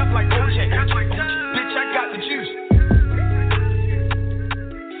cutting up like OJ. Bitch, I got the juice.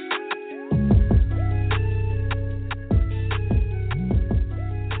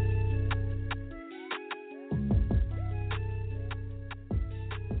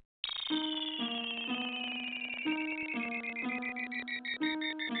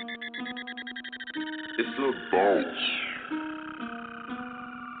 the boss.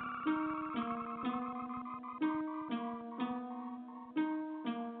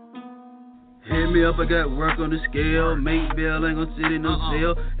 Hit me up, I got work on the scale. Make bail, ain't gon' sit in no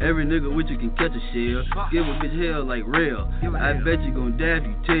cell. Every nigga with you can catch a shell. Give a bitch hell like real. I bet you gon' die if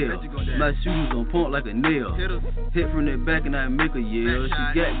you tell. My shooters on point like a nail. Hit from the back and I make a yell.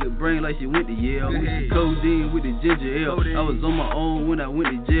 She got good brain like she went to Yale. With the codeine with the ginger ale. I was on my own when I went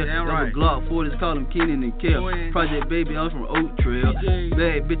to jail. Double Glock 40s, call them Keenan and Kel. Project Baby, I'm from Oak Trail.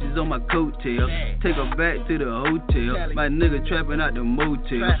 Bad bitches on my coattail. Take her back to the hotel. My nigga trapping out the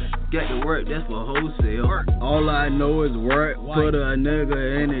motel. Got to work, that's for wholesale. All I know is work. Put a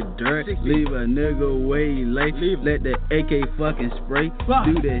nigga in the dirt. Leave a nigga way late. Let the AK fucking spray.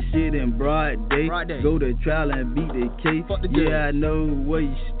 Do that shit in broad day. Go to trial and beat the case. Yeah, I know where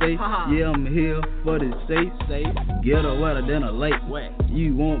you stay. Yeah, I'm here for the safe. Get her wetter than a lake.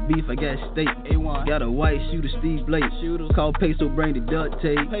 You want beef, I got steak. Got a white shooter, Steve Blake. Call Peso, bring the duct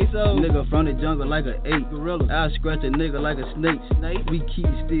tape. Nigga from the jungle like an 8. I'll scratch a nigga like a snake. We keep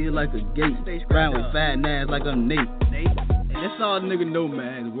still like a gate. Round with 5 nines like I'm Nate. That's all the nigga know,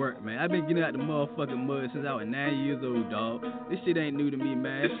 man, is work, man. I been getting out the motherfucking mud since I was 9 years old, dog. This shit ain't new to me,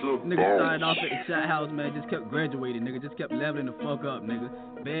 man. Nigga started off at the shot house, man. Just kept graduating, nigga. Just kept leveling the fuck up, nigga.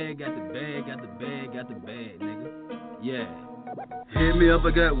 Bag, got the bag, got the bag, got the bag, nigga. Yeah. Hit me up,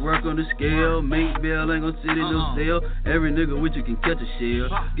 I got work on the scale. Make bail, ain't gon' sit in no cell. Every nigga with you can catch a shell.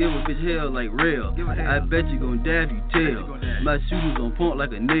 Give a bitch hell like real. I bet you gon' die if you tell. My shooters on point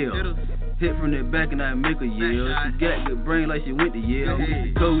like a nail. Hit from the back and I make a yell. She got good brain like she went to Yale.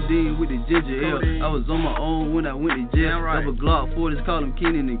 Codeine with the ginger ale. I was on my own when I went to jail. Double Glock 40s, call them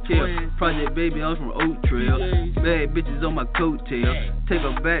Keenan and Kel. Project Baby, I'm from Oak Trail. Bad bitches on my coattail. Take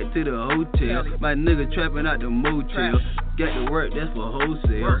her back to the hotel. My nigga trapping out the motel. Got to work, that's for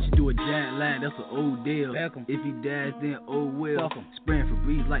wholesale. She do a giant line, that's an old deal. If he dies, then oh well. Spraying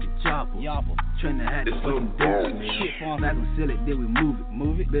Febreze like a chopper. Trying to have the fucking dope smell. Not gonna sell it, then we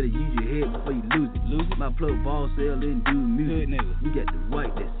move it. Better use your head before you lose it. My plug ball sell and do music. You got the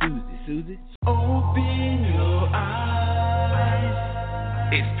white that Susie. Open your eyes.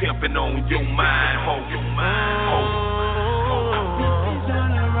 It's pimping on your mind, hold your mind, hold your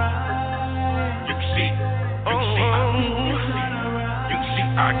mind. You see.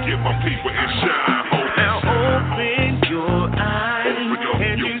 I get my people in shine. Now open your eyes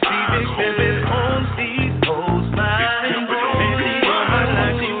and you see big pimpin' on these hoes' minds. And she want my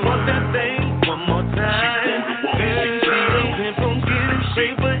life, she want that thing one more time. And she see the pimp gon' get it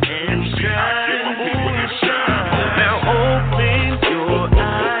shaper and shine. Now open your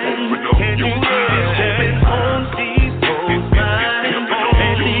eyes and you see big pimpin' on these hoes' minds.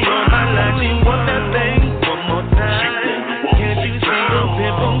 And she want my life, she want that thing one more time. Can't you see?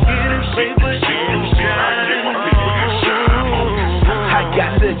 I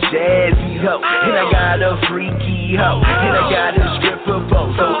got the jazzy hoe, and I got a freaky hoe, and I got a stripper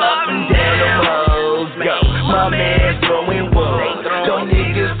boat, so up and down the hoes go. My man's throwing wood, some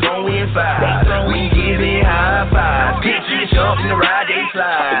niggas throwing fire. We giving high fives, bitches jumping the ride, they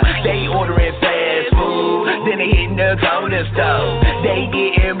slide. They ordering fast food, then they hitting the corner store. They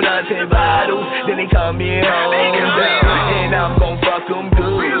getting blunts and bottles, then they come in home, and I'm gon' fuck them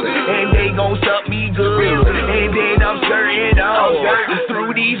good, and they gon' suck me good, and then I'm skirting on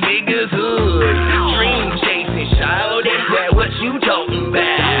through these niggas' hoods. Dream chasing, shout it, that what you talking about?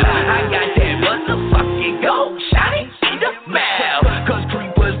 I got that motherfucking gold shot in the mouth, cause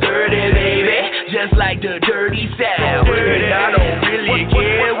creepers dirty, baby, just like the dirty South. And I don't really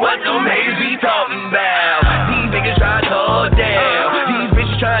care what them haters be talking about. These niggas try to hold down, these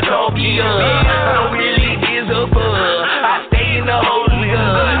bitches try to talk me up. I don't really give a fuck. I stay in the holy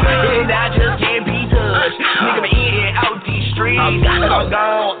gun, and I just can't be touched. Nigga been in and out these streets. I'm gone up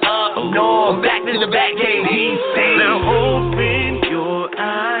north, back to the back gate. Now open your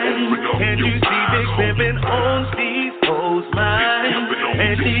eyes and you see big pimpin' on these hoes' minds.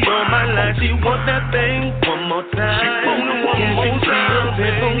 And she on my line, she want that thing one more time. Can't you see her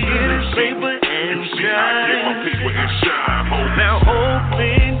pimp gon' get it shaper and shine? Now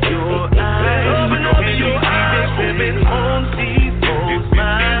open your eyes and you see big pimpin' on these hoes'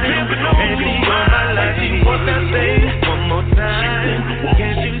 minds. And she on my line, she want that thing one more time.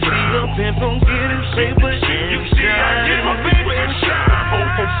 Can't you see her pimp gon' get it shaper and shine?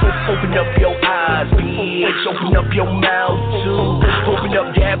 Open up your eyes, bitch. Open up your mouth too. Open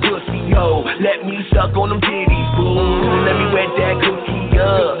up that pussy, ho. Let me suck on them titties, boo. Let me wet that cookie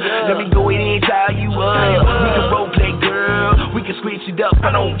up. Let me go in and tie you up. We can role play, girl. We can switch it up.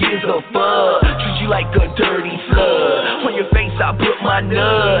 I don't give a fuck. Treat you like a dirty slut. On your face, I put my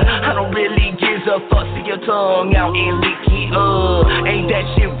nut. I don't really give a fuck. See your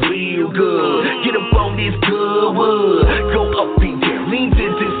feel good. Get up on this good wood. Go up and down, lean to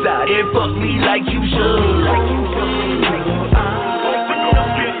the side, and fuck me like you should.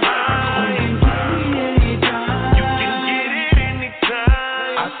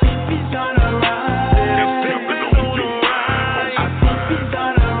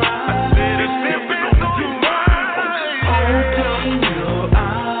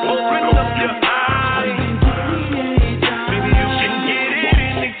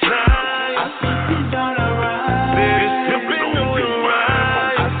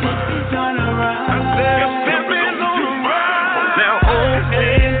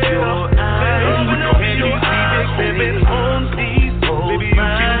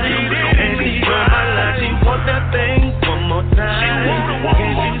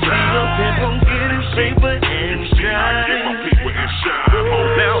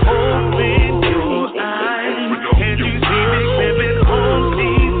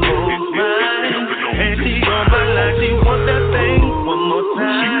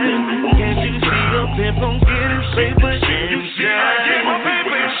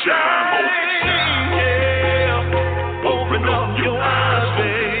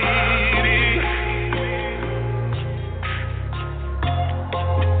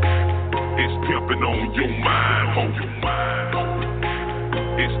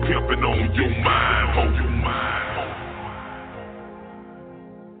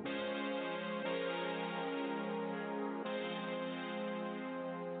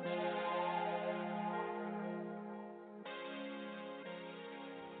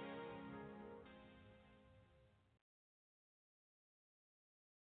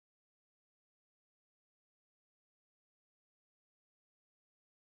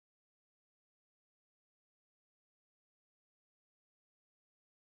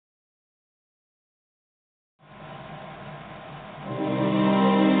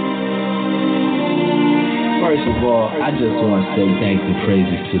 First of all, I just want to say thanks and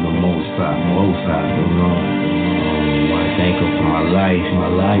praises to the Most High, you know. I want to thank Him for my life,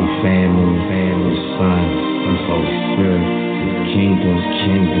 family, son, His Holy Spirit, His kingdom,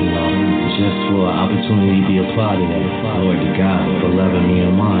 just for an opportunity to be a part of that. Glory to God for loving me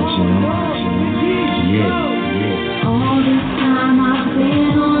and mine, you know. Yeah. All this time I've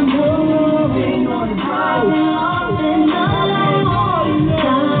been on the road, I've been lost and alone.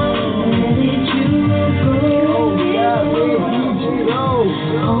 God, let it you go.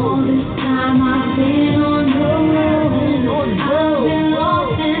 All this time I've been on the road, I've been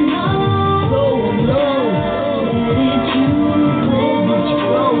lost and alone. Let it you go.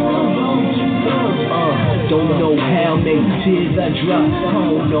 Don't know how many tears I dropped. I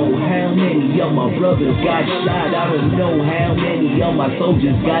don't know how many of my brothers got shot. I don't know how many of my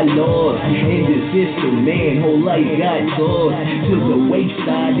soldiers got lost in the system. Man, whole life got tossed to the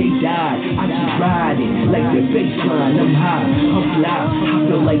wayside. They died. I keep riding like the baseline. I'm high, I'm fly.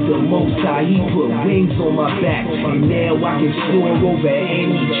 I feel like the Most High. He put wings on my back, and now I can soar over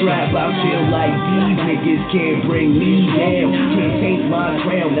any trap. I feel like these niggas can't bring me down. Can't take my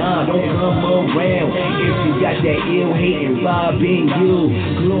crown. Nah, don't come around. If you got that ill hating vibe in you,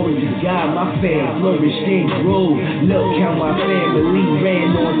 glory to God, my fam flourished and grew. Look how my family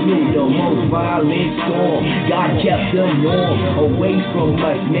ran on through the most violent storm. God kept the norm away from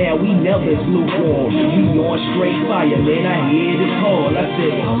us. Now we never slew on. We on straight fire, man. I hear the call. I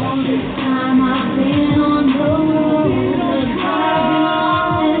said, all this time I've been on the road, I've been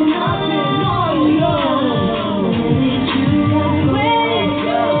lost and alone. Where did you go? Where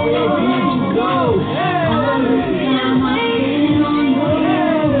did you go? All this time I've been on the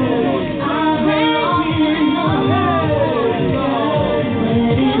road, I've been lost and alone.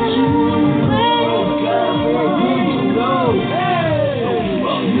 Where did you go?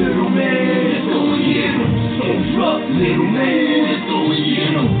 Little man, it's going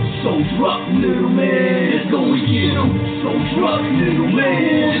in him. So rough, little man, it's going in him. So rough, little man, it's going in him. So rough, little man,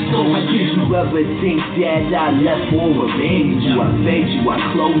 it's going in him. Did you ever think that I left for revenge? I fed you, I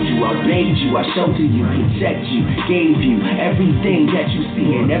clothed you, I bathed you, I sheltered you, protect you, gave you everything that you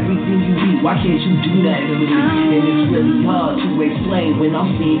see and everything you need. Why can't you do that to me? And it's really hard to explain when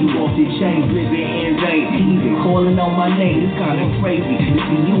I'm seeing you off the chain, living in vain, even calling out my name. It's kind of crazy to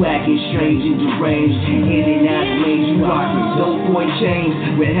see you acting strange and deranged, in and out lanes. You rockin' dope boy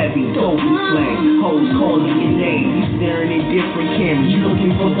chains with heavy dope flame. Hoes calling your name, you staring at different cameras. You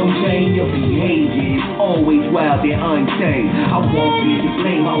looking for some change? Your behavior is always wild and untamed. I won't be the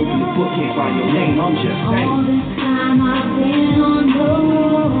blame. I open the book, can't find your name. I'm just saying. All this time I've been on the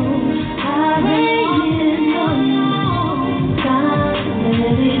road, I've been alone. God,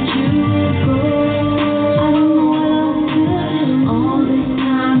 let it you go. I don't know what else to do. All this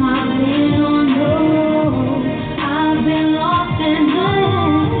time I've been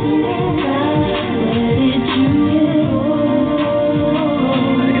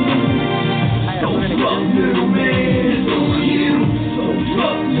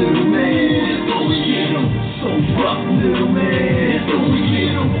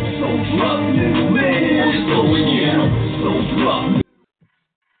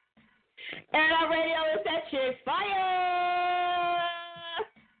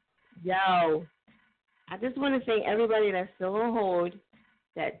Yo, I just want to thank everybody that's still on hold,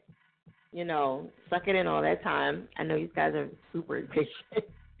 that, suck it in all that time. I know you guys are super impatient.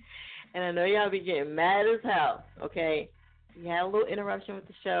 And I know y'all be getting mad as hell, okay? We had a little interruption with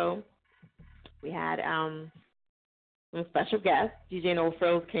the show. We had some special guests. DJ No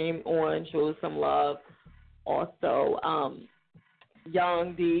Frills came on, showed some love. Also,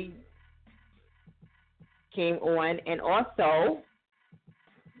 Young D came on, and also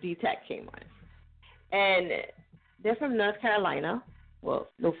D-Tech came on. And they're from North Carolina. Well,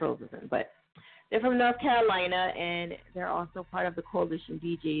 No Frills isn't, but they're from North Carolina, and they're also part of the Coalition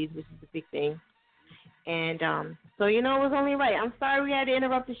DJs, which is a big thing. And so, it was only right. I'm sorry we had to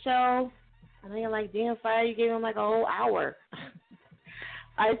interrupt the show. I know you're like, damn, Fire, you gave them like a whole hour.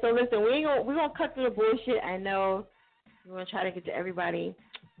 All right, so listen, we're gonna cut through the bullshit. I know we're gonna try to get to everybody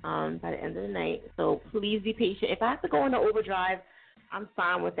by the end of the night. So please be patient. If I have to go into overdrive, I'm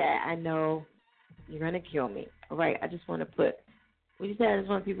fine with that. I know you're gonna kill me. All right, I just want to put. What you said? I just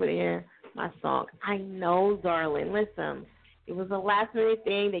want people to hear my song. I know, darling. Listen, it was a last minute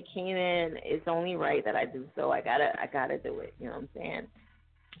thing that came in. It's only right that I do so. I gotta do it. You know what I'm saying?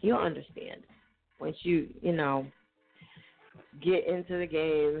 You'll understand once you get into the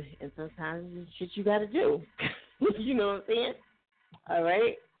game, and sometimes it's shit you gotta do. You know what I'm saying? All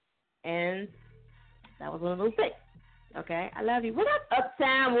right, and that was one of those things. Okay, I love you. What up,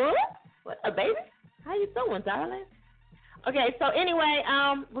 Uptown? What up, baby? How you doing, darling? Okay, so anyway,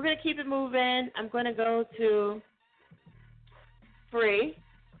 we're going to keep it moving. I'm going to go to Free.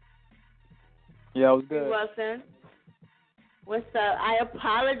 Yeah, it was good. Wilson. What's up? I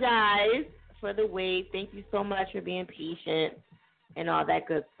apologize for the wait. Thank you so much for being patient and all that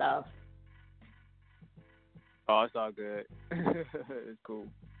good stuff. Oh, it's all good. It's cool.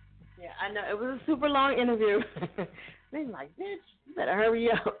 Yeah, I know. It was a super long interview. They're like, bitch, you better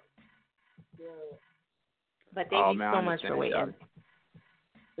hurry up. Yeah. But thank you so much for waiting. That.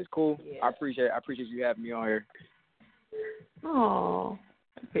 It's cool. Yeah. I appreciate you having me on here. Oh,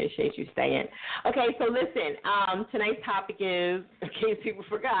 I appreciate you staying. Okay, so listen, tonight's topic is, in case people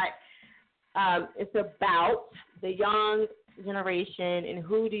forgot, it's about the young generation and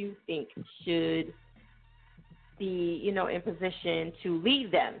who do you think should be, in position to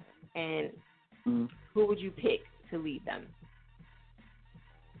lead them, and who would you pick to lead them?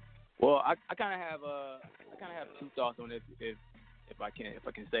 Well, I kind of have two thoughts on it, if I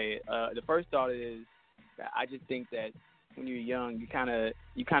can say it. The first thought is that I just think that when you're young, you kind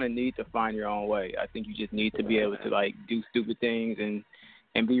of need to find your own way. I think you just need to be able to like do stupid things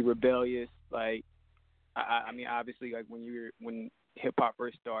and be rebellious. Like, I mean, obviously, like when hip hop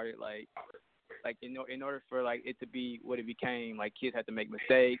first started, like in order for like it to be what it became, like kids had to make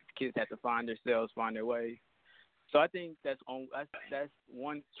mistakes, kids had to find themselves, find their way. So I think that's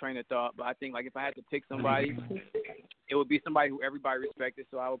one train of thought. But I think like if I had to pick somebody, it would be somebody who everybody respected.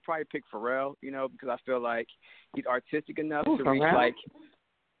 So I would probably pick Pharrell, because I feel like he's artistic enough to reach like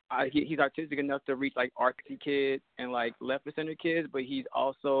he's artistic enough to reach like artsy kids and like left of center kids, but he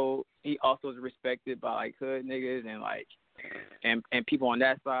also is respected by like hood niggas and like and people on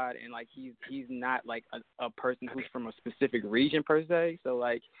that side, and like he's not like a person who's from a specific region per se. So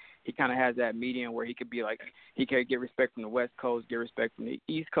like he kind of has that medium where he could be like he could get respect from the West Coast, get respect from the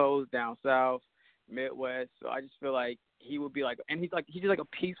East Coast, down South, Midwest. So I just feel like he would be like, and he's just like a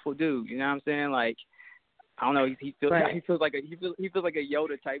peaceful dude. You know what I'm saying? Like I don't know, he feels like a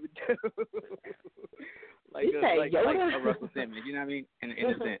Yoda type of dude. like a Russell Simmons, you know what I mean? In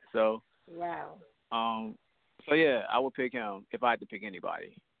a sense. So wow. So yeah, I would pick him if I had to pick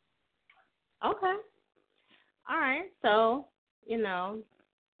anybody. Okay. All right. So, we're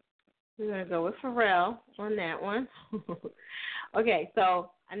gonna go with Pharrell on that one. Okay,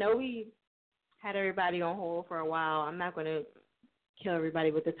 so I know we had everybody on hold for a while. I'm not gonna kill everybody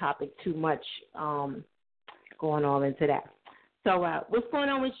with the topic too much, going all into that. So what's going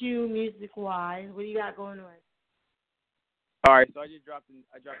on with you music wise? What do you got going on? All right, so I dropped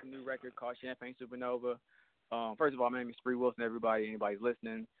a new record called Champagne Supernova. First of all, my name is Free Wilson, anybody's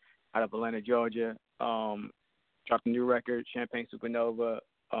listening, out of Atlanta, Georgia. Dropped a new record, Champagne Supernova.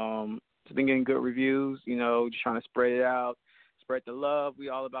 It's been getting good reviews, just trying to spread it out, spread the love. We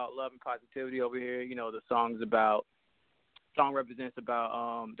all about love and positivity over here. The song represents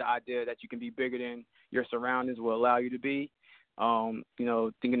about the idea that you can be bigger than your surroundings will allow you to be. Thinking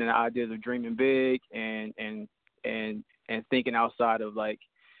of the ideas of dreaming big and thinking outside of like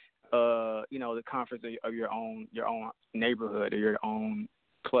the comforts of your own neighborhood or your own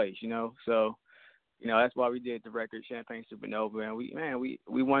place, So, You know, that's why we did the record Champagne Supernova, and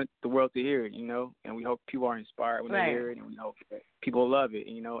we want the world to hear it, you know, and we hope people are inspired when they hear it, and we hope that people love it,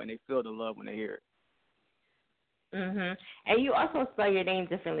 you know, and they feel the love when they hear it. Mhm. And you also spell your name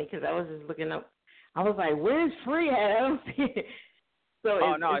differently because I was just looking up. I was like, "Where's Free at?" I don't see it. So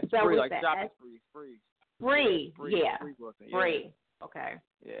it's Free. Like shop is Free. Free. Yeah. Free Wilson. Free. Okay.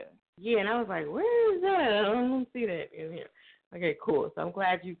 Yeah. Yeah, and I was like, "Where is that? I don't see that in here." Okay, cool. So I'm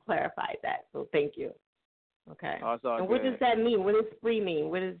glad you clarified that. So thank you. Okay. Oh, it's all and good. what does that mean? What does Free mean?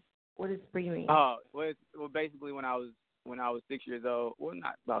 What does Free mean? Oh, well, basically when I was 6 years old, well,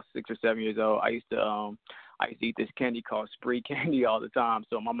 not about 6 or 7 years old, I used to eat this candy called Spree candy all the time.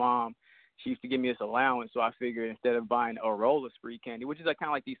 So my mom, she used to give me this allowance. So I figured instead of buying a roll of Spree candy, which is like kind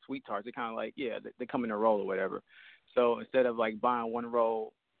of like these sweet tarts, they're kind of like they come in a roll or whatever. So instead of like buying one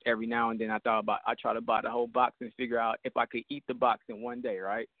roll every now and then, I try to buy the whole box and figure out if I could eat the box in one day,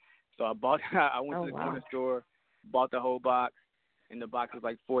 right? So I went to the corner store, bought the whole box, and the box was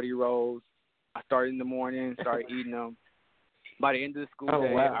like 40 rolls. I started in the morning, started eating them. By the end of the school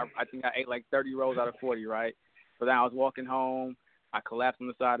day, I think I ate like 30 rolls out of 40, right? So then I was walking home. I collapsed on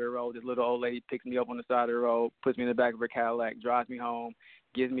the side of the road. This little old lady picks me up on the side of the road, puts me in the back of her Cadillac, drives me home,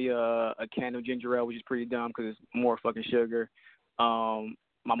 gives me a can of ginger ale, which is pretty dumb because it's more fucking sugar.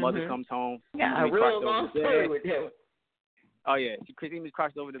 My mother comes home. Yeah, a real long story with him. Oh, yeah. She sees me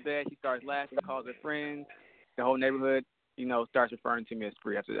crouched over the bed. She starts laughing, calls her friends. The whole neighborhood, you know, starts referring to me as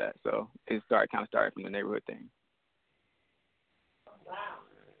Spree after that. So it kind of started from the neighborhood thing. Wow.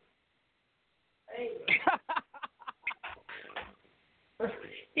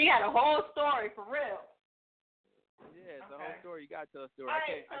 He got a whole story for real. Yeah, it's the whole story. You got to tell a story. I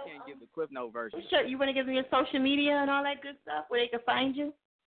can't give the Cliff Note version. Sure, you want to give me your social media and all that good stuff where they can find you?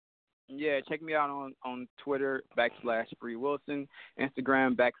 Yeah, check me out on Twitter, /Spree Wilson,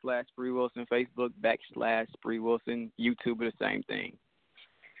 Instagram, /Spree Wilson, Facebook, /Spree Wilson, YouTube, the same thing.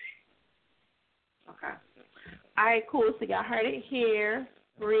 Okay. All right, cool. So y'all heard it here.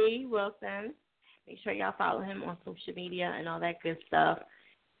 Spree Wilson. Make sure y'all follow him on social media and all that good stuff.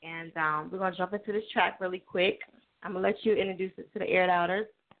 And we're going to jump into this track really quick. I'm going to let you introduce it to the Air Outers.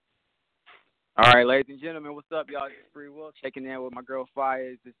 All right, ladies and gentlemen, what's up, y'all? It's Spree Wilson checking in with my girl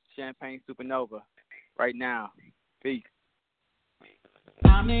Fire. It's Champagne Supernova right now. Peace.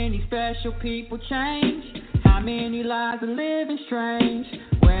 How many special people change? How many lives are living strange?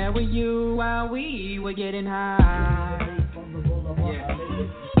 Where were you while we were getting high? Yeah.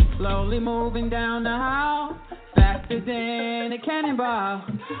 Slowly moving down the hall, faster than a cannonball.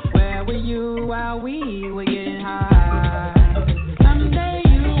 Where were you while we were getting high? Someday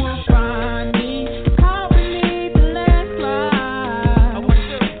you will find me caught beneath the landslide,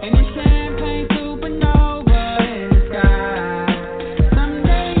 in a champagne supernova in the sky.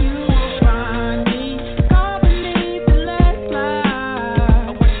 Someday you will find me caught beneath the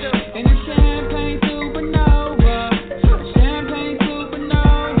landslide, in a champagne supernova, champagne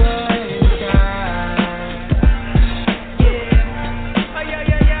supernova in the sky. Yeah, oh yeah,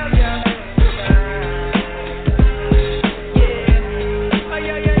 yeah, yeah, yeah.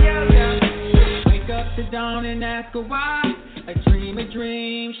 Down and ask her why. A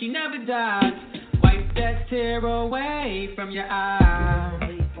dream, she never died. Wipe that tear away from your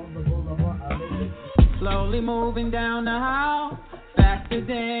eye. Slowly moving down the hall, faster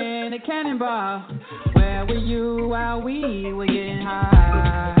than a cannonball. Where were you while we were getting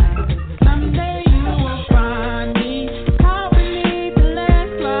high? Someday you will find me caught beneath the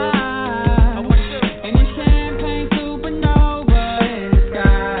landslide, in a champagne supernova in the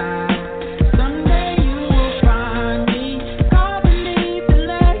sky.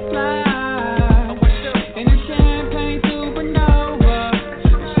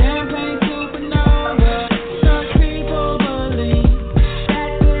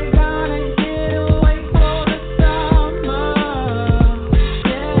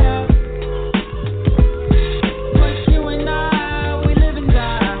 Yeah.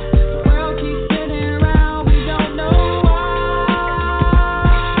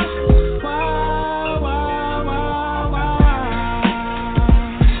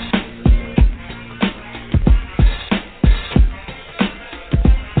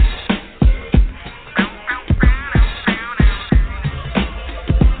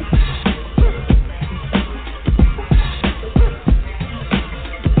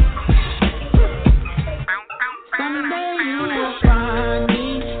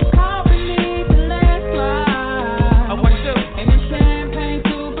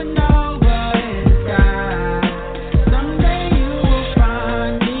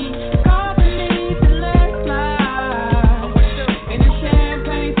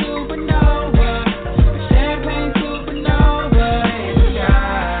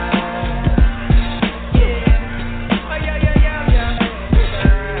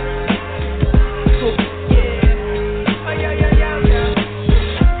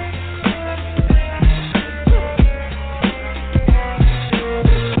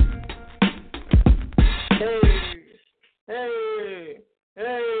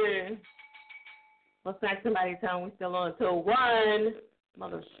 Let's smack somebody tell them we still on until 1.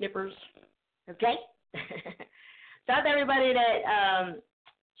 Mother snippers. Okay? Shout out to everybody that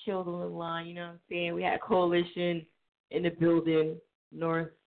chilled on the line, you know what I'm saying? We had a coalition in the building, North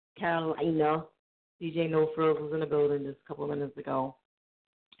Carolina. DJ No Frills was in the building just a couple of minutes ago.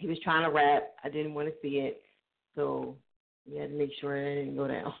 He was trying to rap. I didn't want to see it, so we had to make sure it didn't go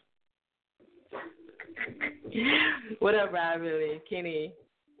down. What up, Rob? Really? Kenny,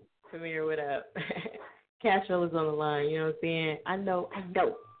 Premier, what up? Cashville is on the line, you know what I'm saying? I know.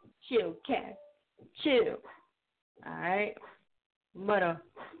 Chill, Cash. Chill. All right? What up?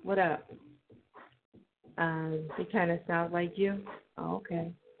 They kind of sound like you. Oh,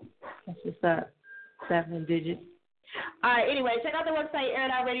 okay. That's what's up. 7 digits. All right, anyway, check out the website,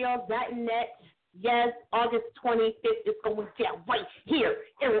 airitoutradio.net. Yes, August 25th is going down right here,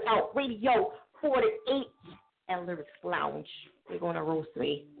 Air It Out Radio 48 at Lyrics Lounge. They're going to roast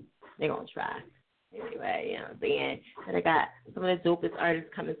me. They're going to try. Anyway, you know what I'm saying? And I got some of the dopest artists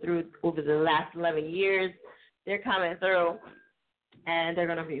coming through over the last 11 years. They're coming through, and they're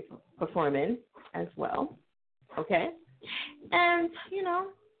going to be performing as well. Okay? And, you know,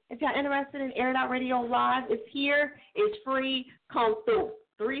 if y'all interested in Air It Out Radio Live, it's here. It's free. Come through.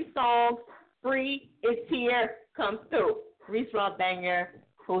 3 songs. Free. It's here. Come through. Reese Raw Banger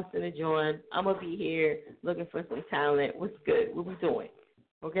hosting the join. I'm going to be here looking for some talent. What's good? What we doing?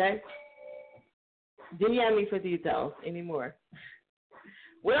 Okay? DM me for details anymore.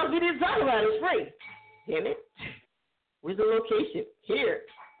 What else we didn't talk about? It's free. Damn it. Where's the location? Here.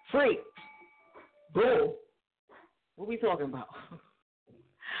 Free. Boom. What we talking about?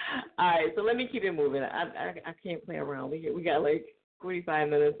 All right, so let me keep it moving. I can't play around. We got like 45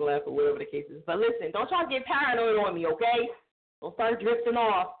 minutes left or whatever the case is. But listen, don't try to get paranoid on me, okay? Don't start drifting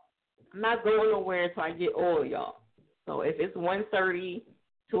off. I'm not going nowhere until I get all of y'all. So if it's 1:30,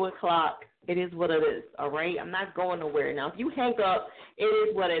 2 o'clock, it is what it is, all right? I'm not going nowhere. Now, if you hang up, it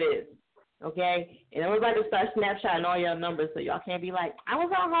is what it is, okay? And I'm about to start snapshotting all your numbers so y'all can't be like, I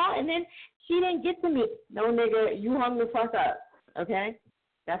was on her and then she didn't get to me. No, nigga, you hung the fuck up, okay?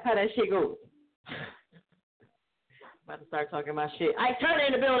 That's how that shit goes. About to start talking about shit. All right, Turner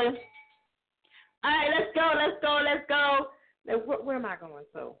in the building. All right, let's go. Now, where am I going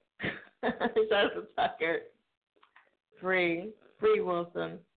to? Jonathan Tucker. Free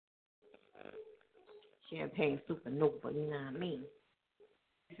Wilson. Champagne Supernova, you know what I mean?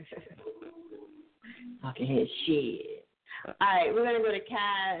 Talking his shit. All right, we're going to go to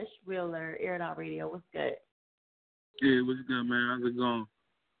Cash Wheeler, Air It Out Radio. What's good? Yeah, what's good, man? How's it going?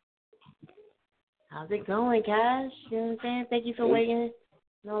 How's it going, Cash? You know what I'm saying? Thank you for waiting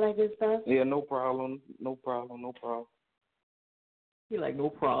and all that good stuff. Yeah, no problem. You like, no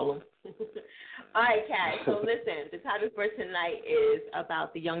problem. All right, Cash. So listen, the topic for tonight is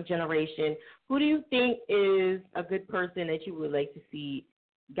about the young generation. Who do you think is a good person that you would like to see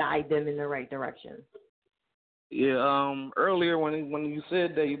guide them in the right direction? Yeah, earlier when you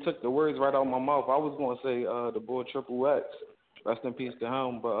said that, you took the words right out of my mouth. I was going to say the boy Triple X. Rest in peace to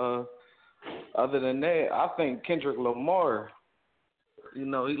him. But other than that, I think Kendrick Lamar, you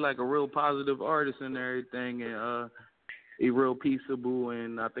know, he's like a real positive artist and everything, and he's real peaceable,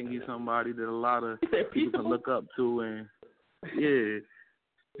 and I think he's somebody that a lot of people can look up to, and yeah.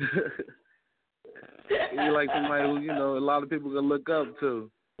 He's like somebody who, you know, a lot of people can look up to.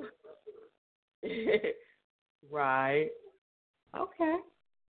 Right. Okay.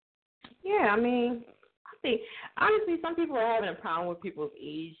 Yeah, I mean, I think, honestly, some people are having a problem with people's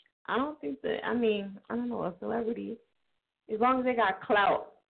age. I don't think that, I don't know, a celebrity, as long as they got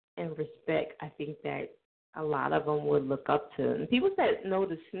clout and respect, I think that a lot of them would look up to. And people said no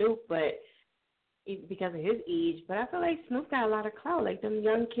to Snoop, but because of his age, but I feel like Snoop got a lot of clout. Like them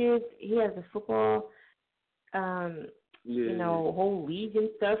young kids, he has a football, you know, whole league and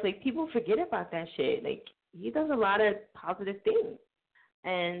stuff. Like people forget about that shit. Like he does a lot of positive things,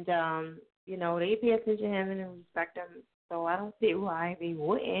 and you know, they pay attention to him and respect him. So I don't see why they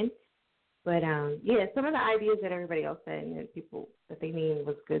wouldn't. But yeah, some of the ideas that everybody else said and people that they named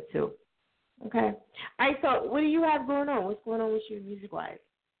was good too. Okay. All right, so what do you have going on? What's going on with you music-wise?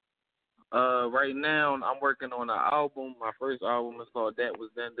 Right now, I'm working on an album. My first album is called That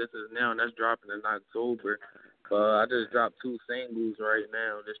Was Then, This Is Now, and that's dropping in October. I just dropped 2 singles right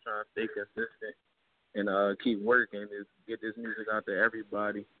now, just trying to stay consistent and keep working, just get this music out to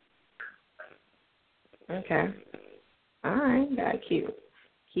everybody. Okay. All right, gotta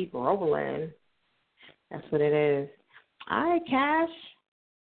keep rolling. That's what it is. All right, Cash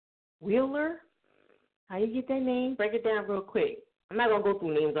Wheeler, how you get that name? Break it down real quick. I'm not gonna go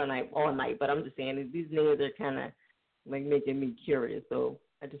through names all night, but I'm just saying these names are kind of like making me curious, so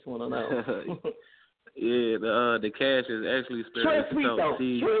I just want to know. Yeah, the cash is actually Short sweet though.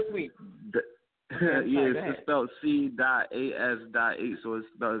 C. Short sweet. Yeah, it's spelled C.A.S.H, so it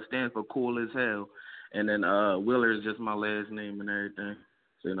stands for cool as hell. And then Wheeler is just my last name and everything.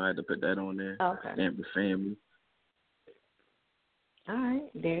 So I had to put that on there. Okay. Stamp the family. All right,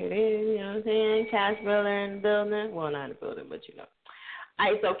 there it is. You know what I'm saying? Cash Wheeler in the building. Well, not in the building, but you know.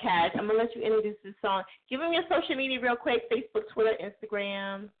 All right, so Cash, I'm gonna let you introduce this song. Give them your social media real quick: Facebook, Twitter,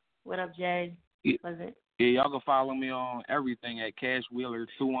 Instagram. What up, Jay? Pleasant. Yeah, y'all can follow me on everything at Cash Wheeler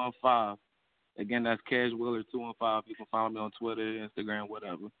 215. Again, that's Cash Wheeler 215. You can follow me on Twitter, Instagram,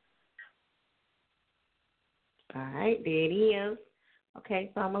 whatever. All right, there it is.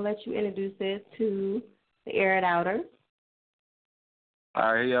 Okay, so I'm gonna let you introduce this to the Air It Outers.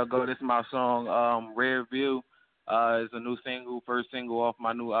 All right, here y'all go. This is my song, Rear View. It's a new single, first single off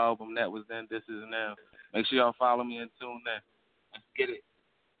my new album, That Was Then, This Is Now. Make sure y'all follow me and tune in. Let's get it.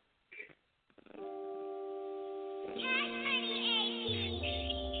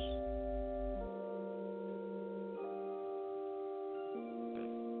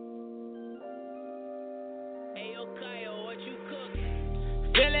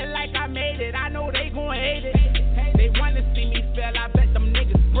 Feeling like I made it, I know they gon' hate it. They wanna see me fail, I bet them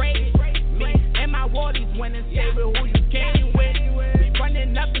niggas break it. Me and my wardies went and stay with who you came with. We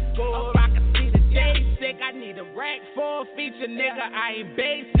running up the score, I can see the day sick. I need a rack for a feature, nigga, I ain't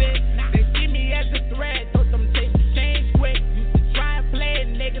basic. They see me as a threat, thought them tapes change quick. Used to try and play it,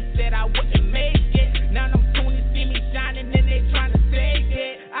 niggas said I wouldn't make it. Now them toonies see me shining and they tryna take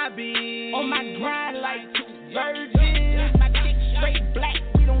it. I be on my grind like two virgins. My dick straight black,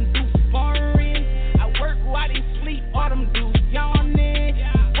 we don't do foreign. I work while they sleep, all them dudes yawning.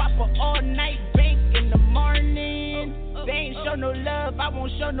 Whopper all night, bank in the morning. They ain't show no love, I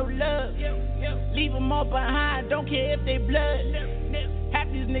won't show no love. Leave them all behind, don't care if they blood. Half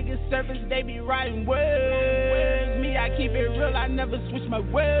these niggas service, they be writing words. Me, I keep it real, I never switch my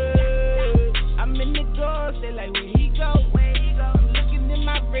words. I'm in the door, say like where he go. I'm looking in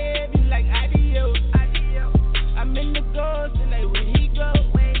my rear view like adios. I'm in the door, say like where he go.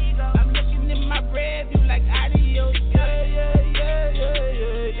 I'm looking in my rear view like adios. Yeah, yeah, yeah, yeah,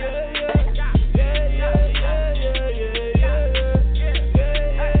 yeah, yeah, yeah.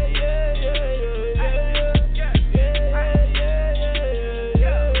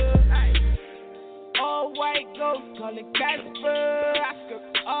 Calling Casper, I skirt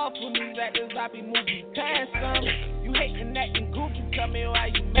off with me rappers, I be moving past them. You hating acting goofy, tell me why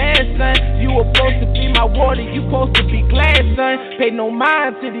you mad, son. You were supposed to be my water, you supposed to be glass, son. Pay no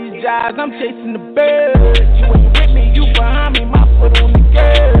mind to these jobs, I'm chasing the birds. You ain't with me, you behind me, my foot on the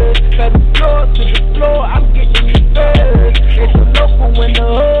gas. From the floor to the floor, I'm getting these birds. It's a local in the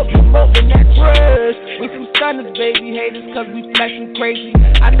hood, promoting that crush. We some stunners, baby, haters, cause we flexing crazy.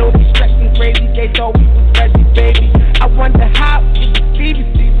 I know we flexing crazy, they thought we was ready, baby. I wonder how it was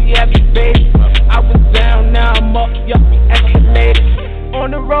we happy, baby. I was down, now I'm up, yup, we escalated. On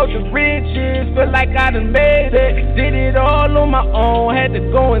the road to riches, feel like I done made it. Did it all on my own, had to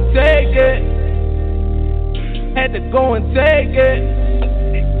go and take it. Had to go and take it.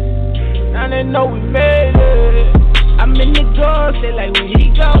 Now they know we made it. I'm in the door, say like where he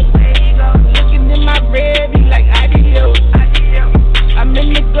go. Looking in my rear view like adios. I'm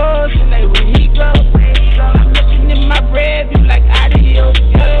in the door, say like where he go. I'm looking in my rear view like adios.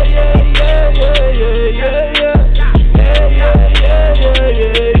 Yeah, yeah, yeah, yeah, yeah, yeah, yeah. Yeah, yeah, yeah, yeah,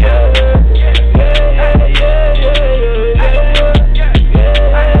 yeah, yeah.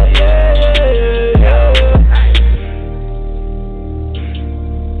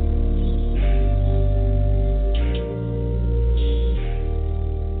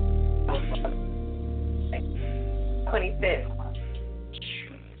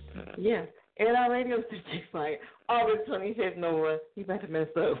 Yeah, Airitoutradio Fire. August 25th, Nova. You about to mess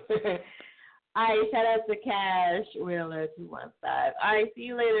up. All right, shout out to Cash Wheeler 215. All right, see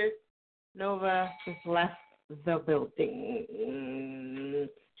you later. Nova just left the building.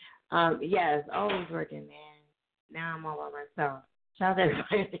 Yes, always working, man. Now I'm all by myself. Shout out to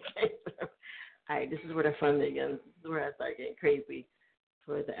everybody in the case. All right, this is where the fun begins. This is where I start getting crazy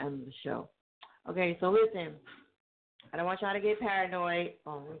towards the end of the show. Okay, so listen. I don't want y'all to get paranoid.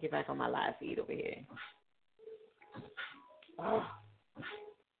 Oh, let me get back on my live feed over here. Oh.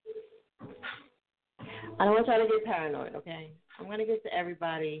 I don't want y'all to get paranoid, okay? I'm going to get to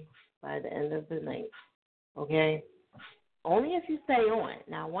everybody by the end of the night, okay? Only if you stay on.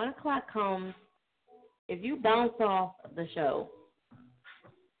 Now, 1 o'clock comes. If you bounce off the show,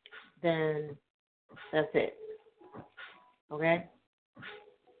 then that's it, okay?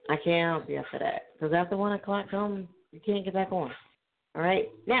 I can't help you after that. Because after 1 o'clock comes, you can't get back on. All right.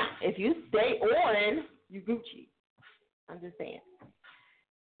 Now, if you stay on, you Gucci. I'm just saying.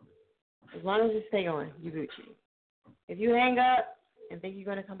 As long as you stay on, you Gucci. If you hang up and think you're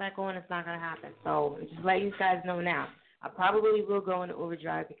going to come back on, it's not going to happen. So just let you guys know now. I probably will go into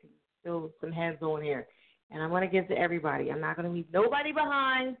overdrive because there's still some heads on here. And I'm going to give to everybody. I'm not going to leave nobody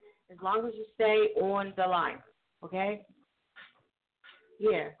behind as long as you stay on the line. Okay?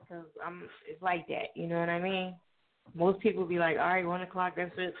 Yeah, because it's like that. You know what I mean? Most people be like, all right, 1 o'clock,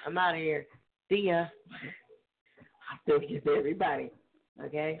 that's it. I'm out of here. See ya. I still give to everybody.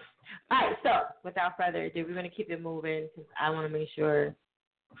 Okay? All right, so without further ado, we're going to keep it moving because I want to make sure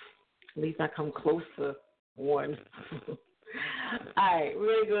at least I come close to 1. All right,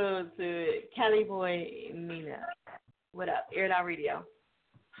 we're going to go to Cali Boy Mina. What up? Airitoutradio.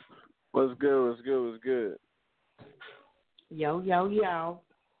 What's good? What's good? What's good? Yo, yo, yo.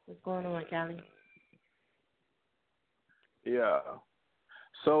 What's going on, Cali? Yeah.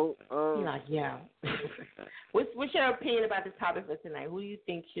 So, You're like, yeah. What's your opinion about this topic for tonight? Who do you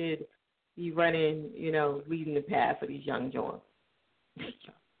think should be running, leading the path for these young joints?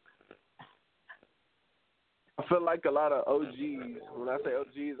 I feel like a lot of OGs. When I say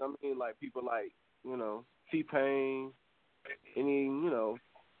OGs, I mean like people like, T-Pain, any,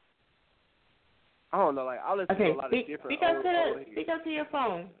 I don't know, like I listen to a lot of different Speak up to your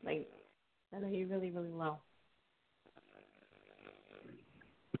phone. Like, I know you're really, really low.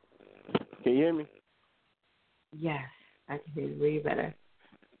 Can you hear me? Yes, I can hear you way better.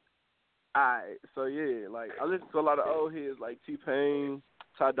 Alright, so yeah, like I listen to a lot of old heads like T-Pain,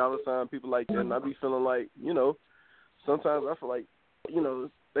 Ty Dolla $ign, people like that, and I be feeling like, sometimes I feel like,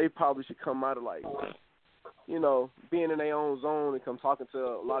 they probably should come out of like, being in their own zone and come talking to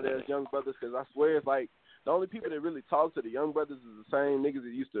a lot of those young brothers, because I swear it's like the only people that really talk to the young brothers is the same niggas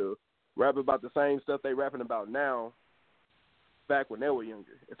that used to rap about the same stuff they rapping about now back when they were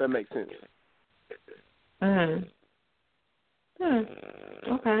younger, if that makes sense.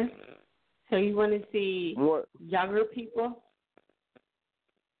 Okay. So you want to see more younger people?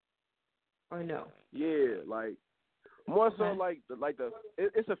 Or no? Yeah, like more so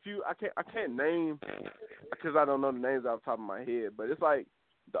it's a few I can't name because I don't know the names off the top of my head, but it's like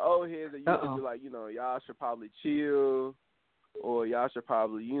the old heads that used to be like, y'all should probably chill, or y'all should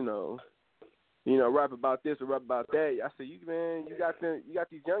probably, rap about this or rap about that. I said, you got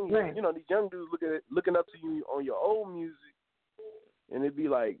these young, these young dudes looking up to you on your old music, and it'd be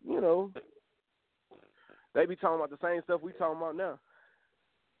like, they be talking about the same stuff we talking about now,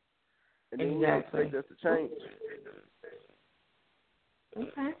 and then exactly. Expect us to change.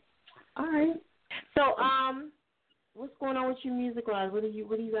 Okay, all right. So, what's going on with you music-wise? What do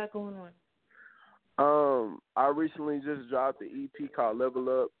you got going on? I recently just dropped an EP called Level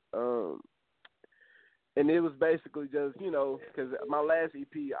Up. And it was basically just, because my last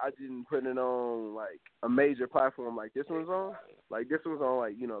EP, I didn't put it on, like, a major platform like this one's on. Like, this one's on,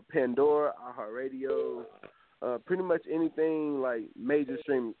 like, Pandora, iHeartRadio, pretty much anything, like, major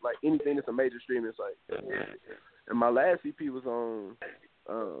streaming, like, anything that's a major streaming site. And my last EP was on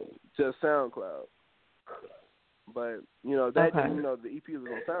just SoundCloud. But, the EP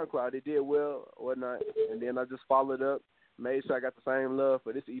was on SoundCloud. It did well or whatnot. And then I just followed up, made sure I got the same love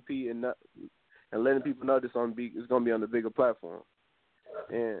for this EP and letting people know this it's going to be on the bigger platform.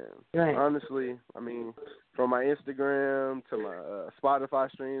 And honestly, I mean, from my Instagram to my Spotify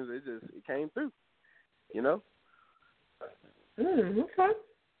streams, it came through, Okay.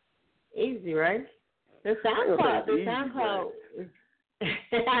 Easy, right? The SoundCloud.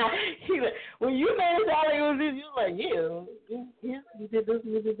 When you made it sound like it was easy, you were like, yeah, you did this,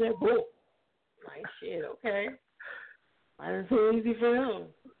 you did that, boom. Like, shit, okay. Why is it so easy for him?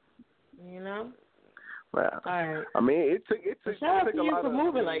 Well, all right. I mean, it took shout out to a you lot for of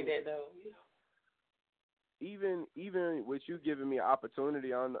moving like that, though. Even with you giving me an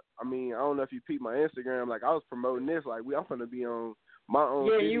opportunity on, I don't know if you peeped my Instagram. Like I was promoting this, like I'm gonna be on my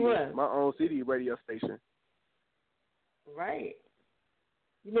own city radio station. Right.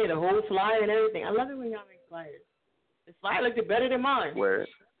 You made a whole flyer and everything. I love it when y'all make flyers. The flyer looked better than mine. Where?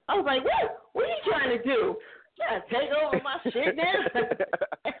 I was like, what are you trying to do? Trying to take over my shit now?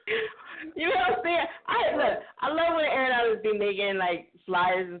 You know what I'm saying? I love when Airitouts be making like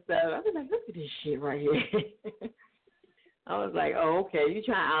flyers and stuff. I was like, look at this shit right here. I was like, oh, okay, you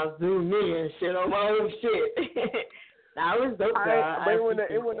trying to outdo me and shit on my own shit. That was dope.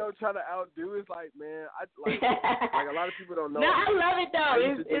 It when they're trying to outdo, it's like, man, like a lot of people don't know. No, I love it though.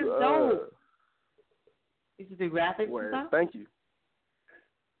 It's dope. You used to do graphics and stuff? Thank you.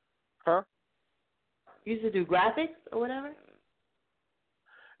 Huh? You used to do graphics or whatever?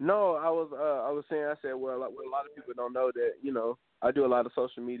 No, I was saying, well, what a lot of people don't know that, I do a lot of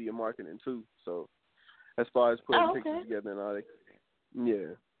social media marketing too. So as far as putting pictures together and all that,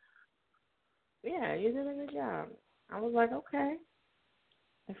 yeah. Yeah, you did a good job. I was like, okay.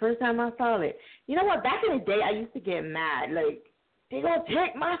 The first time I saw it. You know what? Back in the day, I used to get mad. Like, they gonna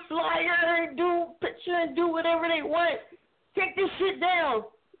take my flyer and do picture and do whatever they want. Take this shit down.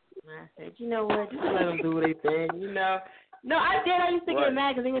 And I said, you know what? Just let them do what they think, you know. No, I did. I used to get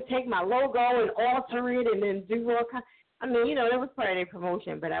mad because they would take my logo and alter it and then do all kinds. I mean, you know, that was part of their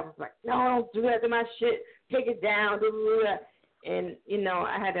promotion, but I was like, no, don't do that to my shit. Take it down. Do that. And, you know,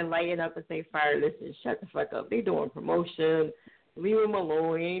 I had to lighten up and say, fire, listen, shut the fuck up. They doing promotion. Leave them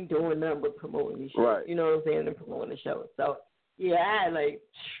alone. They ain't doing nothing but promoting the show. Right. You know what I'm saying? They're promoting the show. So, yeah, I had, like,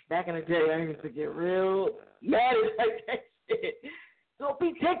 back in the day, I used to get real mad at like that shit. Don't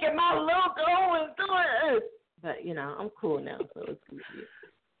be taking my logo and doing it. But, you know, I'm cool now, so it's good.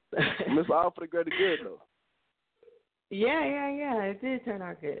 It's all for the greater good, though. Yeah. It did turn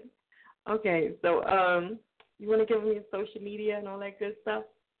out good. Okay, so, you want to give me your social media and all that good stuff?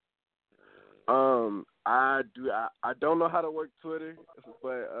 I do. I don't know how to work Twitter,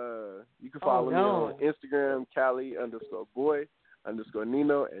 but you can follow me on Instagram,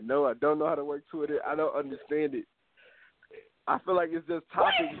 Cali_boy_Nino. And no, I don't know how to work Twitter. I don't understand it. I feel like it's just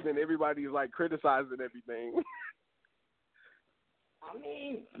topics and everybody's like criticizing everything. I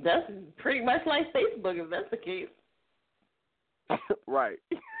mean, that's pretty much like Facebook if that's the case. Right.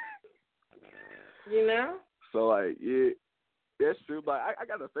 You know? So, like, yeah, that's true. But I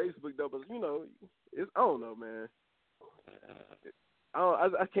got a Facebook, though, but, you know, I don't know, man.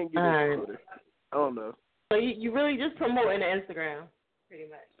 I can't get into Twitter. I don't know. So you really just promoting the Instagram, pretty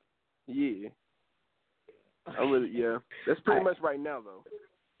much. Yeah. Yeah. That's pretty much right now, though.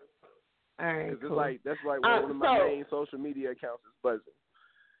 All right, cool. It's like, that's like one of my main social media accounts is buzzing.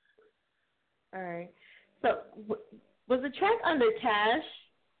 All right. So, was the track under Cash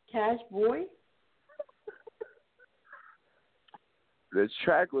Boy? The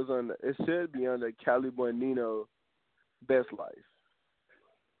track was it should be under Cali Boy Nino, Best Life.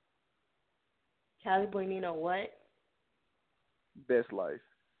 Cali Boy Nino what? Best Life.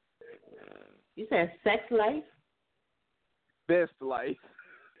 You said Sex Life? Best Life.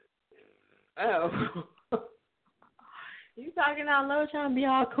 Oh. You talking out low trying to be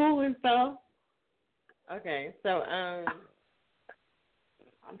all cool and stuff. Okay, so, I'm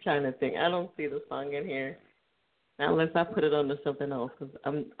trying to think. I don't see the song in here. Unless I put it under something else, because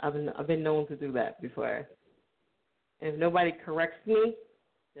I've been known to do that before. And if nobody corrects me,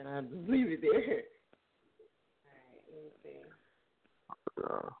 then I'll just leave it there. All right, let me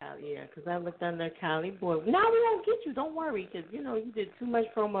see. Yeah, because I looked under Cali Boy. Now we won't get you. Don't worry, because, you know, you did too much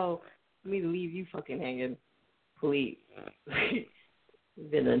promo for me to leave you fucking hanging. Please.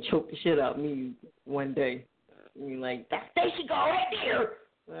 You're going to choke the shit out of me one day. And you're like, that station go right there.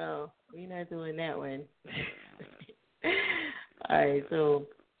 Well, we're not doing that one. All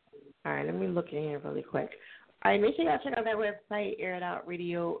right, let me look in here really quick. All right, make sure y'all check out that website,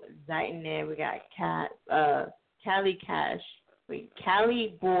 airitoutradio.net. We got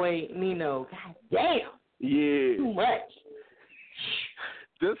Cali Boy Nino. God damn. Yeah. Too much.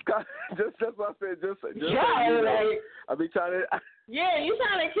 Just what I said. Yeah, you know, like, I be trying to. Yeah, you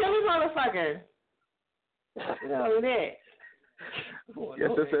trying to kill this motherfucker. You know that.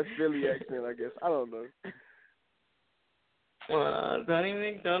 Yes, that's that Philly accent, I guess. I don't know. Well, don't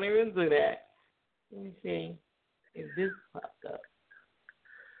even do that. Let me see if this popped up.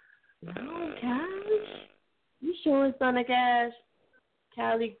 No, Cash. You sure it's on the Cash?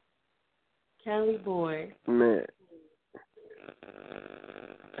 Cali Boy. Man.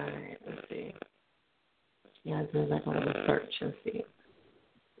 All right, let's see. Yeah, I was like on the search and see.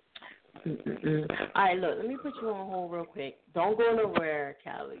 All right, look, let me put you on hold real quick. Don't go nowhere,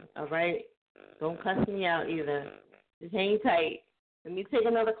 Cali, all right? Don't cuss me out either. Just hang tight. Let me take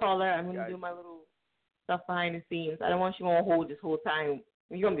another caller. I'm going to do my little stuff behind the scenes. I don't want you on hold this whole time.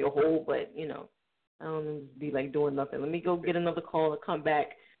 You're going to be a hold, but, you know, I don't want to be, like, doing nothing. Let me go get another caller, come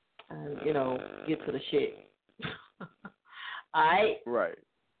back, and, you know, get to the shit. All right? Right.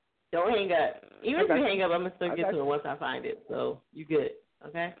 Don't hang up. Even if you hang up, I'm going to still get to it once I find it. So, you good.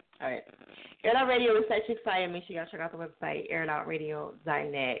 Okay? All right. Air It Out Radio is such exciting. Make sure y'all check out the website,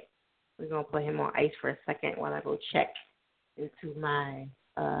 airitoutradio.net. We're going to put him on ice for a second while I go check into my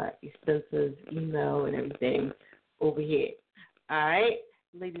extensive email and everything over here. All right?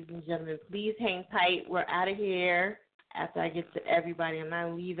 Ladies and gentlemen, please hang tight. We're out of here after I get to everybody. I'm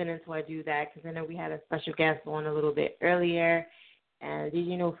not leaving until I do that because I know we had a special guest on a little bit earlier. And did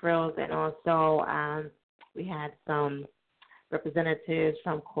you know Frills? And also we had some representatives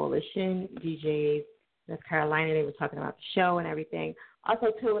from Coalition DJs North Carolina. They were talking about the show and everything. Also,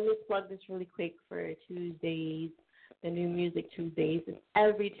 too, let me plug this really quick for Tuesdays, the New Music Tuesdays. It's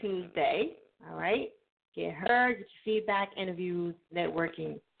every Tuesday, all right? Get heard, get your feedback, interviews,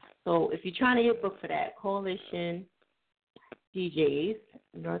 networking. So if you're trying to get booked for that, Coalition DJs,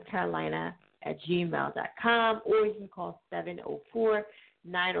 North Carolina at gmail.com, or you can call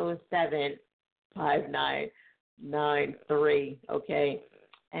 704-907-5993, okay?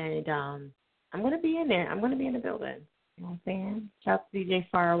 And I'm going to be in there. I'm going to be in the building. You know what I'm saying? Shout out to DJ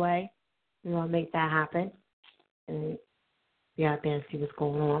Faraway. We're going to make that happen. And be out there and see what's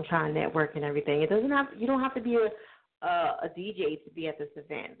going on. I'm trying to network and everything. You don't have to be a DJ to be at this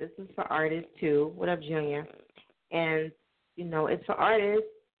event. This is for artists too. What up, Junior? And it's for artists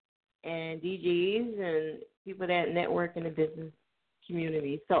and DJs and people that network in the business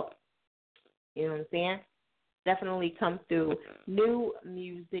community. So, you know what I'm saying? Definitely come through. New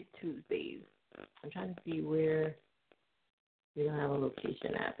Music Tuesdays. I'm trying to see where we don't have a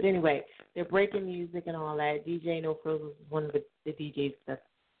location at. But anyway, they're breaking music and all that. DJ No Frills is one of the DJs that's,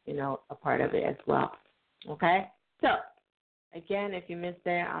 a part of it as well. Okay? So, again, if you missed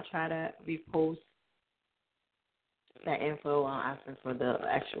that, I'll try to repost that info. I'll ask them for the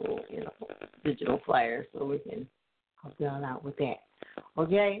actual, digital flyer so we can help y'all out with that.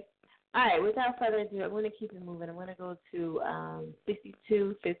 Okay? All right, without further ado, I'm going to keep it moving. I'm going to go to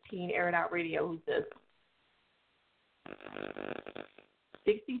 6215 Air It Out Radio. Who's this?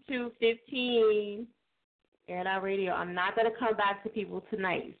 6215 Air It Out Radio. I'm not going to come back to people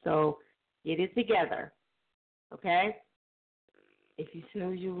tonight, so get it together. Okay? If you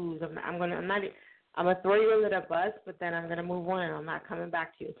snooze, you lose. I'm gonna throw you under the bus, but then I'm gonna move on and I'm not coming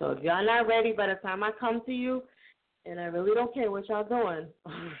back to you. So if y'all not ready by the time I come to you, and I really don't care what y'all doing,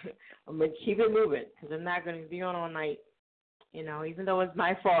 I'm gonna keep it moving because I'm not gonna be on all night. Even though it's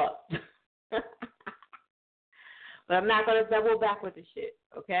my fault. But I'm not gonna double back with the shit.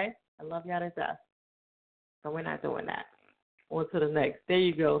 Okay? I love y'all to death. So we're not doing that. On to the next. There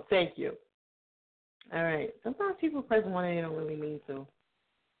you go. Thank you. All right. Sometimes people press one and they don't really mean to.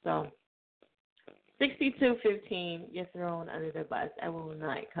 So, 6215, you're thrown under the bus. I will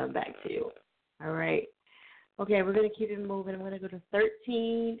not come back to you. All right. Okay, we're going to keep it moving. I'm going to go to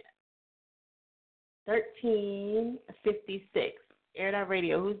 1356. Air It Out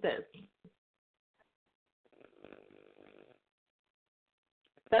Radio. Who's this?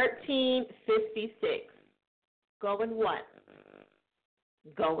 1356. Going once.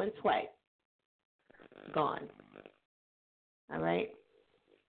 Going twice. Gone. All right?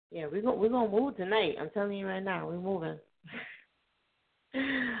 Yeah, we're gonna move tonight. I'm telling you right now, we're moving.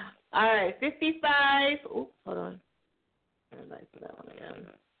 All right, 55. Oops, hold on. I'd like for that one again.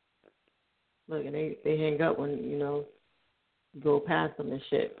 Look, and they hang up when, you go past them and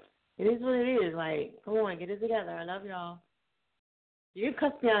shit. It is what it is. Like, come on, get it together. I love y'all. You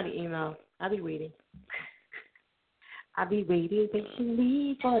can cuss me out in the email. I'll be waiting. I'll be waiting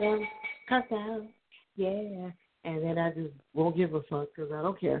patiently for them. Cuss out. Yeah. And then I just won't give a fuck because I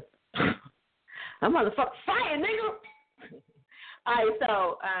don't care. I'm motherfucking fire, nigga. All right,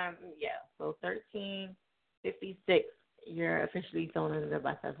 so, so 1356, you're officially thrown under the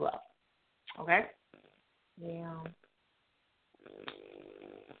bus as well. Okay? Yeah.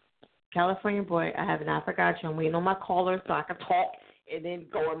 California boy, I have not forgot you. I'm waiting on my caller so I can talk and then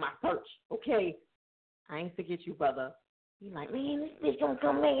go in my search. Okay? I ain't forget you, brother. He's like, man, this bitch don't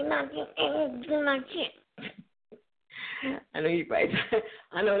come make nothing and do not shit. I know you right.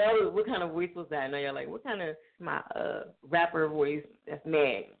 I know that was, what kind of voice was that? I know you're like, what kind of my rapper voice that's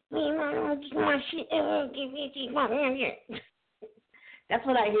mad? My shit, that's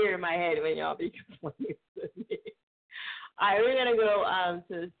what I hear in my head when y'all be complaining to me. All right, we're going to go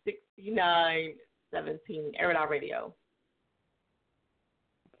to 6917 Air It Out Radio.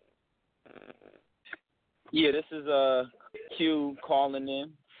 Yeah, this is Q calling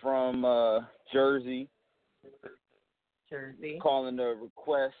in from Jersey. Calling the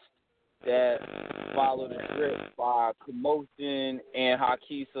request that Follow the Drip by Commotion and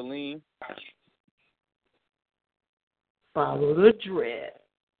Hakeem Salim. Follow the Drip.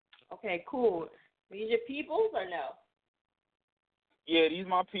 Okay, cool. These your peoples or no? Yeah, these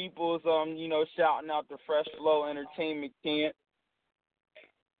my peoples. Shouting out the Fresh Flow Entertainment Camp.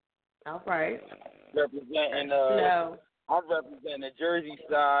 All right. Representing. I'm representing the Jersey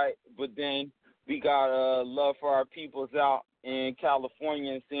side, but then we got love for our peoples out in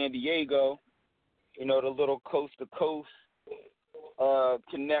California and San Diego. The little coast-to-coast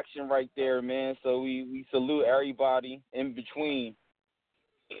connection right there, man. So we salute everybody in between.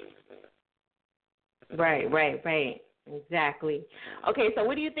 Right. Exactly. Okay, so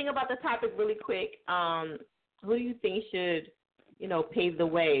what do you think about the topic really quick? Who do you think should, pave the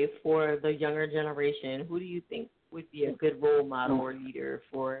way for the younger generation? Who do you think would be a good role model or leader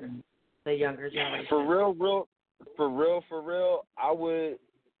for the younger generation? For real,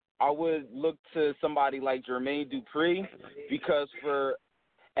 I would look to somebody like Jermaine Dupri, because for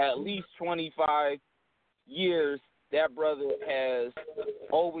at least 25 years, that brother has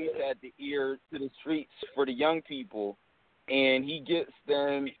always had the ear to the streets for the young people, and he gets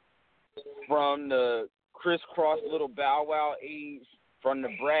them from the crisscross little Bow Wow age, from the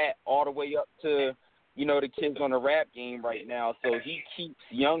brat all the way up to, the kids on the rap game right now. So he keeps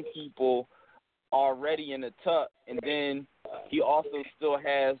young people already in the tuck, and then he also still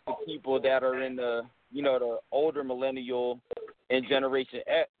has the people that are in the, the older millennial and Generation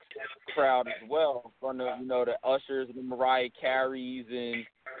X crowd as well, from the, the Ushers and the Mariah Careys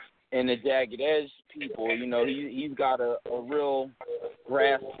and the Jagged Edge people. He's got a real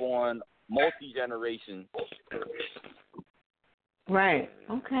grasp on multi-generation. Right.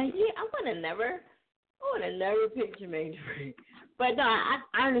 Okay. Yeah, I would have never picked Jermaine Dupri. But no, I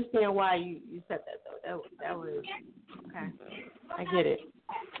understand why you said that, though. That was okay. I get it.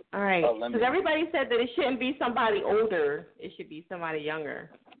 All right. Because everybody said that it shouldn't be somebody older. It should be somebody younger.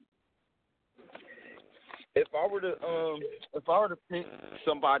 If I were to pick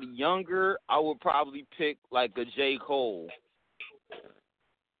somebody younger, I would probably pick like a J. Cole.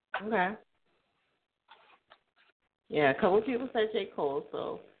 Okay. Yeah, a couple of people said J. Cole,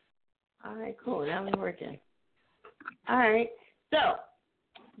 so all right, cool. Now we're working. All right. So,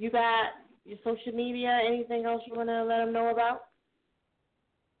 you got your social media, anything else you want to let them know about?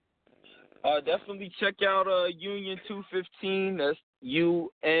 Definitely check out Union 215. That's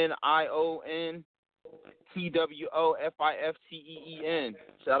UNIONTWOFIFTEEN.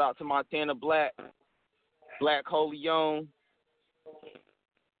 Shout out to Montana Black Coleon,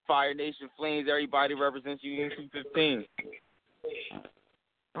 Fire Nation Flames. Everybody represents Union 215.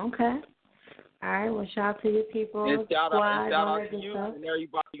 Okay. All right. Well, shout out to you people. And shout out to you and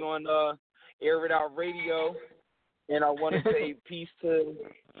everybody on Air It Out Radio. And I want to say peace to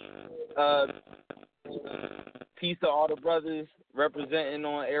all the brothers representing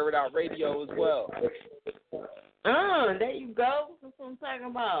on Air It Out Radio as well. There you go. That's what I'm talking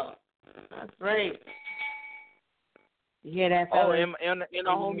about. That's right. You hear that, fellas? Oh, and the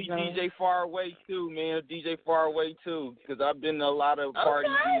homie DJ Faraway too, man. DJ Faraway too, because I've been to a lot of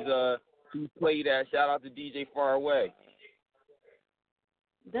parties he's played at. Shout out to DJ Faraway.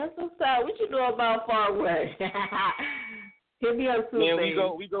 That's what's up. What you know about Faraway? Hit me up too, man. baby.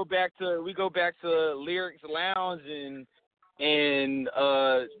 We go back to Lyrics Lounge and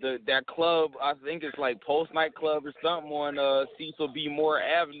that club. I think it's like Post Night Club or something on Cecil B. Moore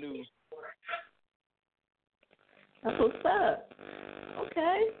Avenue. That's what's up.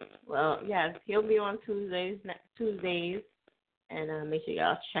 Okay. Well, yes, he'll be on Tuesdays, and make sure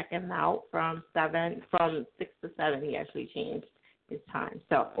y'all check him out from 6 to 7. He actually changed his time.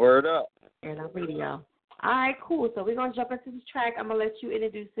 So word up. And our radio. All right, cool. So we're gonna jump into this track. I'm gonna let you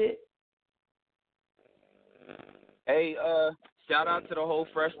introduce it. Hey, shout out to the whole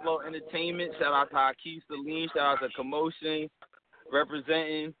Fresh Flow Entertainment. Shout out to Hakeem Salim. Shout out to Commotion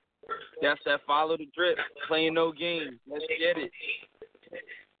representing. That's that Follow the Drip. Playing no games. Let's get it.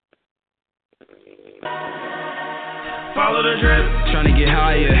 Follow the drip, tryna get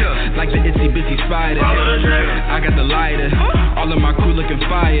higher, like the itsy bitsy spider. Follow the drip, I got the lighter, all of my crew looking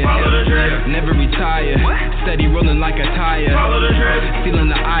fire. Follow the drip, never retire, steady rolling like a tire. Follow the drip,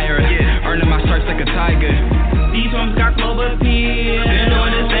 feeling the ire, earning my stripes like a tiger. These homes got slow but feel, been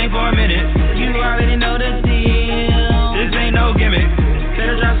doing this thing for a minute. You already know the deal, this ain't no gimmick.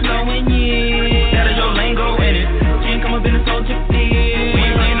 Better drop slow and yeah, that is your lane, go in it. Can't come up in the soldier field, we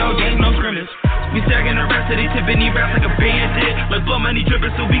ain't playing no games, no scrimmage. We stacking the rest of these Tiffany raps like a bandit. Let's blow money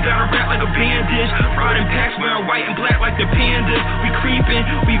dripping, so we gotta rap like a bandage. Riding packs wearing white and black like the pandas. We creeping,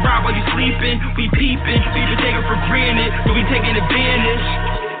 we ride while you sleeping. We peeping, we been taking for granted, but we taking advantage.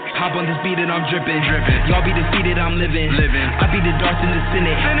 Hop on this beat and I'm dripping. Y'all be defeated, I'm living. I be the darts in the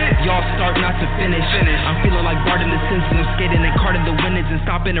Senate. Y'all start not to finish. I'm feeling like Bart in the Simpsons. I'm skating and carting the winners and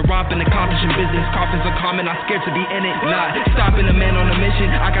stopping and romping, accomplishing business. Coffins are common, I'm scared to be in it. Not stopping a man on a mission.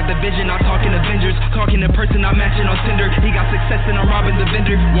 I got the vision, I'm talking Avengers. Talking to person, I'm matching on Tinder. He got success and I'm robbing the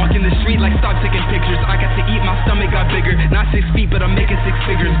vendor. Walking the street like stock taking pictures. I got to eat, my stomach got bigger. Not 6 feet, but I'm making six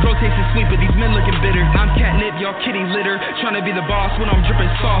figures. Girl tasting sweet, but these men looking bitter. I'm catnip, y'all kitty litter. Trying to be the boss when I'm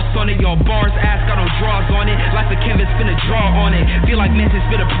dripping sauce on it. Y'all bars ass got no draws on it. Life a canvas, finna draw on it. Feel like Mantis,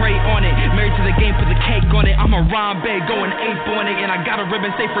 finna pray on it. Married to the game, put the cake on it. I'm a rhyme bag, going ape on it. And I got a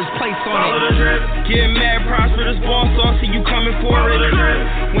ribbon, say first place on it. Follow the drip, get mad, prosperous boss sauce, see you coming for it.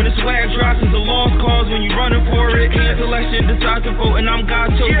 When the swag drops, it's a lost cause when you running for it. Hand selection, decides to vote, and I'm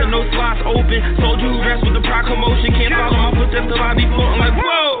God chosen. No slots open. Told you rest with the proclamation. Can't follow my footsteps till I be floating like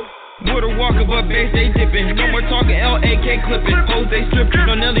whoa. Water walking, but bass they dipping. No more talking, LAK clipping. Hoes they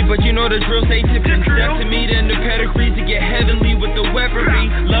stripping on Nelly, but you know the drill say tipping. Step to me, then the pedigree to get heavenly with the weaponry.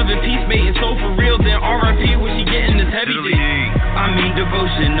 Love and peace making so for real, then RIP when she getting this heavy dick. I mean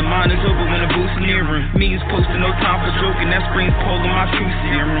devotion, the mind is open when the boots near him. Means posting, no time for joking, that springs cold in my true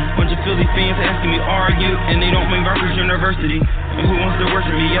serum. Bunch of Philly fans asking me argue, and they don't mean Rutgers University. And who wants to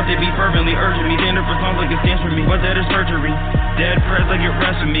worship me? Yet they be fervently urging me. Stand up for songs like it stands for me, but that is surgery. Dead prayers like it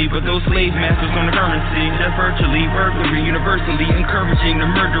rests for me, but those slave masters on the currency. That's virtually burglary, universally encouraging the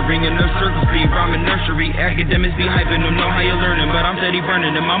murdering in their circles be rhyming nursery. Academics be hyping them, know how you're learning, but I'm steady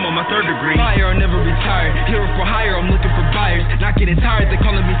burning them. I'm on my third degree. Fire, I'll never retire. Hero for hire, I'm looking for buyers. Not getting tired, they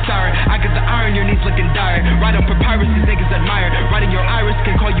calling me sire. I got the iron, your knees looking dire. Ride on papyrus, these niggas admire. Riding your iris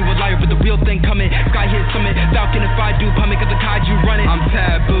can call you a liar, but the real thing coming. Sky hit summit, Falcon if I do, pumming got the kaiju running. I'm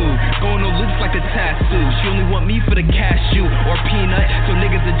taboo, going no loops like the tattoo. She only want me for the cashew or peanut. So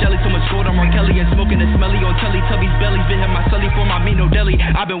niggas are jelly, so much gold I'm on Kelly and smoking the smelly on Teletubbies bellies. Been hit my celly for my mean no deli.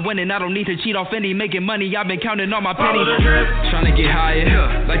 I've been winning, I don't need to cheat off any. Making money, I've been counting all my pennies. Trying to get higher,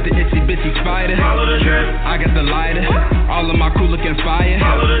 like the itsy bitsy spider. I got the lighter, all of my crew looking fire.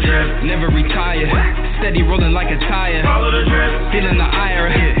 Never retire, steady rolling like a tire. Feeling the ire,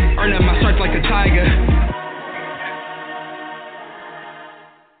 earning my stripes like a tiger.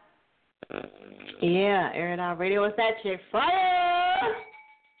 Yeah, Airitoutradio, what's that chick? Fire!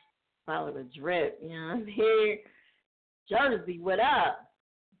 Follow the drip, you know what I'm here. Jersey, what up?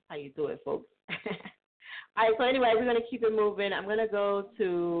 How you do it, folks? All right, so anyway, we're going to keep it moving. I'm going to go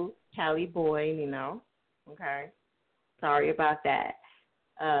to Cali Boy, you know. Okay. Sorry about that.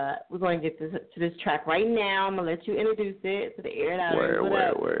 We're going to get to this track right now. I'm going to let you introduce it to the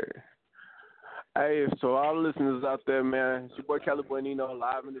Airitoutradio. Word. Hey, so all the listeners out there, man, it's your boy Cali Boy Nino,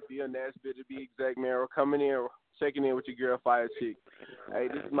 live in the field, Nashville to be exact, man. We're coming in, checking in with your girl, Fire Chick. Hey,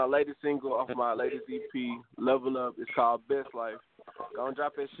 this is my latest single off my latest EP, Level Up. It's called Best Life. Go and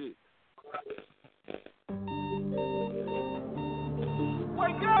drop that shit.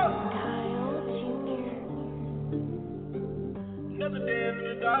 Wake up! Another day,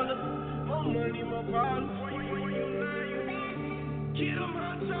 another dollar. More money, more problems. Get 'em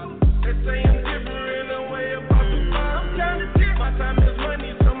out, so they say I'm different in a way about the vibe. I'm trying to get my time is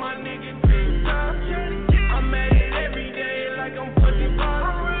money, so my nigga take time. I'm at it every day like I'm fucking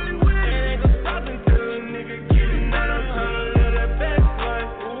boss. It ain't gonna stop until a nigga get it. Now I'm trying to live that best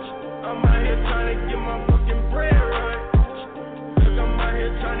life. I'm out here trying to get my fucking bread right. Look, I'm out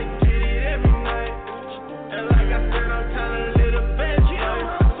here trying to get it every night. And like I said, I'm trying to live the best life.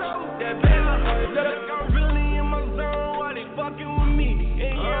 That best life. Look, I'm really in my zone while they fucking with me.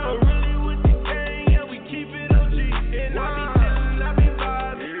 And yeah, I'm really with the gang. Yeah, we keep it OG. And I be chillin', I be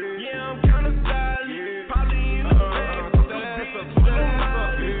vibing. Yeah, I'm kinda stylish. Probably in the bag.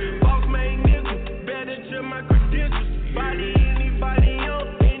 Boss made niggas. Better check my credentials. Body anybody on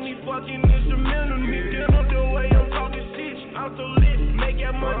any fucking instrumental. Nigga, know the way I'm talking shit. I'm so lit. Make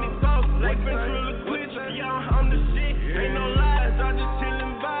that money talk like ventriloquist. Yeah, I'm the shit. Ain't no lies. I just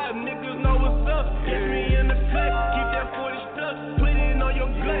chillin' vibe. Niggas know what's up. Catch me in the cut. Keep that 40 stuck. Put it on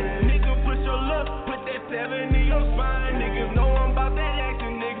your gut. Nigga, push your luck. Put that 7 in your spine. Niggas know I'm about that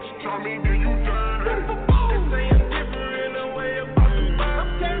action, nigga. Tell me, do you done? They say I'm different in a way about the vibe. I'm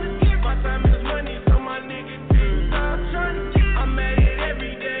trying to get my time is money, so my nigga take time. I'm at it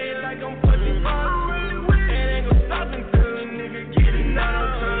every day like I'm fucking boss. It ain't gonna stop until a nigga get it. Now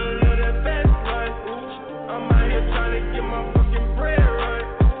I'm trying to live that best life.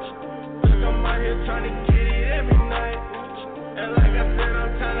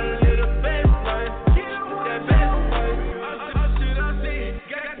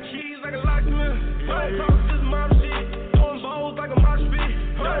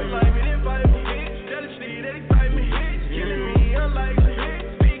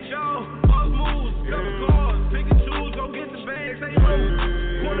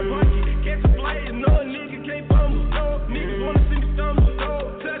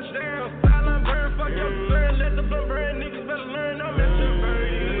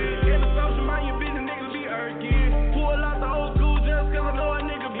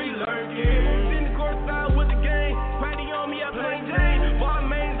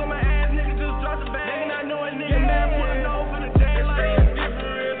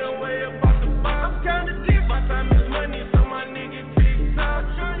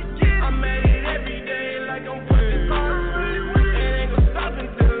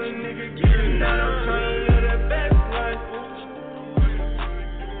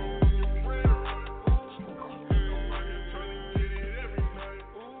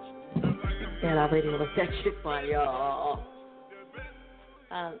 And I already looked that shit for y'all.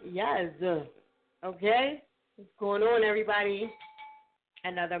 Yes. Okay. What's going on, everybody?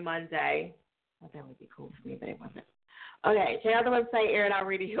 Another Monday. Oh, that would be cool for me, but it wasn't. Okay. Check out the website,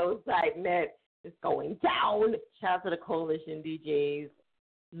 airitoutradio.net. It's going down. Shout out to the Coalition DJs,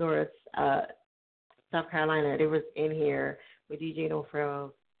 North, South Carolina. They was in here with DJ No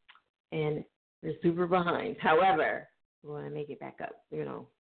Frills, and they're super behind. However, we're going to make it back up. You know,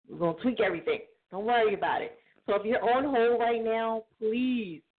 we're going to tweak everything. Don't worry about it. So if you're on hold right now,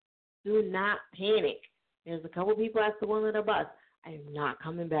 please do not panic. There's a couple people that's the one of the bus. I am not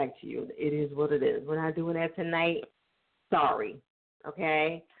coming back to you. It is what it is. We're not doing that tonight. Sorry.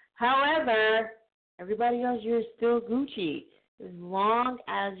 Okay? However, everybody else, you're still Gucci as long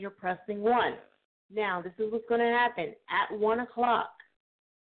as you're pressing 1. Now, this is what's going to happen at 1 o'clock.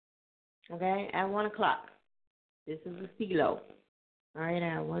 Okay? At 1 o'clock. This is the CeeLo. All right,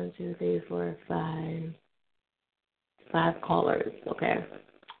 now 1, 2, 3, 4, 5. 5 callers, okay,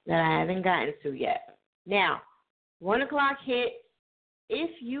 that I haven't gotten to yet. Now, 1 o'clock hit.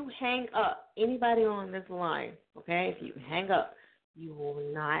 If you hang up, anybody on this line, okay, if you hang up, you will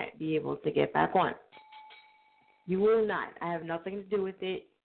not be able to get back on. You will not. I have nothing to do with it.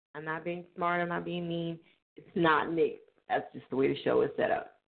 I'm not being smart. I'm not being mean. It's not me. That's just the way the show is set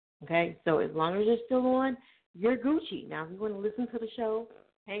up. Okay? So as long as you're still on, you're Gucci. Now, if you want to listen to the show,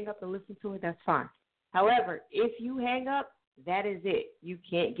 hang up and listen to it, that's fine. However, if you hang up, that is it. You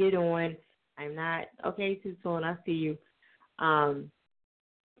can't get on. I'm not, okay, Tucson, I see you.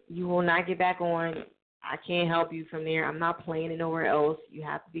 You will not get back on. I can't help you from there. I'm not playing it nowhere else. You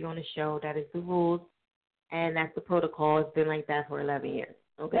have to be on the show. That is the rules, and that's the protocol. It's been like that for 11 years,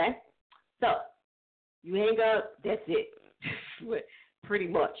 okay? So, you hang up, that's it. Pretty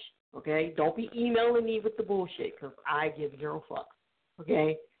much, okay? Don't be emailing me with the bullshit, because I give 0 fucks,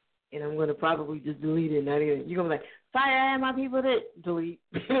 okay? And I'm going to probably just delete it. Not even, you're going to be like, sorry, I had my people that delete.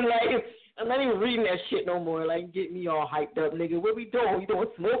 Like, I'm not even reading that shit no more. Like, get me all hyped up, nigga. What we doing? We doing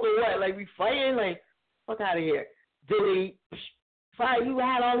smoke or what? Like, we fighting? Like, fuck out of here. Delete. Fire, you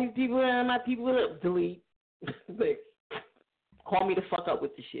had all these people and my people that delete. Like, call me the fuck up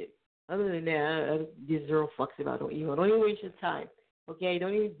with the shit. Other than that, I give 0 fucks about no email. Don't even waste your time. Okay?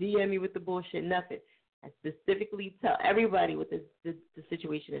 Don't even DM me with the bullshit, nothing. I specifically tell everybody what the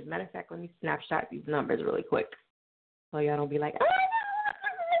situation is. Matter of fact, let me snapshot these numbers really quick so y'all don't be like, oh,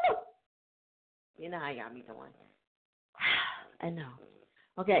 you know how y'all be doing. I know.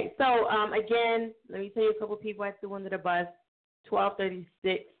 Okay, so again, let me tell you a couple people I threw under the bus.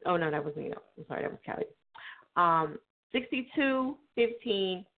 1236. Oh no, that was me. No, I'm sorry, that was Kelly.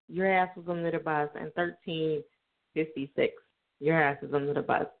 6215. Your ass was under the bus, and 1356. Your ass is under the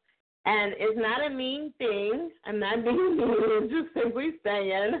bus. And it's not a mean thing. I'm not being mean. I'm just simply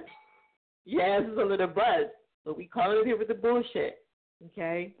saying, yes, it's under the bus. But we calling it here with the bullshit.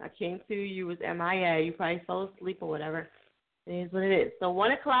 Okay? I came to you was MIA. You probably fell asleep or whatever. It is what it is. So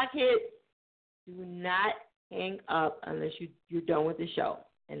 1 o'clock hits. Do not hang up unless you're done with the show.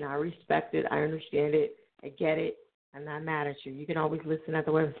 And I respect it. I understand it. I get it. I'm not mad at you. You can always listen at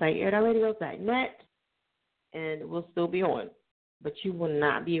the website, airitoutradio.net, and we'll still be on. But you will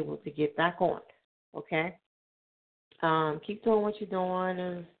not be able to get back on, okay? Keep doing what you're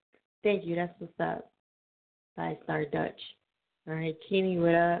doing. Thank you. That's what's up. 5-Star Dutch. All right, Kenny,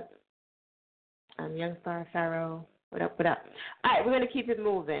 what up? Young Star Pharaoh. What up, what up? All right, we're going to keep it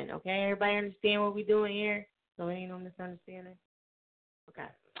moving, okay? Everybody understand what we're doing here? So there ain't no misunderstanding? Okay.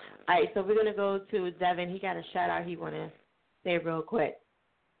 All right, so we're going to go to Devin. He got a shout-out he want to say real quick.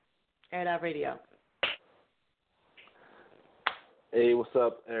 Air Out Radio. Hey, what's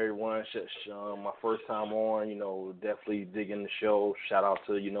up, everyone? My first time on, definitely digging the show. Shout out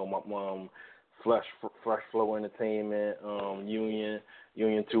to, my mom, Fresh Flow Entertainment, Union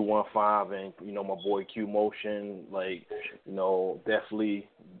 215, and, my boy Q Motion, definitely,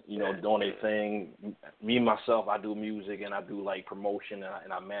 doing their thing. Me, myself, I do music, and I do, promotion,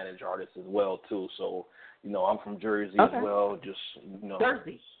 and I manage artists as well, too. So, I'm from Jersey as well, just,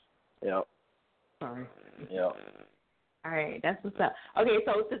 Jersey? Yeah. Sorry. Yeah. All right, that's what's up. Okay,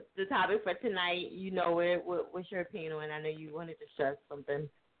 so the topic for tonight, you know it. What's your opinion on it? I know you wanted to stress something.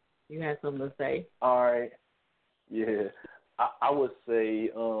 You had something to say. All right. Yeah. I would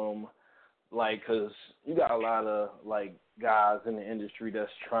say, because you got a lot of, guys in the industry that's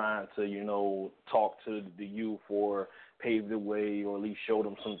trying to, talk to the youth or pave the way or at least show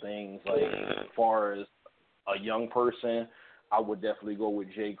them some things. As far as a young person, I would definitely go with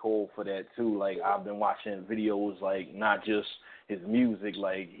J. Cole for that, too. I've been watching videos, not just his music.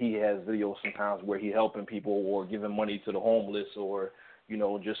 He has videos sometimes where he helping people or giving money to the homeless or,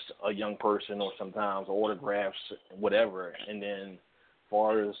 just a young person or sometimes autographs, whatever. And then as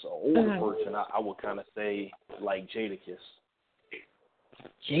far as an older person, I would kind of say like Jadakiss.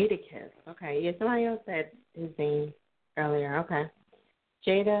 Jadakiss. Okay. Yeah, somebody else said his name earlier. Okay.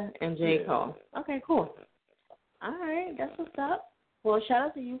 Jada and J. Cole. Okay, cool. All right. That's what's up. Well, shout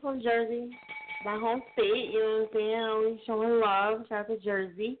out to you from Jersey, my home state. You know what I'm saying? Always showing love. Shout out to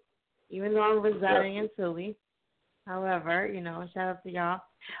Jersey, even though I'm residing in Philly. However, shout out to y'all.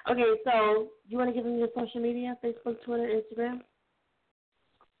 Okay, so you want to give them your social media, Facebook, Twitter, Instagram?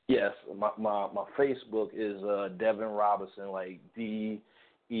 Yes, my Facebook is Devin Robinson, like DEVIN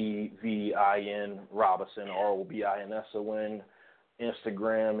Robinson, ROBINSON.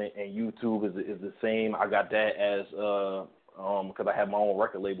 Instagram and YouTube is the same. I got that as because I have my own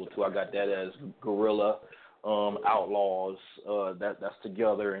record label too. I got that as Gorilla Outlaws. That's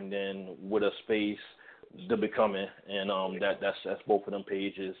together, and then with a space, The Becoming, and that's both of them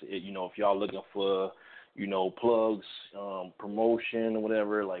pages. If y'all looking for plugs, promotion, or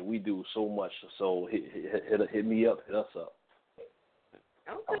whatever, like we do so much. So hit me up, hit us up.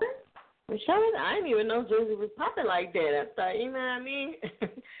 Okay. Well, Sean, I didn't even know Jersey was popping like that. I thought, you know what I mean?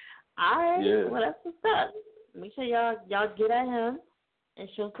 All right. Yeah. Well, that's what's up. Make sure y'all get at him and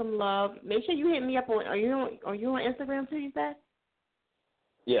show some love. Make sure you hit me up on. Are you on Instagram too? You said?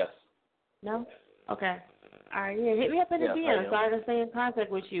 Yes. No. Okay. All right. Yeah. Hit me up in the DM so I can stay in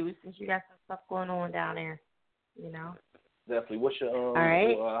contact with you since you got some stuff going on down there. Definitely. What's your All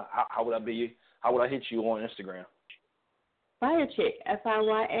right. How would I be? How would I hit you on Instagram? Fire Chick,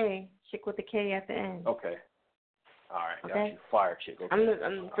 FIYA, chick with the K at the end. Okay. All right, got you. Fire Chick. Okay. I'm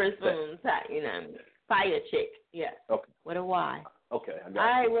the first one on top, Fire Chick, yeah. Okay. With a Y. Okay, I got All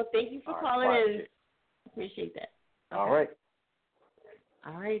right, well, thank you for calling in. Chick. Appreciate that. Okay. All right.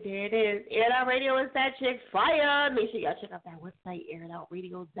 All right, there it is. Air It Out Radio is that chick fire. Make sure y'all check out that website,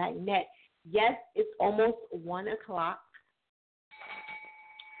 airitoutradio.net. Yes, it's almost 1 o'clock.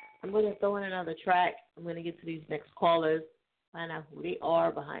 I'm going to throw in another track. I'm going to get to these next callers, find out who they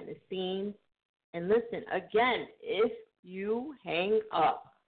are behind the scenes. And listen, again, if you hang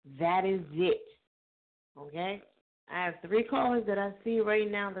up, that is it. Okay? I have 3 callers that I see right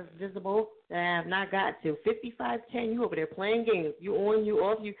now that's visible that I have not got to. 5510, you over there playing games. You on, you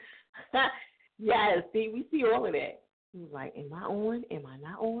off, you. Yes, see, we see all of that. He was like, am I on? Am I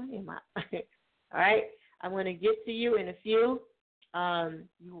not on? Am I? All right? I'm going to get to you in a few.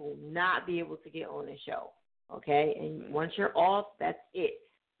 You will not be able to get on the show. Okay? And once you're off, that's it.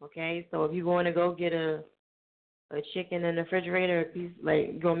 Okay? So if you're going to go get a chicken in the refrigerator, a piece,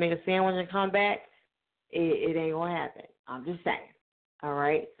 like you're going to make a sandwich and come back, it ain't going to happen. I'm just saying. All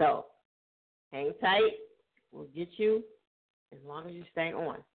right? So hang tight. We'll get you as long as you stay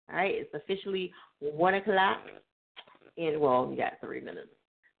on. All right? It's officially 1 o'clock. And, well, we got 3 minutes.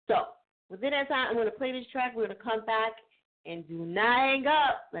 So within that time, I'm going to play this track. We're going to come back. And do not hang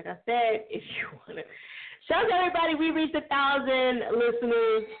up. Like I said, if you want to. Shout out to everybody. We reached 1,000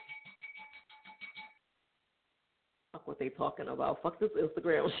 listeners. Fuck what they talking about. Fuck this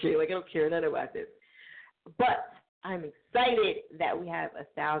Instagram shit. Like, I don't care nothing about this. But I'm excited that we have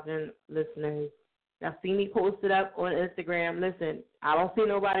 1,000 listeners. Y'all see me post it up on Instagram. Listen, I don't see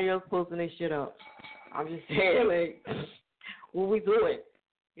nobody else posting this shit up. I'm just saying, like, what we doing?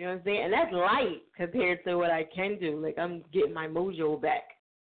 You know what I'm saying? And that's light compared to what I can do. Like, I'm getting my mojo back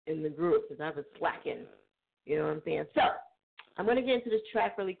in the group because I've been slacking. You know what I'm saying? So, I'm going to get into this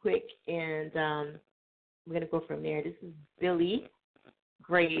track really quick, and I'm going to go from there. This is Billy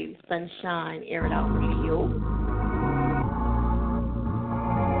Graves, Sunshine, Air It Out Radio.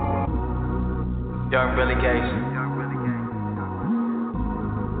 Young Billy Gates.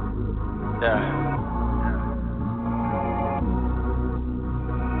 Yeah.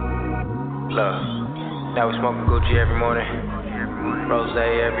 Look, now we smoking Gucci every morning, rose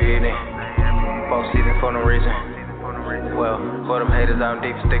every evening, both season for no reason. Well, for them haters out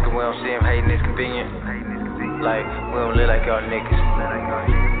deep sticking, we don't see them hating, it's convenient. Like, we don't live like y'all niggas,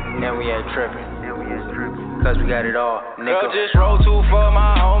 and we ain't tripping, cause we got it all, nigga. Girl, just roll 2 for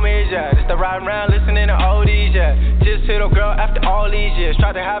my homies, yeah. Just to ride around listening to oldies, yeah. Just hit a girl after all these years.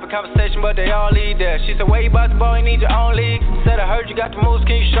 Tried to have a conversation, but they all leave there. She said, where you about to boy, you need your own league. Said, I heard you got the moves,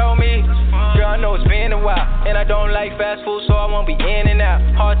 can you show me? Girl, I know it's been a while, and I don't like fast food, so I won't be in and out.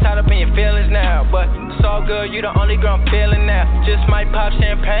 Hard tied up in your feelings now, but it's all good, you the only girl I'm feeling now. Just might pop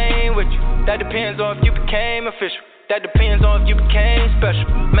champagne with you. That depends on if you became official. That depends on if you became special.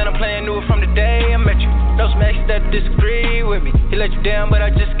 Man, I'm playing new from the day I met you. Know some exes that disagree with me. He let you down, but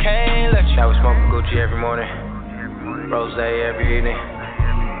I just can't let you. Now we smoking Gucci every morning, rose every evening,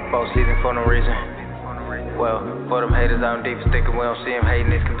 both season for no reason. Well, for them haters out in deep thinking we don't see them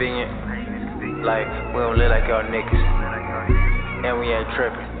hating, it's convenient. Like, we don't live like y'all niggas. And we ain't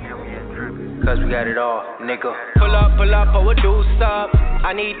tripping. Cause we got it all, nigga. Pull up, oh, a do stop. I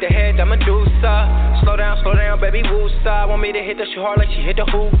need the head, I'm a deucer. Slow down, baby, woosah. Want me to hit the shit hard like she hit the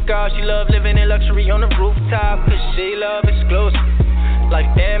hookah. She love living in luxury on the rooftop. Cause she love exclusive. Like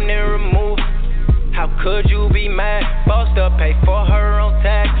damn near removed. How could you be mad? Bossed up, pay for her own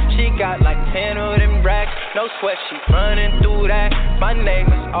tax. She got like 10 of them racks. No sweat, she running through that. My name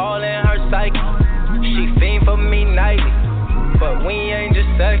is all in her psyche. She fiend for me nightly. But we ain't just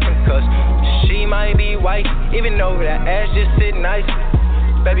sexing, cause she might be white, even though that ass just sit nice.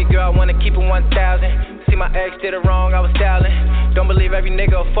 Baby girl, I wanna keep it 1,000. See my ex did it wrong, I was styling. Don't believe every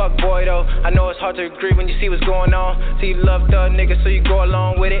nigga a fuck boy though. I know it's hard to agree when you see what's going on. See you love the nigga, so you go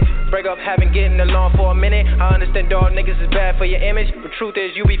along with it. Break up, haven't getting along for a minute. I understand dog niggas is bad for your image, but truth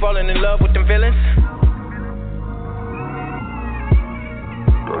is you be falling in love with them villains.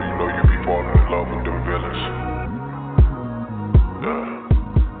 Girl, you know you be falling in love with them villains.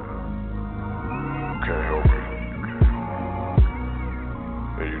 Can't help it.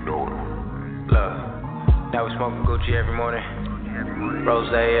 And you know it. Look, now we smoking Gucci every morning. Rose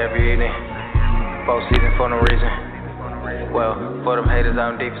every evening. 4 seasons for no reason. Well, for them haters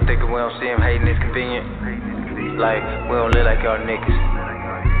out in deep thinking we don't see them hating, it's convenient. Like, we don't live like y'all niggas.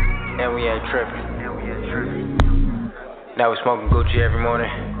 And we ain't tripping. Now we smoking Gucci every morning.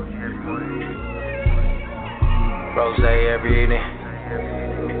 Rose every evening.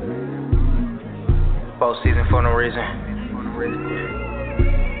 4 seasons for no reason.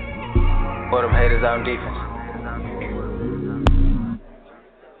 For them haters out in defense.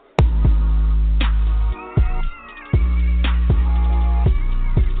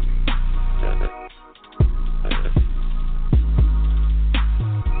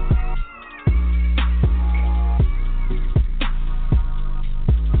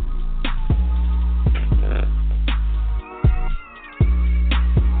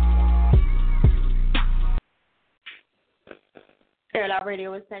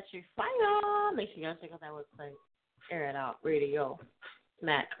 Radio is set you fire. Make sure y'all check out that website,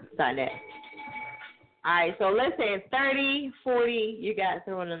 Airitoutradio.net. Alright, so listen, 30, 40, you got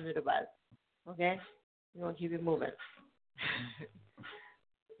thrown under the bus. Okay? We're going to keep it moving.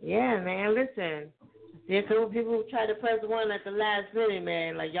 Yeah, man, listen. There's some people who try to press one at the last minute,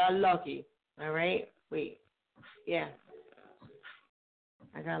 man. Like, y'all lucky. Alright? Wait. Yeah.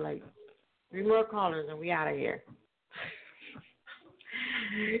 I got like 3 more callers and we out of here.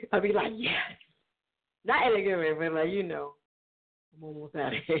 I'll be like, yes. Not in a good way, but like, you know, I'm almost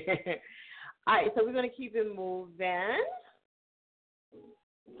out of here. All right, so we're going to keep it moving.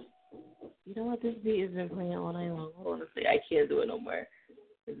 You know what? This beat has been playing all night long. Hold on a second. I can't do it no more.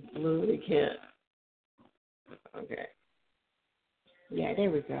 It's blue. It can't. Okay. Yeah, there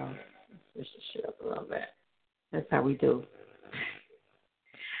we go. Switch the shit up a little bit. That's how we do.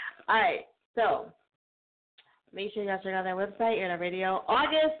 All right, so make sure y'all check out that website, Airitoutradio.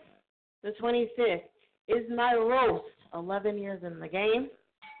 August the 25th is my roast. 11 years in the game.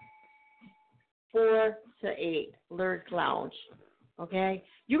 4 to 8, Lyrics Lounge. Okay?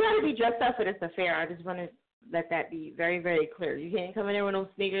 You got to be dressed up for this affair. I just want to let that be very, very clear. You can't come in there with no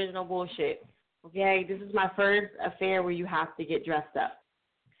sneakers, no bullshit. Okay? This is my first affair where you have to get dressed up.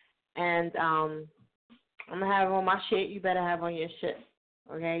 And I'm going to have on my shit. You better have on your shit.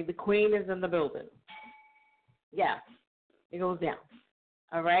 Okay? The queen is in the building. Yeah, it goes down.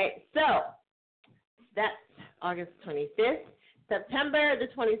 All right, so that's August 25th. September the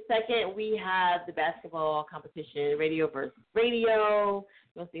 22nd, we have the basketball competition, radio versus radio.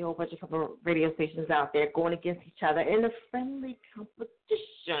 You'll see a whole bunch of couple radio stations out there going against each other in a friendly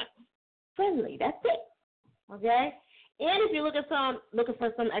competition. Friendly, that's it. Okay? And if you're looking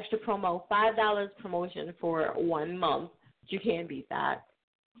for some extra promo, $5 promotion for 1 month. You can't beat that.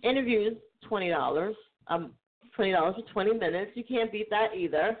 Interviews, $20. $20 for 20 minutes. You can't beat that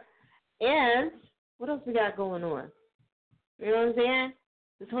either. And what else we got going on? You know what I'm saying?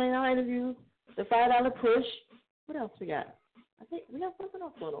 The $20 interview, the $5 push. What else we got? I think we got something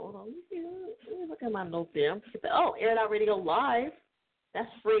else going on. Hold on. Let me look at my notes here. Oh, Airitoutradio Live.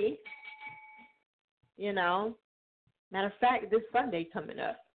 That's free. You know. Matter of fact, this Sunday coming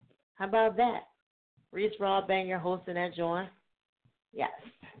up. How about that? Reese Raw Banger hosting that joint. Yes.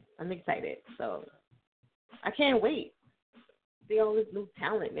 I'm excited. So I can't wait. See all this new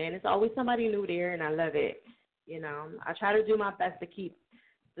talent, man. It's always somebody new there, and I love it. You know, I try to do my best to keep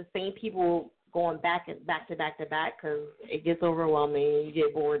the same people going back to back because it gets overwhelming and you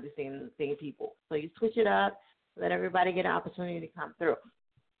get bored of seeing the same people. So you switch it up, let everybody get an opportunity to come through.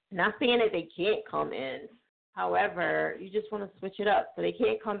 Not saying that they can't come in, However, you just want to switch it up. So they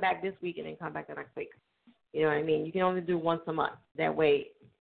can't come back this week and then come back the next week. You know what I mean? You can only do once a month. That way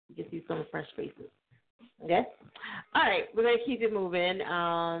you can see some fresh faces. Okay? All right, we're going to keep it moving.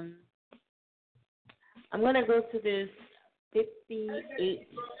 I'm going to go to this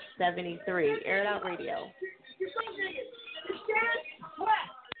 5873, Air It Out Radio.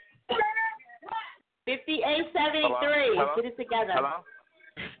 5873. Hello? Get it together. Hello?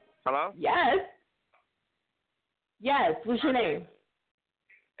 Hello? Yes. Yes. What's your name?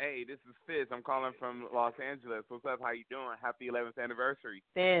 Hey, this is Fizz. I'm calling from Los Angeles. What's up? How you doing? Happy 11th anniversary.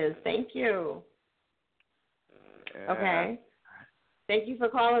 Fizz. Thank you. Yeah. Okay. Thank you for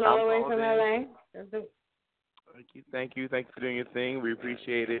calling all the way from LA. Thank you for doing your thing. We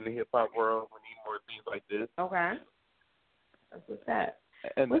appreciate it in the hip hop world. We need more things like this. Okay. That's what's that.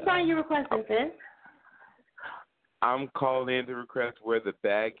 And, what song you requesting, Fizz? I'm calling in to request Where the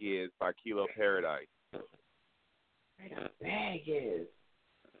Bag Is by Kilo Paradise. Where the bag is.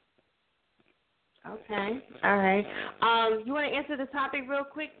 Okay. All right. You want to answer the topic real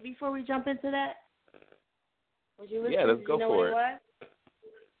quick before we jump into that? Yeah, let's go for it.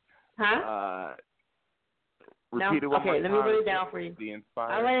 Huh? Repeat it one more time. Okay, let me write it down for you.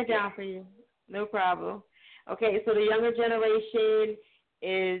 I'll write it down for you. No problem. Okay, so the younger generation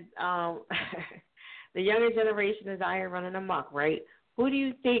is the younger generation is out here running amok, right? Who do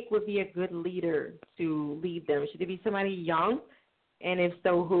you think would be a good leader to lead them? Should it be somebody young? And if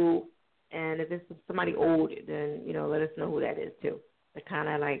so, who? And if it's somebody old, then, let us know who that is, too. The kind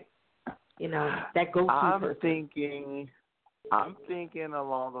of like, that go-to person. I'm thinking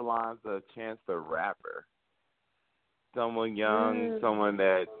along the lines of Chance the Rapper. Someone young, someone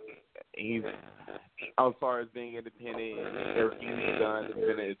that he's, as far as being independent, everything he's done has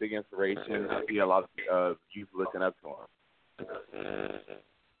been a big inspiration. I see a lot of youth looking up to him.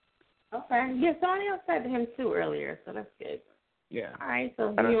 Okay. Yeah, somebody else said him too earlier, so that's good. Yeah. All right,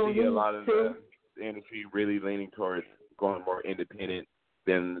 so and I see a lot of the industry really leaning towards going more independent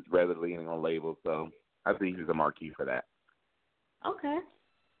than rather leaning on labels. So I think he's a marquee for that. Okay.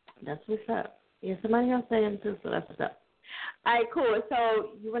 That's what's up. Yeah, somebody else said him too, so that's what's up. All right, cool.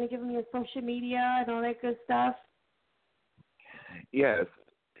 So you want to give him your social media and all that good stuff? Yes.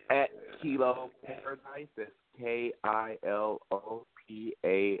 At Kilo Paradise. That's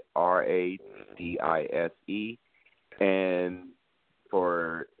KILOPARADISE. And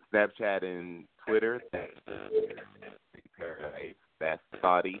for Snapchat and Twitter, that's Paradise. That's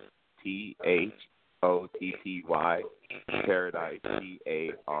Saudi, THOTTY, Paradise,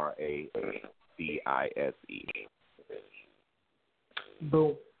 PARADISE.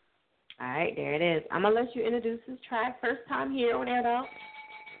 Boom. All right, there it is. I'm going to let you introduce this track. First time here on Air Though.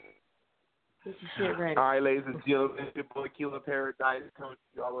 Get your shit ready. All right, ladies and gentlemen, it's your boy Kilo Paradise coming to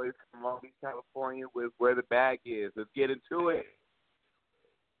you all the way from Long Beach, California with Where the Bag Is. Let's get into it.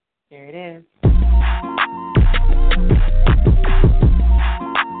 There it is.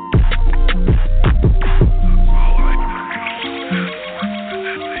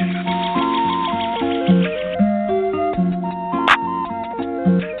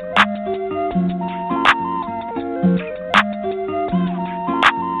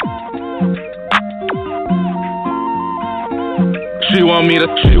 She want me to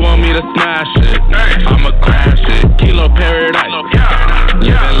smash it. I'ma crash it. Kilo Paradise.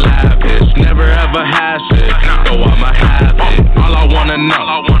 Living lavish, never ever hash it. So I'ma have it. All I wanna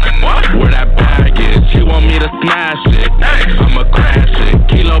know, where that bag is. She want me to smash it. I'ma crash it.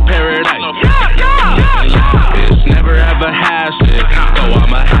 Kilo Paradise. Living lavish, never ever hash it. So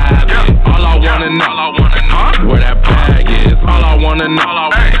I'ma have it. All I wanna know, where that bag is. All I wanna know,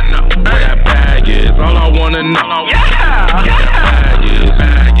 where that bag is. All I wanna know, where that bag is.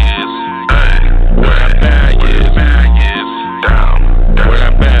 Where that bag is. Where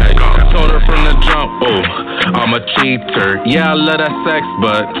that bag is. I told her from the jump, oh, I'm a cheater. Yeah, I love that sex,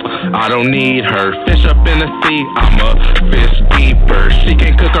 but I don't need her. Fish up in the sea, I'm a fish deeper. She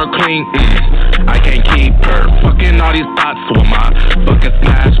can cook or clean, I can't keep her. Fucking all these thoughts with my fucking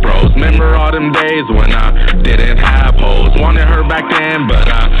smash bros. Remember all them days when I didn't have hoes. Wanted her back then, but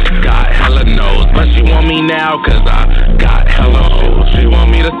I got hella no's. But she want me now, cause I got hella hoes. She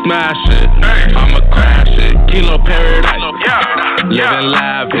want me to smash it, I'ma crash it. Kilo Paradise, living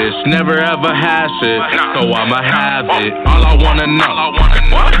lavish, never ever hash it. So I'ma have it. All I wanna know,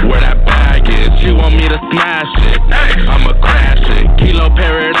 where that bag is. She want me to smash it, I'ma crash it. Kilo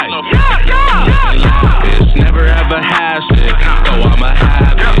Paradise, living lavish, never ever hash it. So I'ma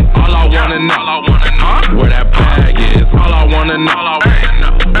have it. All I wanna know, where that bag is. All I wanna know,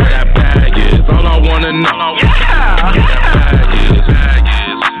 where that bag is. All I wanna know, where that bag is.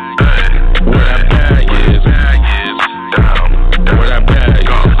 Where that bag is.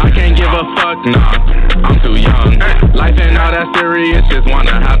 Nah, I'm too young. Life ain't all that serious, just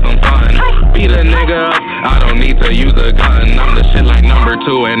wanna have some fun. Beat a nigga up, I don't need to use a gun. I'm the shit like number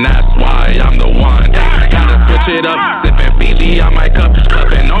 2, and that's why I'm the one. Gotta switch it up, sippin' Fiji on my cup.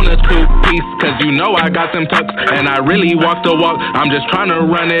 Cuppin' on a 2-piece, cause you know I got them tucks. And I really walk the walk, I'm just tryna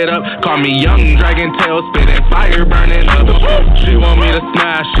run it up. Call me young dragon tail, spittin' fire, burning up. She want me to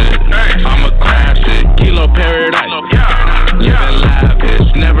smash it, I'ma crash it. Kilo paradise, living lavish,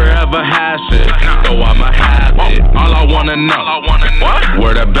 never ever hash it. So I'ma have it, all I wanna know,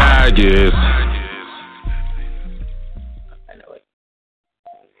 where the bag is.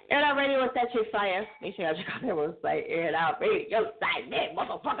 Airitoutradio is that shit fire. Make sure y'all check out that website, Airitoutradio.net,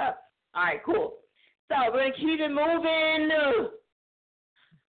 motherfucker. All right, cool. So we're gonna keep it moving.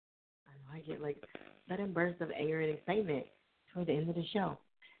 I get like sudden bursts of anger and excitement toward the end of the show.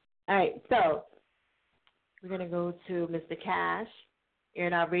 All right, so we're gonna go to Mr. Cash,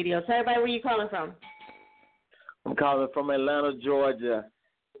 Airitoutradio. Tell everybody where you calling from. I'm calling from Atlanta, Georgia.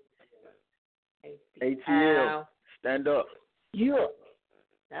 ATL, stand up. Yeah.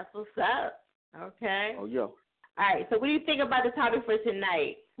 That's what's up. Okay. Oh, yeah. All right. So what do you think about the topic for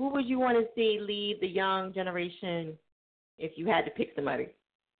tonight? Who would you want to see lead the young generation if you had to pick somebody?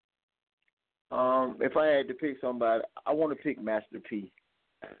 If I had to pick somebody, I want to pick Master P.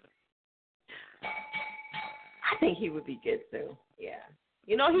 I think he would be good, too. Yeah.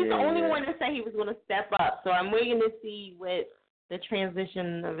 You know, he's the only one to say he was going to step up. So I'm waiting to see what the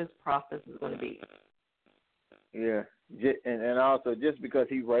transition of his process is going to be. Yeah. And also, just because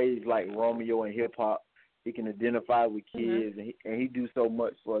he raised like Romeo in hip-hop, he can identify with kids, and he do so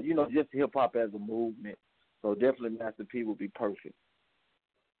much for, you know, just hip-hop as a movement. So definitely Master P would be perfect.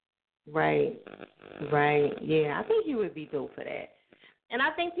 Right. Yeah, I think he would be dope for that. And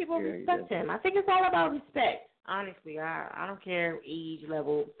I think people respect him. I think it's all about respect, honestly. I don't care age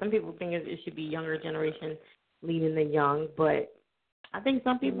level. Some people think it should be younger generation leading the young, but I think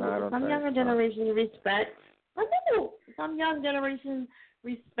some people, some younger generation respect. Some young generation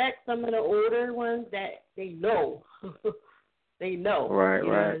respect some of the older ones that they know. They know. Right, you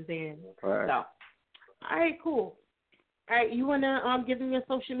know what I'm saying? Right. So, all right, cool. All right, you want to give them your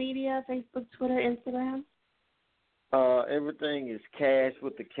social media, Facebook, Twitter, Instagram? Everything is Cash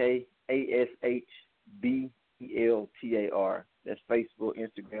with the K, ASHBELTAR. That's Facebook,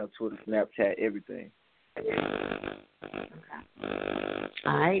 Instagram, Twitter, Snapchat, everything. Okay.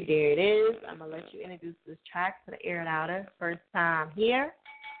 All right, there it is. I'm going to let you introduce this track to the Air It Outer. First time here.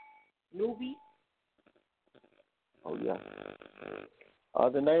 Newbie. Oh, yeah.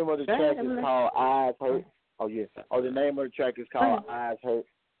 The name of the track is called Eyes Hurt. Oh, yes. The name of the track is called Eyes Hurt.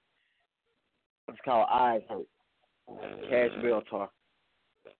 It's called Eyes Hurt. Cash Beltar. All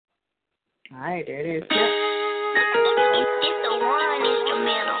right, there it is. It's the one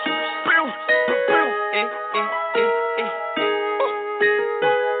instrumental.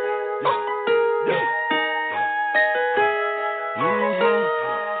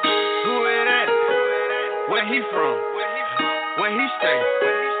 Where he from? Where he stay?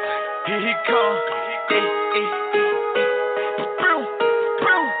 Here he come.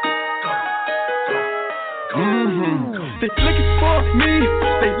 They looking for me.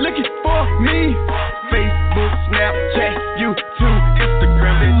 They looking for me. Facebook, Snapchat, YouTube,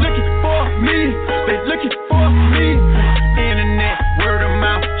 Instagram. They looking for me. They looking for me. Internet, word of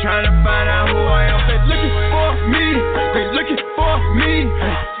mouth, trying to find out who I am. They looking for me. They looking for me.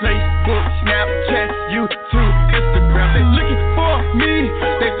 Facebook, Snapchat, YouTube, Instagram. They looking for me.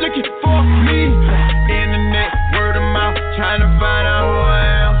 They looking for me. Internet, word of mouth, trying to find out who I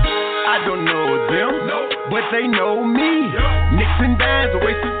am. I don't know them, but they know me. Nicks and dimes, a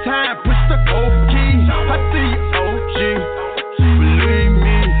waste of time. Push the old key. I see you, OG. Believe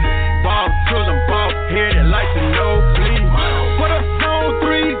me. Ball till I'm ball headed like the nosebleed. Put up zone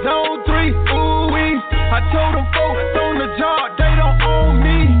 3, ooh-wee. I told them folks on the job, they don't own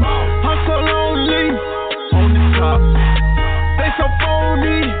me. I'm so lonely. On the top. They so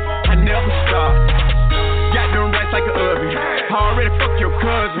phony. I never stop. Got them rats like an oven. I already fucked your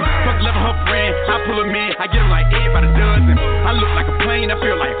cousin. Fuck love her friend. I pull them in. I get them like egg by the dozen. I look like a plane. I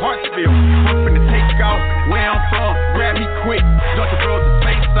feel like Hartsville. I'm finna take off. Where I'm from. Grab me quick. Dr. Bros the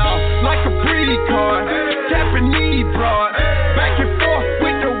face off. Like a breed card. Japanese broad. Back and forth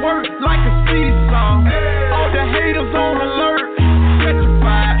with the work like a seesaw. All the haters on alert.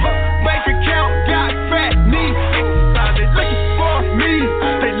 Petrified. Bank account got fat. Need exercise. They looking for me.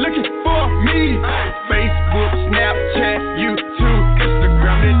 They looking for me. Facebook, Snapchat, YouTube,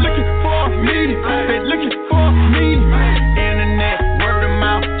 Instagram. They looking for me. They looking for me. Internet, word of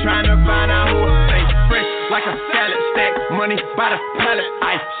mouth, trying to find out who I stay fresh like a salad stack. Money by the pallet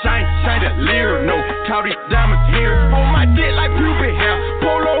I shine the lyric. No, count these diamonds here. On my dick like pubic hair.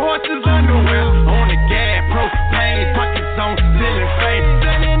 Polo horses underwear. On the gas, propane, pockets on ceiling fame.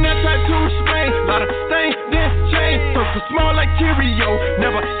 Standing that tattoo Spain. Lot of stains, this chain. Circle small like Cheerio.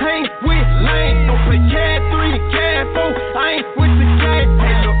 Never hang with lame. Don't play CAD 3 and CAD 4. I ain't with the game.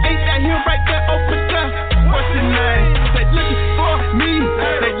 Hey, look, ain't that him right there? Open up. What's your name? They looking for me.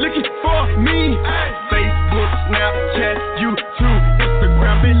 They looking for me. Facebook, Snapchat, YouTube,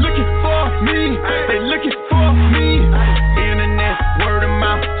 Instagram. They looking for me. They looking for me. Internet, word of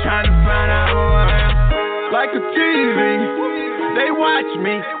mouth, trying to find out who I am. Like a TV, they watch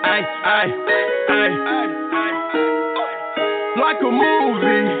me. Like a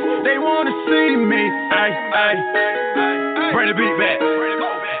movie, they wanna see me. Bring the beat back.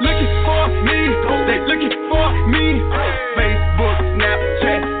 Looking for me, they looking for me. Facebook,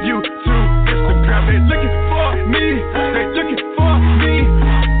 Snapchat, YouTube, Instagram. They looking for me, they looking for me.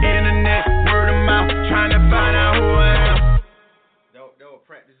 Internet, word of mouth, trying to find out who I am. That was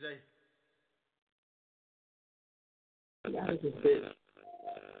practice, Jay. Yeah, this is bitch.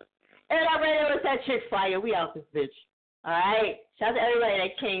 And I read it was that chick fire. We out this bitch. All right. Shout out to everybody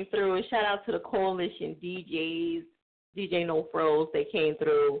that came through. Shout out to the coalition DJs, DJ No Frills. They came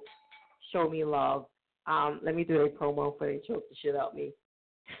through. Show me love. Let me do their promo before they choke the shit out me.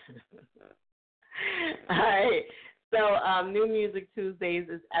 All right. So New Music Tuesdays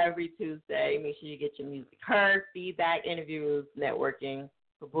is every Tuesday. Make sure you get your music heard, feedback, interviews, networking,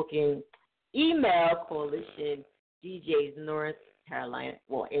 for booking. Email Coalition DJs North Carolina,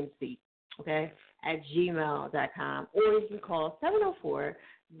 well, MC, okay, at gmail.com. Or you can call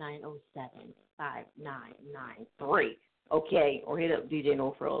 704-907-5993, okay, or hit up DJ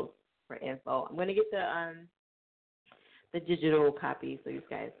No Frills for info. I'm going to get the digital copy so you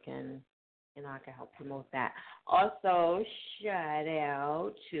guys can, and I can help promote that. Also, shout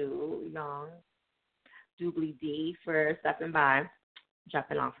out to Young Doobly D for stopping by,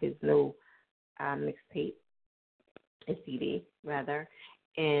 dropping off his new mixtape, a CD, rather,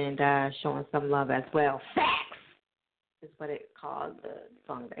 and showing some love as well. Facts is what it called, the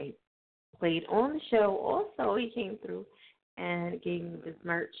song that he played on the show. Also, he came through and gave me this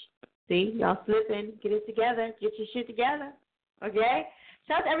merch. See, y'all slipping. Get it together. Get your shit together. Okay?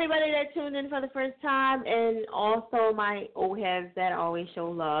 Shout out to everybody that tuned in for the first time, and also my old heads that always show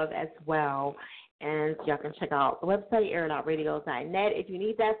love as well. And y'all can check out the website, airitoutradio.net. If you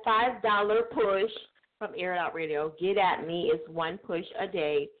need that $5 push from Air It Out Radio, get at me. It's one push a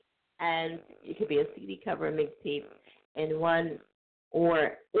day, and it could be a CD cover, a mixtape, and one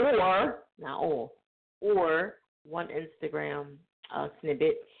or one Instagram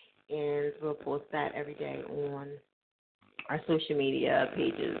snippet, and we'll post that every day on our social media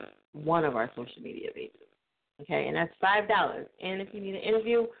pages, one of our social media pages. Okay, and that's $5. And if you need an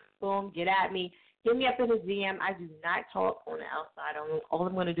interview, boom, get at me. Hit me up in a DM. I do not talk on the outside. All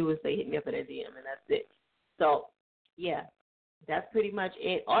I'm going to do is say hit me up in a DM, and that's it. So, yeah, that's pretty much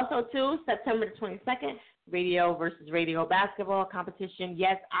it. Also, too, September the 22nd, radio versus radio basketball competition.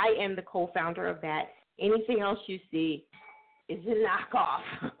 Yes, I am the co-founder of that. Anything else you see is a knockoff.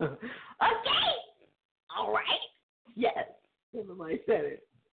 Okay. All right. Yes. Everybody said it.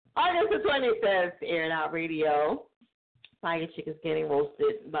 August the 25th, Air It Out Radio. Fire Chick is getting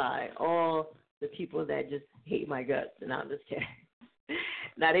roasted by all the people that just hate my guts. And I'm just kidding.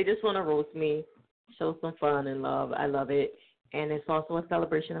 Now, they just want to roast me, show some fun and love. I love it. And it's also a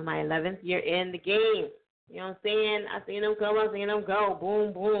celebration of my 11th year in the game. You know what I'm saying? I seen them come, I seen them go.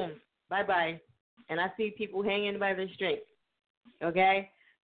 Boom, boom. Bye-bye. And I see people hanging by their strings. Okay?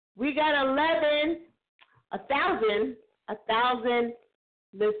 We got 1,000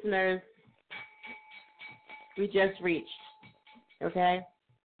 listeners we just reached. Okay?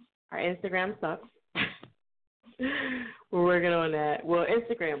 Our Instagram sucks. We're working on that. Well,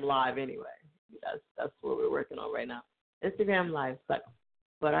 Instagram Live anyway. That's what we're working on right now. Instagram Live sucks.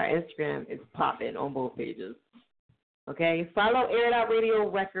 But our Instagram is popping on both pages. Okay? Follow Air It Out Radio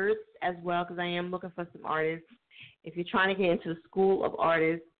Records as well, because I am looking for some artists. If you're trying to get into the School of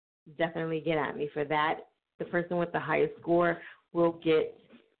Artists, definitely get at me for that. The person with the highest score will get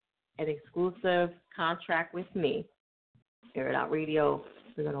an exclusive contract with me. Air It Out Radio.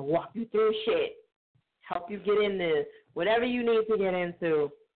 We're going to walk you through shit, help you get in this, whatever you need to get into,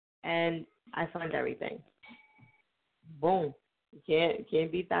 and I fund everything. Boom. You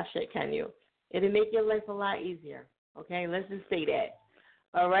can't beat that shit, can you? It'll make your life a lot easier. Okay? Let's just say that.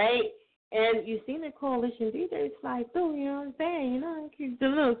 All right? And you've seen the coalition DJs slide through, you know what I'm saying? You know, keep the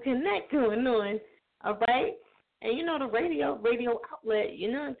little connect going on. All right? And you know the radio outlet, you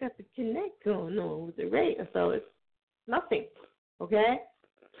know, it's got the connect going on with the radio. So it's nothing. Okay?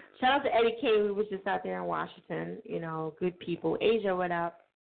 Shout out to Eddie King. We was just out there in Washington. You know, good people. Asia, what up?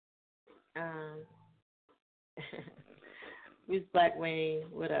 Who's Black Wayne?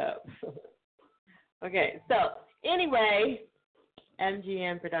 What up? Okay, so anyway,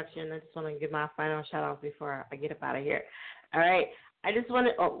 MGM Production. I just want to give my final shout out before I get up out of here. All right. I just want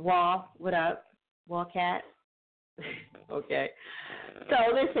to, Wall, what up? Wall Cat. Okay. So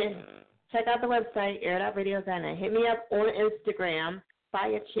listen, check out the website, airitoutradio.net. Hit me up on Instagram,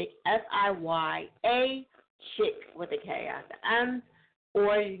 Fire Chick, FIYA Chick with a K after M.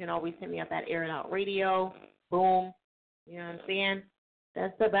 Or you can always hit me up at Air It Out Radio. Boom. You know what I'm saying?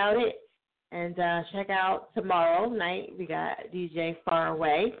 That's about it. And check out tomorrow night. We got DJ Far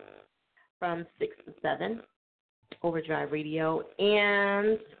Away from 6 to 7, Overdrive Radio.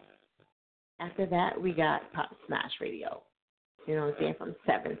 And after that, we got Pop Smash Radio. You know what I'm saying? From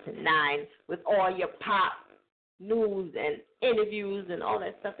 7 to 9 with all your pop news and interviews and all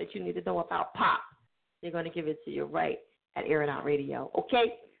that stuff that you need to know about pop. They're going to give it to you right at Air It Out Radio.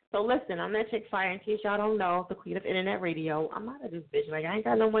 Okay? So listen, I'm that chick Fire. In case y'all don't know, the queen of internet radio. I'm out of this bitch. Like, I ain't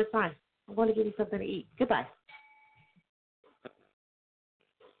got no more time. I'm going to give you something to eat. Goodbye.